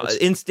movie,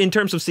 in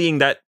terms of seeing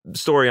that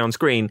story on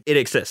screen, it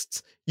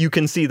exists. You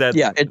can see that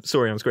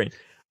story on screen.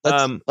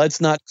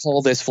 Let's not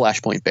call this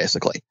Flashpoint,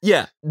 basically.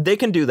 Yeah, they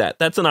can do that.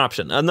 That's an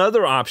option.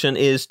 Another option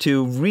is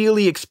to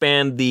really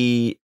expand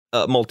the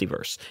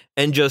multiverse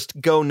and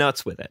just go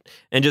nuts with it.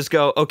 And just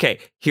go, okay,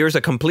 here's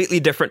a completely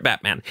different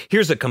Batman.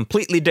 Here's a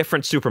completely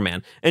different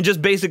Superman. And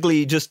just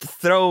basically just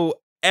throw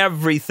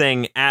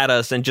everything at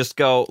us and just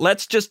go,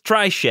 let's just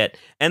try shit.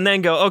 And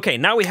then go, okay,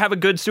 now we have a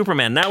good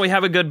Superman. Now we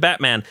have a good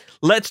Batman.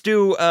 Let's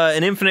do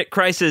an Infinite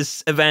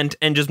Crisis event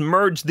and just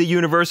merge the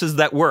universes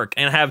that work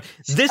and have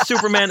this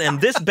Superman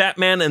and this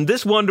Batman and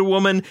this Wonder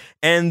Woman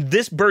and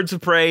this Birds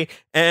of Prey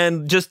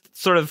and just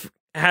sort of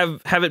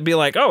have it be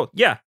like, oh,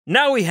 yeah,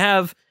 now we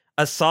have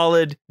a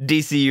solid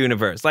DC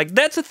universe. Like,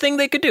 that's a thing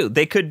they could do.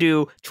 They could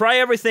try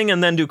everything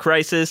and then do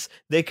Crisis.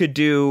 They could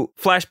do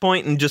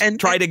Flashpoint and just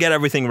try to get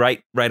everything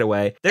right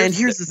away. And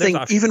here's the thing,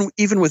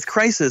 even with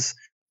Crisis,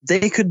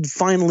 they could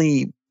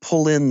finally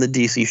pull in the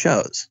DC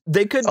shows.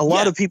 They could. What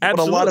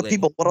a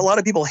lot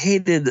of people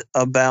hated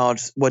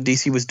about what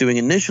DC was doing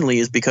initially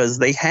is because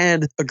they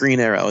had a Green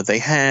Arrow, they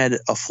had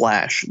a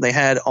Flash, they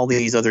had all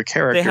these other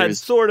characters. They had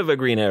sort of a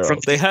Green Arrow.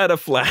 They had a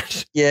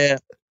Flash. Yeah.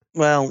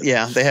 Well,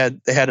 yeah, they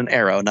had an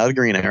arrow, not a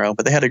Green Arrow,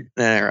 but they had an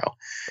arrow.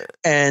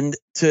 And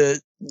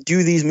to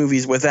do these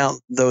movies without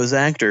those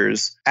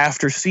actors,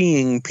 after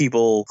seeing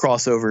people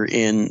cross over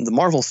in the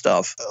Marvel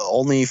stuff,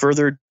 only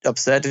further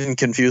upset and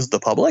confused the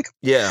public.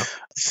 Yeah.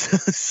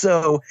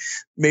 So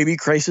maybe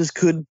Crisis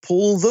could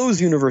pull those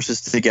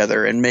universes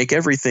together and make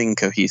everything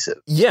cohesive.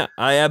 Yeah,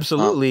 I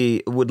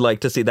absolutely would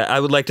like to see that.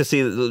 I would like to see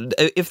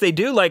if they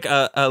do like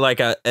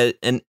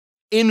an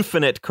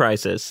Infinite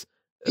Crisis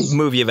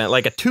movie event,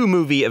 like a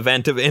 2-movie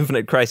event of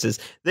Infinite Crisis.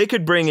 They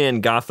could bring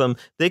in Gotham.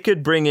 They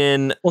could bring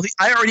in. Well,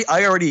 I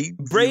already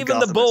Brave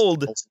and the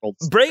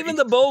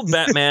Bold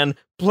Batman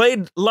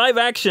played live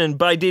action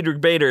by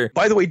Diedrich Bader.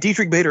 By the way,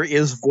 Diedrich Bader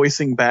is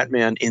voicing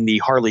Batman in the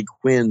Harley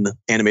Quinn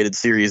animated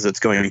series that's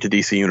going to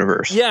DC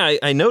Universe. Yeah,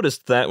 I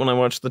noticed that when I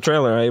watched the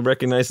trailer. I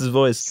recognized his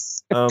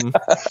voice.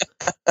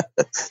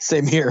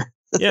 Same here.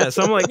 Yeah,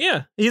 so I'm like,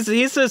 yeah, he's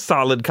a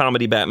solid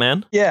comedy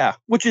Batman. Yeah,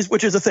 which is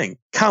a thing.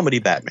 Comedy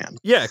Batman.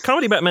 Yeah,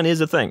 comedy Batman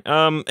is a thing.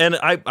 And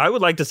I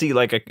would like to see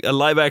like a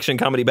live action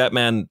comedy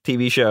Batman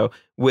TV show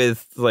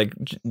with like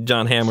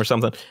John Hamm or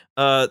something.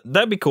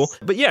 That'd be cool.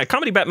 But yeah,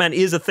 comedy Batman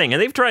is a thing,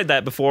 and they've tried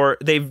that before.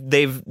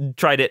 They've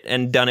tried it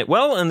and done it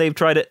well, and they've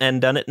tried it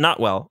and done it not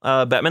well.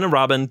 Batman and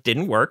Robin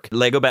didn't work.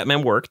 Lego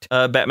Batman worked.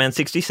 Batman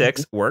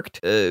 66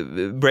 worked.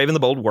 Brave and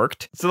the Bold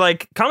worked. So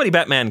like comedy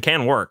Batman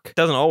can work. It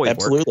doesn't always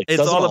work.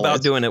 It's all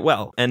about doing it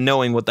well and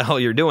knowing what the hell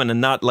you're doing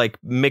and not like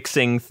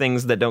mixing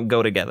things that don't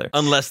go together.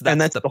 Unless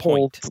that's the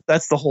point.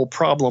 That's the whole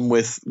problem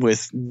with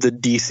the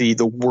DC,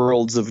 the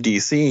worlds of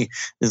DC,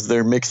 is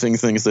they're mixing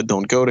things that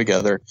don't go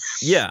together.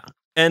 Yeah.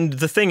 And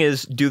the thing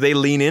is, do they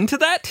lean into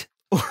that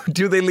or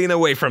do they lean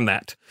away from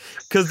that?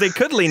 Because they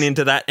could lean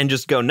into that and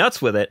just go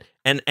nuts with it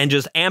and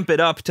just amp it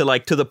up to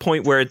the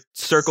point where it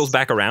circles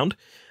back around.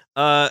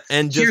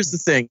 And just... Here's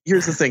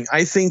the thing.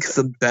 I think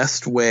the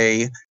best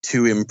way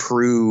to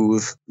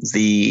improve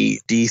the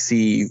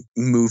DC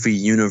movie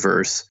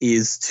universe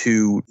is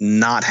to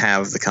not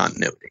have the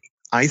continuity.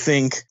 I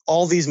think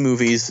all these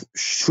movies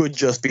should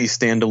just be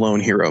standalone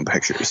hero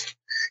pictures.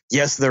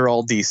 Yes, they're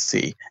all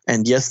DC.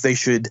 And yes, they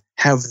should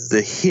have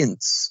the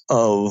hints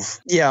of,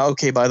 yeah,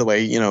 okay, by the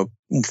way,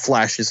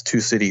 Flash is 2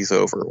 cities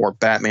over, or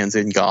Batman's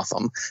in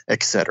Gotham,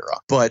 etc.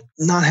 But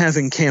not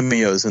having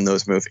cameos in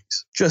those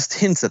movies, just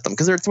hints at them,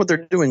 because that's what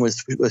they're doing with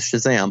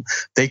Shazam.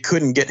 They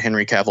couldn't get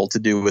Henry Cavill to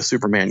do a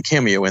Superman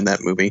cameo in that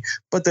movie,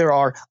 but there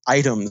are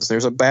items.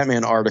 There's a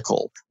Batman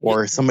article,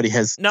 or somebody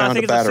has found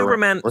a Batarang.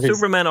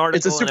 Superman article.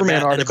 It's a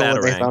Superman article,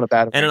 and they found a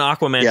Batarang. And an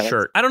Aquaman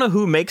shirt. I don't know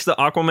who makes the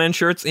Aquaman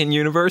shirts in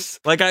universe.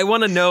 Like, I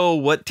want to know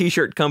what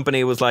t-shirt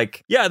company was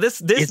like, yeah,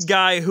 this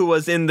guy who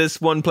was in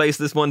this one place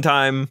this one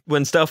time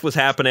when stuff was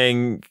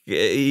happening,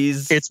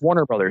 it's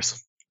Warner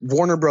Brothers.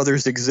 Warner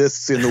Brothers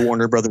exists in the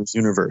Warner Brothers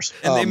universe.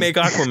 And they make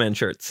Aquaman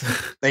shirts.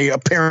 They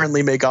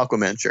apparently make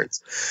Aquaman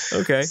shirts.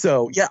 Okay.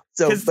 So, yeah.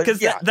 Because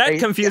that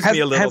confused me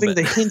a little bit. Having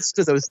the hints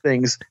to those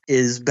things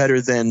is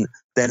better than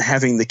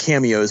having the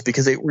cameos,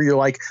 because you're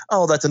like,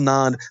 oh, that's a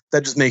nod.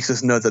 That just makes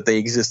us know that they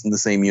exist in the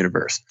same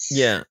universe.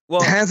 Yeah.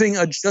 Well, having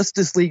a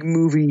Justice League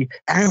movie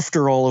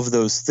after all of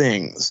those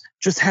things,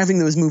 just having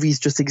those movies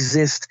just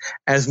exist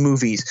as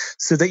movies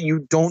so that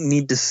you don't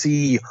need to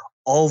see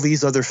all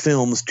these other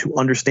films to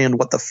understand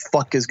what the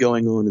fuck is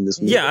going on in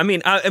this movie. Yeah, I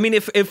mean,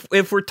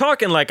 if we're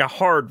talking like a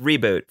hard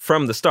reboot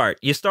from the start,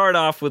 you start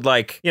off with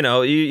like,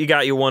 you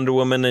got your Wonder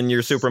Woman and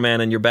your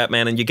Superman and your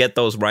Batman, and you get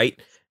those right.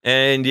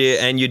 And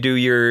you do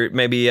your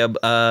maybe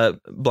a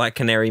Black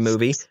Canary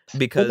movie,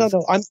 because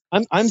no,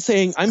 I'm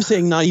saying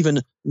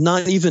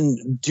not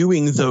even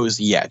doing those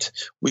yet,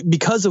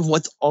 because of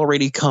what's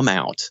already come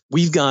out.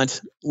 We've got,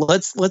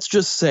 let's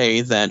just say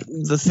that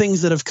the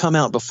things that have come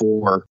out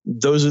before,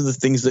 those are the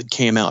things that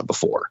came out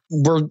before.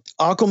 Where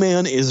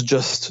Aquaman is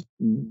just,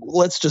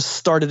 let's just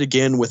start it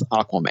again with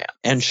Aquaman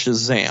and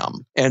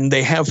Shazam, and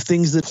they have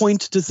things that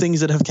point to things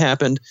that have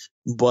happened,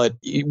 but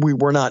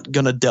we're not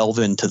going to delve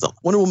into them.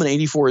 Wonder Woman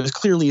 84 is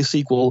clearly a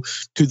sequel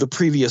to the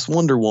previous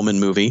Wonder Woman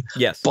movie.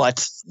 Yes.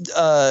 But,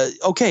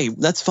 okay,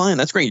 that's fine.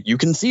 That's great. You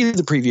can see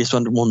the previous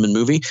Wonder Woman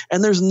movie,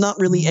 and there's not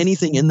really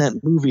anything in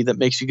that movie that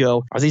makes you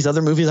go, are these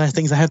other movies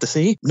things I have to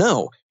see?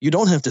 No, you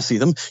don't have to see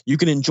them. You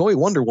can enjoy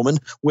Wonder Woman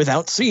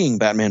without seeing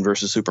Batman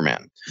versus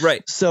Superman.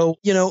 Right. So,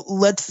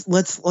 let's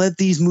let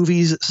these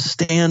movies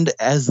stand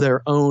as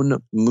their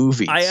own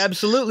movies. I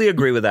absolutely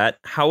agree with that.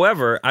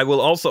 However, I will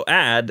also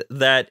add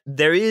that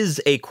there is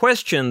a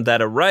question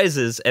that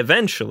arises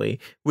eventually,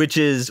 which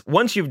is,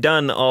 once you've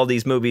done all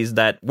these movies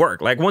that work,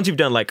 like once you've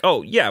done like,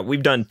 oh yeah,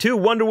 we've done 2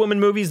 Wonder Woman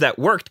movies that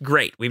worked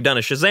great. We've done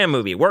a Shazam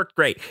movie, worked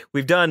great.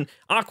 We've done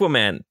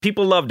Aquaman,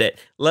 people loved it.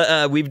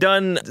 We've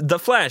done The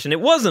Flash, and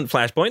it wasn't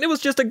Flashpoint. It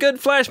was just a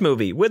good Flash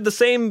movie with the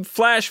same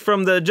Flash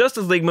from the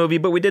Justice League movie,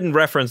 but we didn't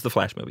reference the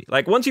Flash movie.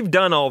 Like, once you've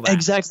done all that.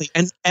 Exactly.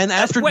 And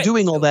after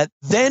doing all that,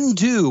 then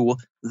do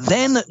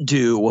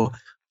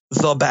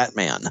The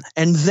Batman,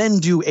 and then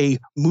do a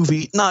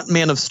movie, not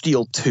Man of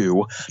Steel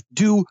 2,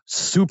 do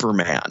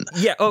Superman.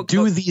 Yeah.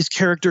 These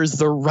characters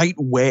the right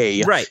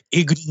way. Right.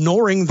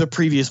 Ignoring the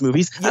previous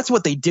movies. That's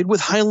what they did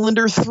with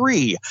Highlander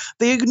 3.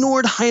 They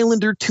ignored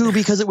Highlander 2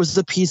 because it was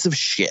a piece of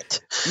shit.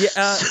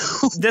 Yeah.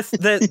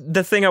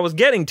 The thing I was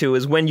getting to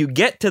is, when you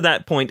get to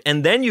that point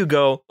and then you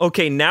go,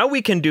 okay, now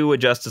we can do a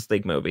Justice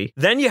League movie.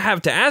 Then you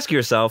have to ask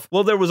yourself,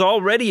 well, there was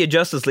already a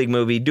Justice League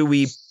movie. Do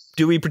we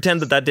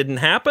pretend that didn't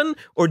happen,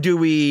 or do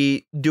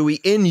we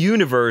in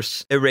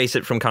universe erase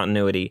it from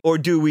continuity, or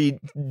do we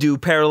do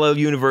parallel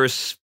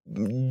universe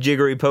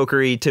jiggery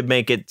pokery to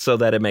make it so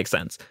that it makes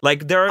sense?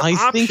 Like, there are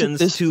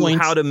options to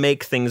how to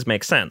make things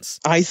make sense.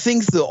 I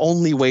think the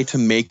only way to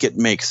make it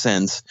make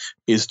sense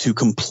is to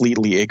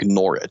completely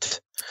ignore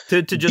it.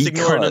 To just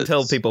ignore it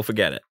until people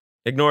forget it.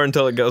 Ignore it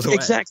until it goes away.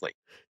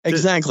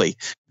 Exactly.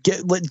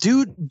 Do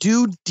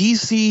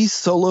DC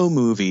solo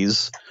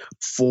movies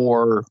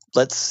for,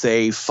 let's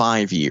say,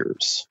 5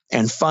 years,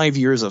 and 5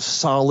 years of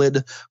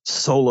solid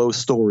solo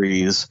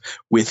stories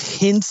with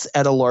hints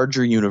at a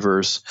larger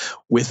universe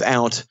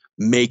without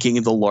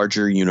making the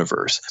larger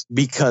universe,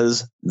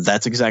 because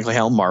that's exactly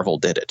how Marvel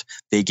did it.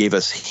 They gave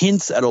us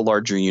hints at a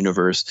larger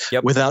universe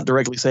without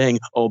directly saying,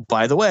 oh,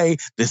 by the way,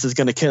 this is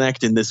going to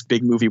connect in this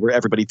big movie where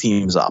everybody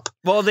teams up.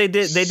 Well, they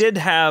did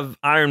have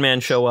Iron Man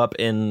show up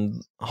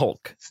in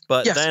Hulk,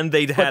 but then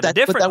they had a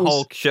different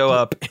Hulk show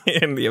up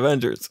in the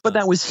Avengers. But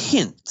that was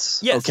hints.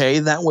 Yes. Okay,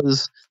 that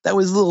was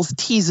little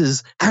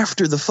teases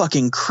after the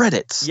fucking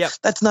credits. Yep.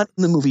 That's not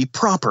in the movie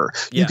proper.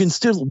 You can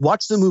still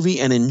watch the movie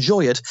and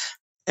enjoy it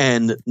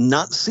and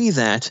not see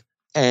that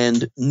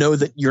and know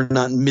that you're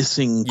not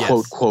missing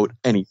quote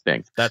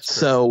anything. That's true.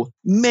 So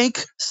make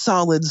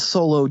solid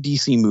solo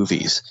DC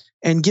movies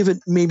and give it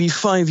maybe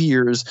 5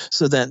 years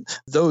so that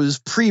those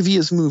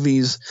previous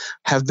movies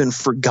have been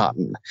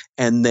forgotten,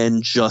 and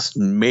then just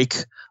make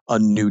a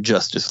new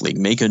Justice League,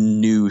 make a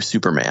new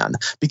Superman.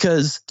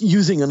 Because,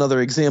 using another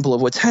example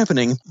of what's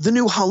happening, the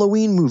new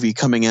Halloween movie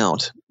coming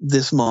out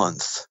this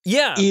month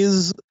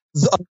is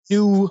a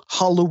new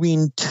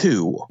Halloween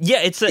 2.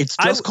 Yeah, it's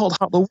just called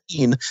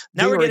Halloween.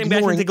 Now we're getting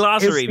back into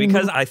glossary,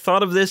 because I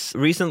thought of this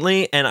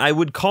recently, and I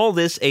would call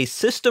this a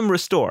system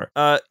restore.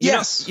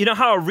 Yes. You know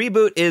how a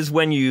reboot is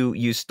when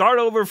you start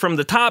over from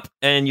the top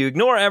and you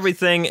ignore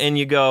everything and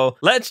you go,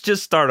 let's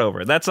just start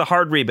over. That's a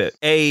hard reboot.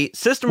 A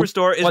system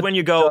restore is when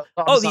you go,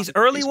 oh, these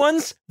early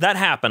ones, that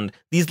happened.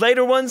 These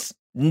later ones,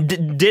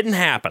 didn't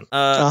happen.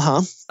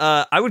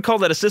 I would call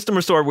that a system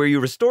restore, where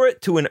you restore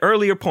it to an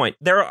earlier point.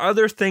 There are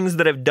other things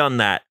that have done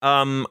that.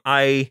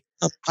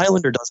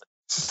 Highlander does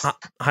it.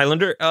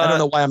 Highlander. I don't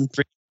know why I'm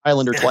drinking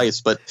Highlander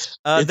twice, but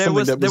there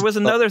was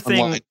another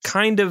thing.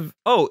 Kind of.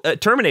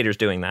 Terminator's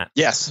doing that.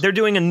 Yes, they're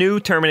doing a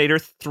new Terminator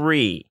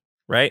 3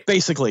 right?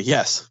 Basically,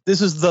 yes.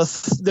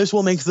 This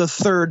will make the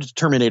third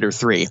Terminator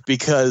 3,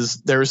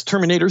 because there's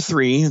Terminator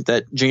 3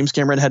 that James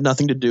Cameron had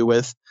nothing to do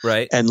with,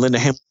 right? And Linda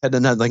Hamilton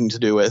had nothing to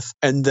do with.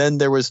 And then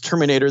there was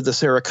Terminator: The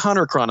Sarah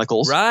Connor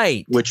Chronicles,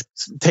 right, which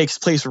takes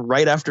place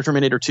right after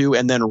Terminator 2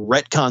 and then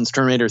retcons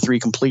Terminator 3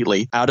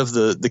 completely out of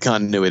the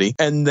continuity.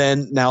 And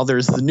then now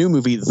there's the new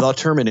movie, The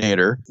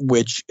Terminator,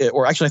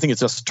 or actually I think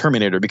it's just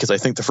Terminator, because I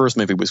think the first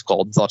movie was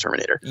called The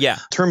Terminator. Yeah.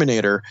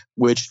 Terminator,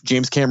 which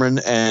James Cameron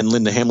and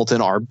Linda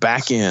Hamilton are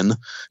back in,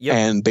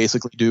 and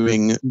basically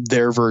doing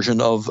their version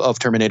of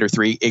Terminator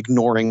 3,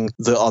 ignoring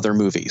the other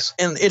movies.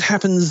 And it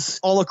happens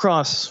all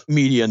across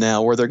media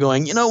now, where they're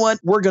going, you know what,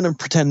 we're going to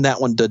pretend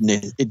that one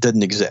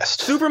didn't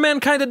exist. Superman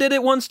kind of did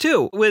it once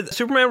too, with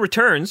Superman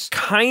Returns,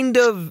 kind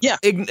of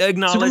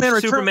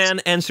acknowledged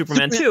Superman and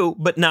Superman 2,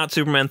 but not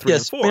Superman 3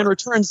 and 4. Superman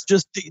Returns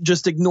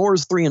just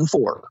ignores 3 and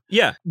 4.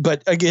 Yeah.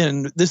 But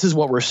again, this is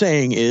what we're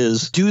saying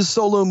is do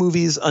solo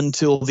movies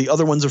until the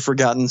other ones are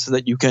forgotten, so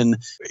that you can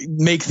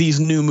make these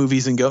new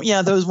movies and go,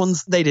 yeah, those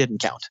ones, they didn't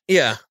count.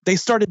 Yeah. They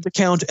started to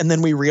count, and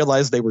then we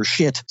realized they were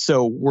shit,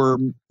 so we're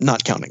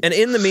not counting. And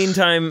in the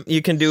meantime,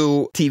 you can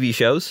do TV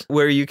shows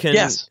where you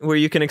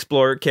can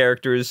explore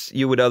characters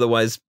you would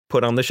otherwise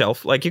put on the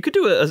shelf. Like you could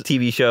do a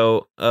TV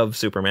show of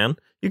Superman.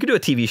 You could do a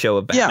TV show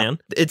of Batman.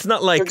 Yeah. It's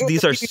not like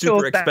these are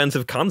super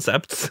expensive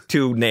concepts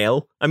to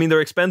nail. I mean,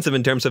 they're expensive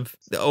in terms of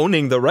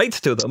owning the rights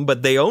to them,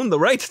 but they own the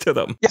rights to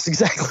them. Yes,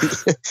 exactly.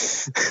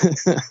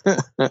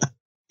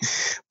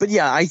 But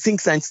yeah, I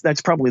think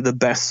that's probably the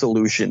best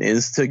solution,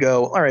 is to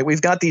go, all right,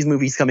 we've got these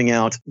movies coming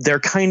out. They're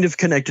kind of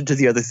connected to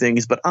the other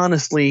things, but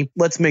honestly,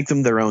 let's make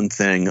them their own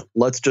thing.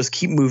 Let's just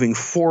keep moving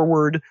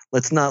forward.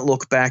 Let's not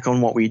look back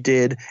on what we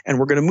did. And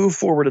we're going to move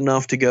forward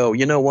enough to go,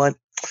 you know what?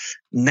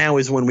 Now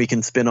is when we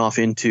can spin off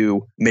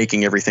into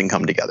making everything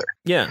come together.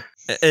 Yeah.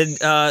 And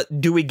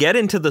do we get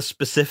into the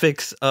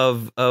specifics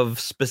of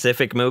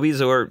specific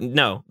movies, or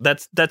no?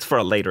 That's for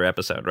a later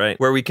episode, right?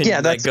 Where we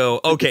can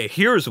go, okay,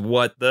 here's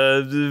what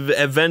the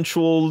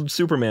eventual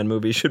Superman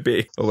movie should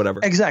be, or whatever.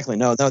 Exactly.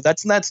 No,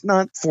 that's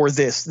not for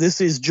this. This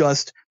is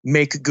just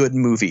make good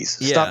movies.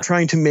 Yeah. Stop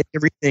trying to make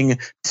everything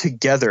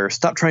together.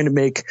 Stop trying to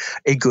make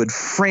a good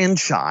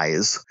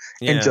franchise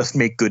and just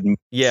make good movies.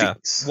 Yeah,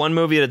 one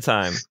movie at a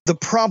time. The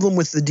problem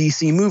with the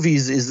DC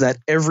movies is that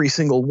every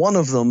single one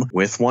of them,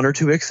 with one or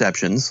two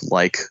exceptions,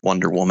 like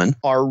Wonder Woman,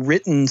 are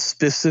written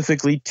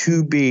specifically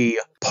to be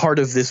part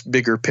of this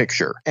bigger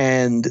picture.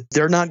 And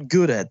they're not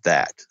good at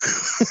that.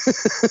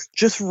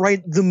 Just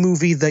write the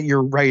movie that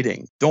you're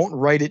writing. Don't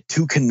write it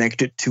to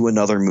connect it to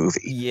another movie.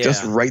 Yeah.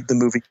 Just write the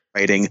movie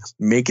you're writing.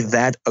 Make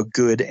that a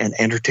good and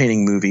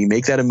entertaining movie.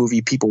 Make that a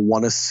movie people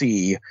want to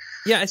see.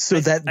 Yeah,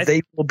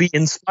 they will be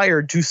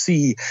inspired to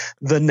see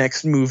the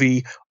next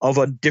movie of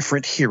a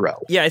different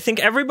hero. Yeah, I think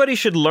everybody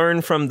should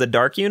learn from the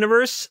Dark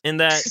Universe in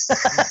that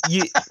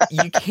you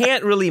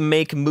can't really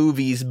make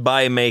movies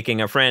by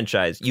making a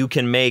franchise. You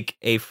can make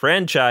a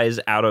franchise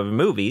out of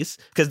movies,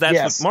 because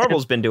that's what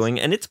Marvel's been doing,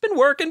 and it's been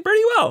working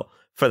pretty well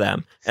for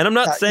them. And I'm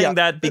not saying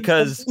that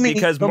because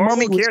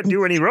Marvel can't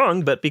do any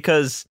wrong, but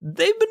because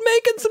they've been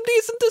making some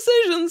decent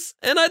decisions,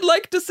 and I'd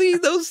like to see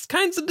those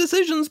kinds of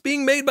decisions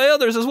being made by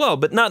others as well,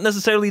 but not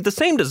necessarily the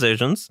same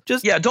decisions.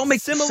 Just don't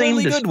make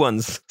similarly good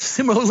ones.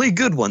 Similarly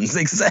good ones,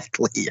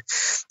 exactly.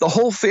 The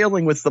whole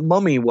failing with The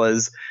Mummy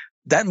was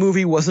that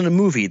movie wasn't a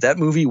movie. That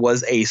movie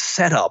was a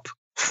setup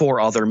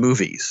for other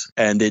movies,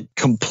 and it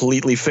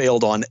completely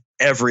failed on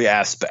every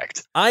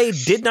aspect. I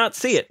did not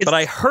see it, but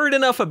I heard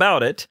enough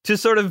about it to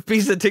sort of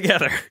piece it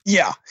together.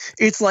 Yeah,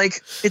 it's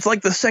like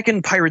the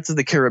second Pirates of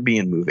the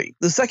Caribbean movie.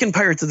 The second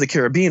Pirates of the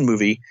Caribbean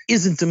movie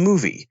isn't a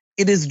movie.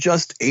 It is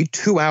just a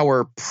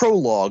 2-hour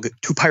prologue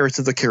to Pirates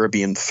of the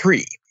Caribbean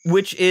 3.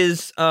 Which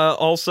is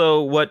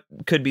also what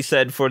could be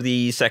said for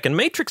the second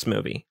Matrix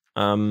movie.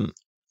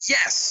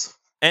 Yes.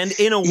 And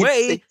in a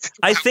way,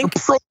 I think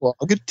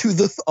prologue to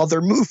the other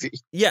movie.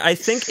 Yeah, I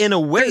think in a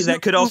way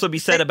that could also be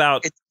said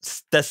about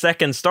the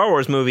second Star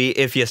Wars movie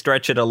if you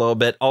stretch it a little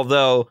bit,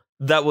 although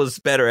that was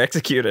better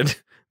executed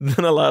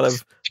than a lot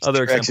of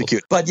other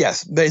examples. But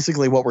yes,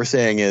 basically what we're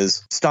saying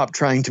is stop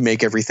trying to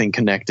make everything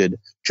connected.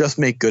 Just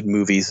make good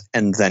movies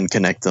and then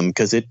connect them.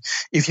 Because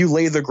if you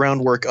lay the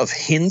groundwork of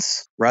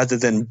hints rather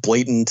than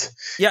blatant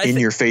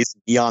in-your-face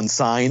neon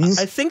signs.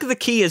 I think the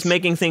key is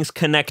making things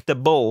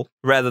connectable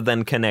rather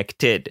than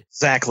connected.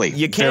 Exactly.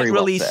 You can't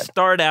really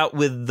start out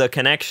with the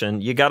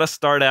connection. You got to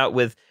start out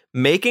with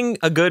making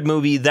a good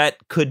movie that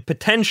could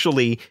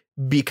potentially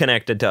be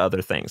connected to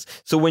other things.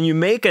 So when you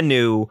make a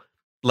new,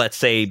 let's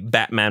say,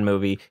 Batman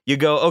movie, you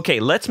go, okay,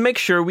 let's make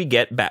sure we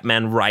get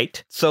Batman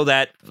right so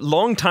that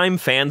longtime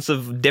fans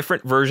of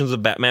different versions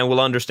of Batman will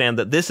understand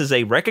that this is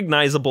a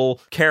recognizable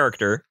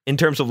character in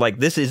terms of like,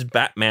 this is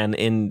Batman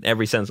in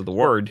every sense of the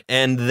word.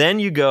 And then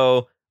you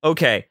go,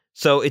 okay,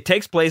 so it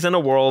takes place in a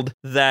world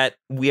that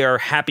we are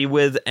happy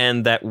with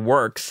and that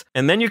works.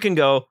 And then you can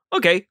go,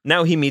 okay,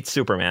 now he meets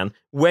Superman.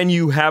 When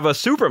you have a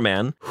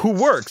Superman who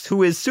works,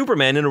 who is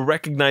Superman in a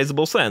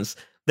recognizable sense,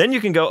 then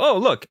you can go, oh,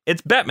 look,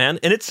 it's Batman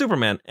and it's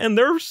Superman, and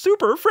they're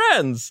super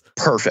friends.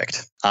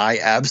 Perfect. I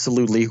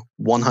absolutely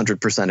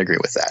 100% agree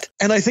with that.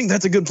 And I think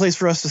that's a good place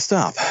for us to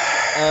stop.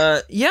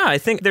 Yeah, I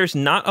think there's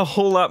not a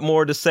whole lot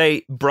more to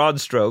say broad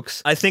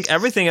strokes. I think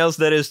everything else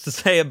that is to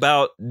say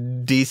about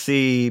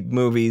DC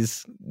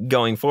movies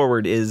going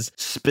forward is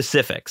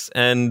specifics.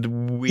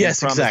 And we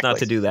promise not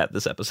to do that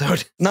this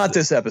episode. Not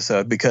this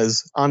episode,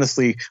 because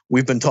honestly,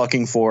 we've been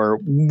talking for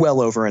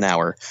well over an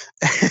hour.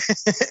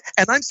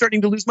 And I'm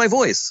starting to lose my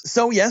voice.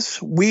 So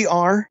yes, we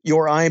are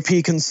your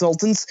IP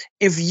consultants.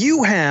 If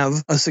you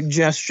have a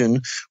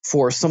suggestion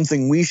for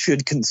something we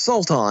should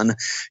consult on,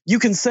 you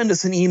can send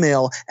us an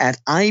email at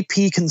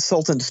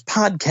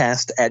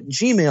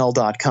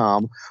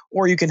ipconsultantspodcast@gmail.com,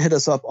 or you can hit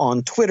us up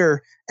on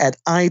Twitter at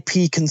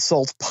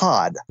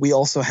ipconsultpod. We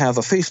also have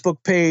a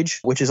Facebook page,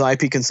 which is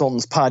IP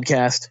Consultants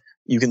Podcast.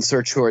 You can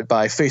search for it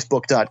by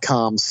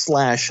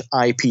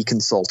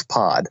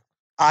facebook.com/ipconsultpod.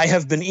 I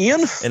have been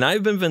Ian. And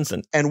I've been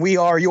Vincent. And we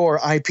are your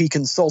IP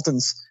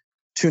consultants.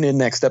 Tune in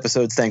next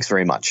episode. Thanks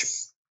very much.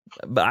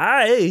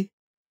 Bye.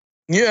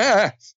 Yeah.